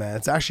pretty good, man.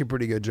 It's actually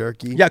pretty good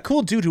jerky. Yeah,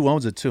 cool dude who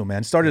owns it too,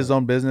 man. Started his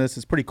own business.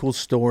 It's a pretty cool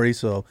story.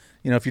 So,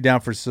 if you're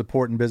down for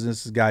supporting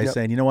businesses, guys Yep.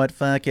 saying, you know what,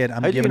 fuck it,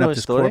 I'm How'd you giving know up his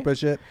this story? corporate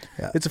shit.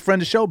 Yeah. It's a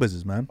friend of show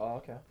business, man. Oh,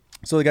 okay.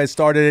 So the guy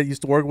started it,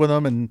 used to work with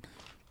him, and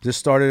just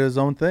started his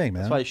own thing,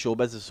 man. That's why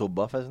Showbiz is so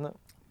buff, isn't it?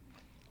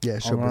 Yeah,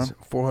 Showbiz,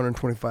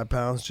 425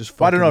 pounds. Just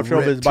Well, I don't know if fucking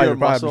Showbiz ripped. is by your Pure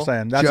product. I'm muscle.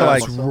 saying that's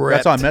Just how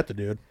ripped. I met the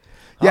dude.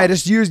 Yeah,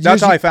 just use.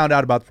 That's how I found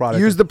out about the product.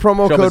 Use the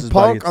promo Showbiz code is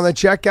buddy. PUNK on the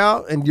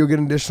checkout, and you'll get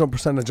an additional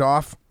percentage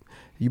off.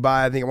 You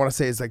buy, I think I want to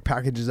say it's like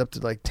packages up to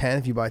like 10.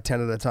 If you buy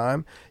 10 at a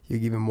time, you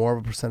get even more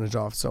of a percentage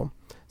off. So,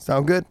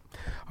 sound good?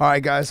 All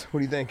right, guys, what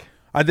do you think?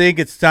 I think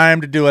it's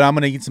time to do it. I'm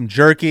gonna eat some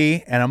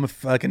jerky, and I'm gonna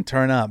fucking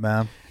turn up,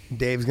 man.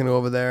 Dave's gonna go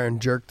over there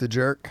and jerk the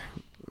jerk,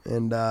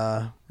 and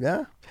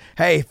yeah.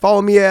 Hey,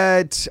 follow me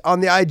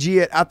on the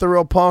IG at the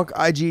Real Punk,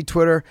 IG,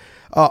 Twitter.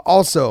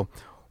 Also,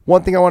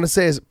 one thing I want to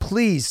say is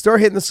please start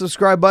hitting the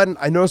subscribe button.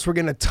 I noticed we're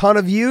getting a ton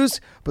of views,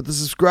 but the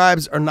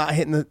subscribes are not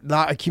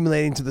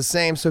accumulating to the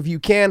same. So if you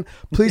can,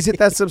 please hit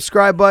that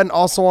subscribe button.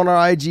 Also on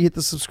our IG, hit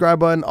the subscribe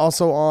button.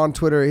 Also on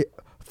Twitter,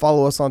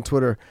 follow us on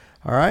Twitter.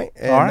 All right,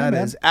 and All right, that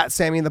man. is at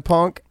Sammy and the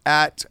Punk,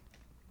 at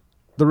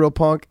the Real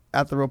Punk,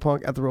 at the Real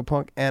Punk, at the Real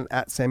Punk, and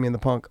at Sammy and the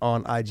Punk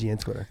on IG and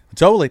Twitter.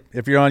 Totally.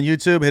 If you're on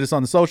YouTube, hit us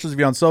on the socials. If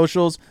you're on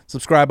socials,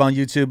 subscribe on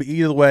YouTube.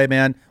 Either way,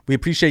 man, we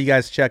appreciate you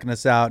guys checking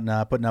us out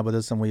and putting up with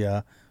us, and we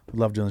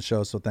love doing the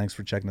show. So thanks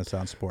for checking us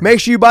out and supporting. Make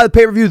sure you buy the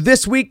pay-per-view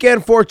this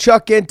weekend for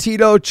Chuck and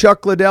Tito.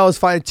 Chuck Liddell is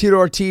fighting Tito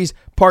Ortiz,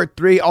 Part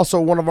 3.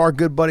 Also, one of our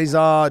good buddies,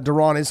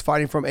 Duran, is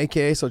fighting from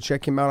AKA, so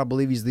check him out. I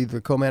believe he's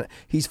the co-man.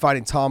 He's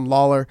fighting Tom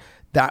Lawler.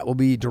 That will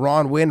be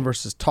Duran win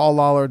versus Tall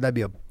Lawler. That'd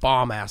be a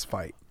bomb-ass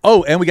fight.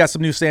 Oh, and we got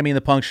some new Sammy and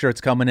the Punk shirts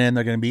coming in.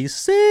 They're going to be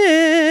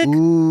sick.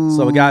 Ooh.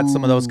 So we got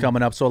some of those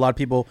coming up. So a lot of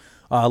people,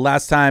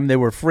 last time they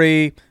were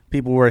free.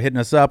 People were hitting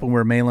us up and we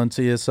were mailing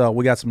to you. So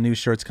we got some new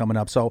shirts coming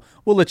up. So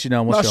we'll let you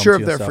know. And we'll Not show sure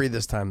them if to you they're and free stuff.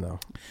 this time, though.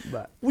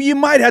 But Well, you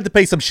might have to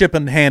pay some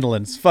shipping and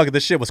handling. Fuck it,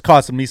 this shit was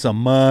costing me some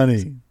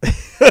money.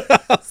 I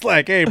was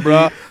like, hey,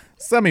 bro,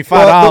 send me $5.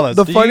 Well,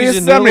 the Do you use funniest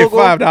a new Send me logo?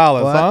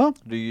 $5, What? huh?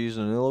 Do you use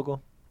a new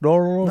logo?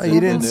 no,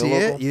 you didn't new see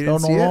logo? it? You didn't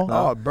see it? No.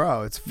 Oh,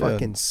 bro, it's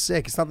fucking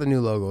sick. It's not the new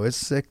logo. It's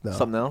sick, though.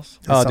 Something else?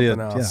 It's Oh, something dude,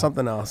 else. yeah.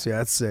 Something else.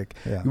 Yeah, it's sick.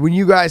 Yeah. When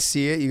you guys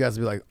see it, you guys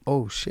will be like,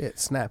 oh, shit,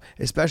 snap.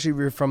 Especially if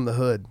you're from the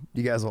hood.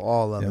 You guys will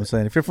all love You know what it. I'm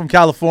saying? If you're from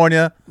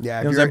California, Yeah, you know if what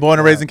I'm you're- saying? Born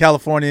and yeah. raised in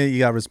California, you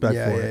got respect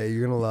Yeah, for yeah, it. you're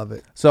going to love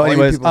it. So All you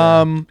anyways, people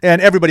there.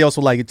 and everybody else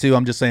will like it too.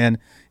 I'm just saying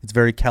it's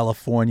very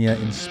California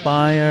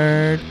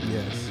inspired.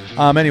 Yes.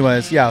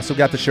 Anyways, yeah, so we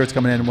got the shirts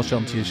coming in and we'll show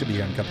them to you. It should be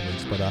here in a couple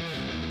weeks. But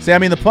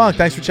Sammy and the Punk,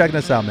 thanks for checking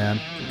us out, man.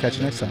 Catch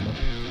you next time. Bro.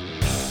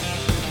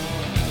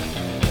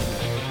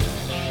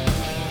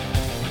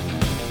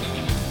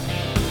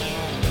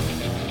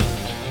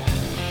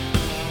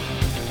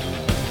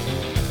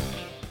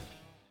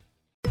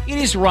 It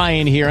is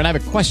Ryan here, and I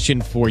have a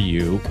question for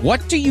you.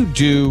 What do you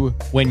do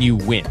when you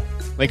win?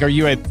 Like, are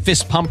you a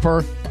fist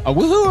pumper, a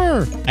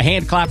woohooer, a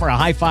hand clapper, a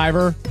high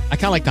fiver? I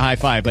kind of like the high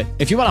five, but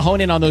if you want to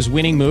hone in on those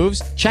winning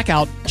moves, check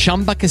out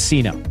Chumba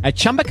Casino. At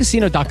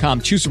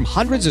ChumbaCasino.com, choose from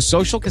hundreds of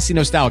social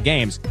casino-style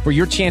games for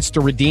your chance to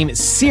redeem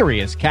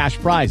serious cash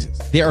prizes.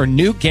 There are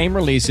new game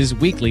releases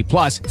weekly,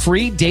 plus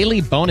free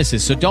daily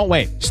bonuses. So don't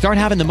wait. Start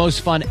having the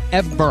most fun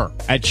ever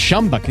at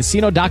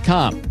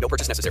ChumbaCasino.com. No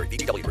purchase necessary.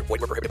 VGW Group.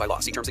 Void where prohibited by law.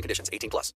 See terms and conditions. 18+.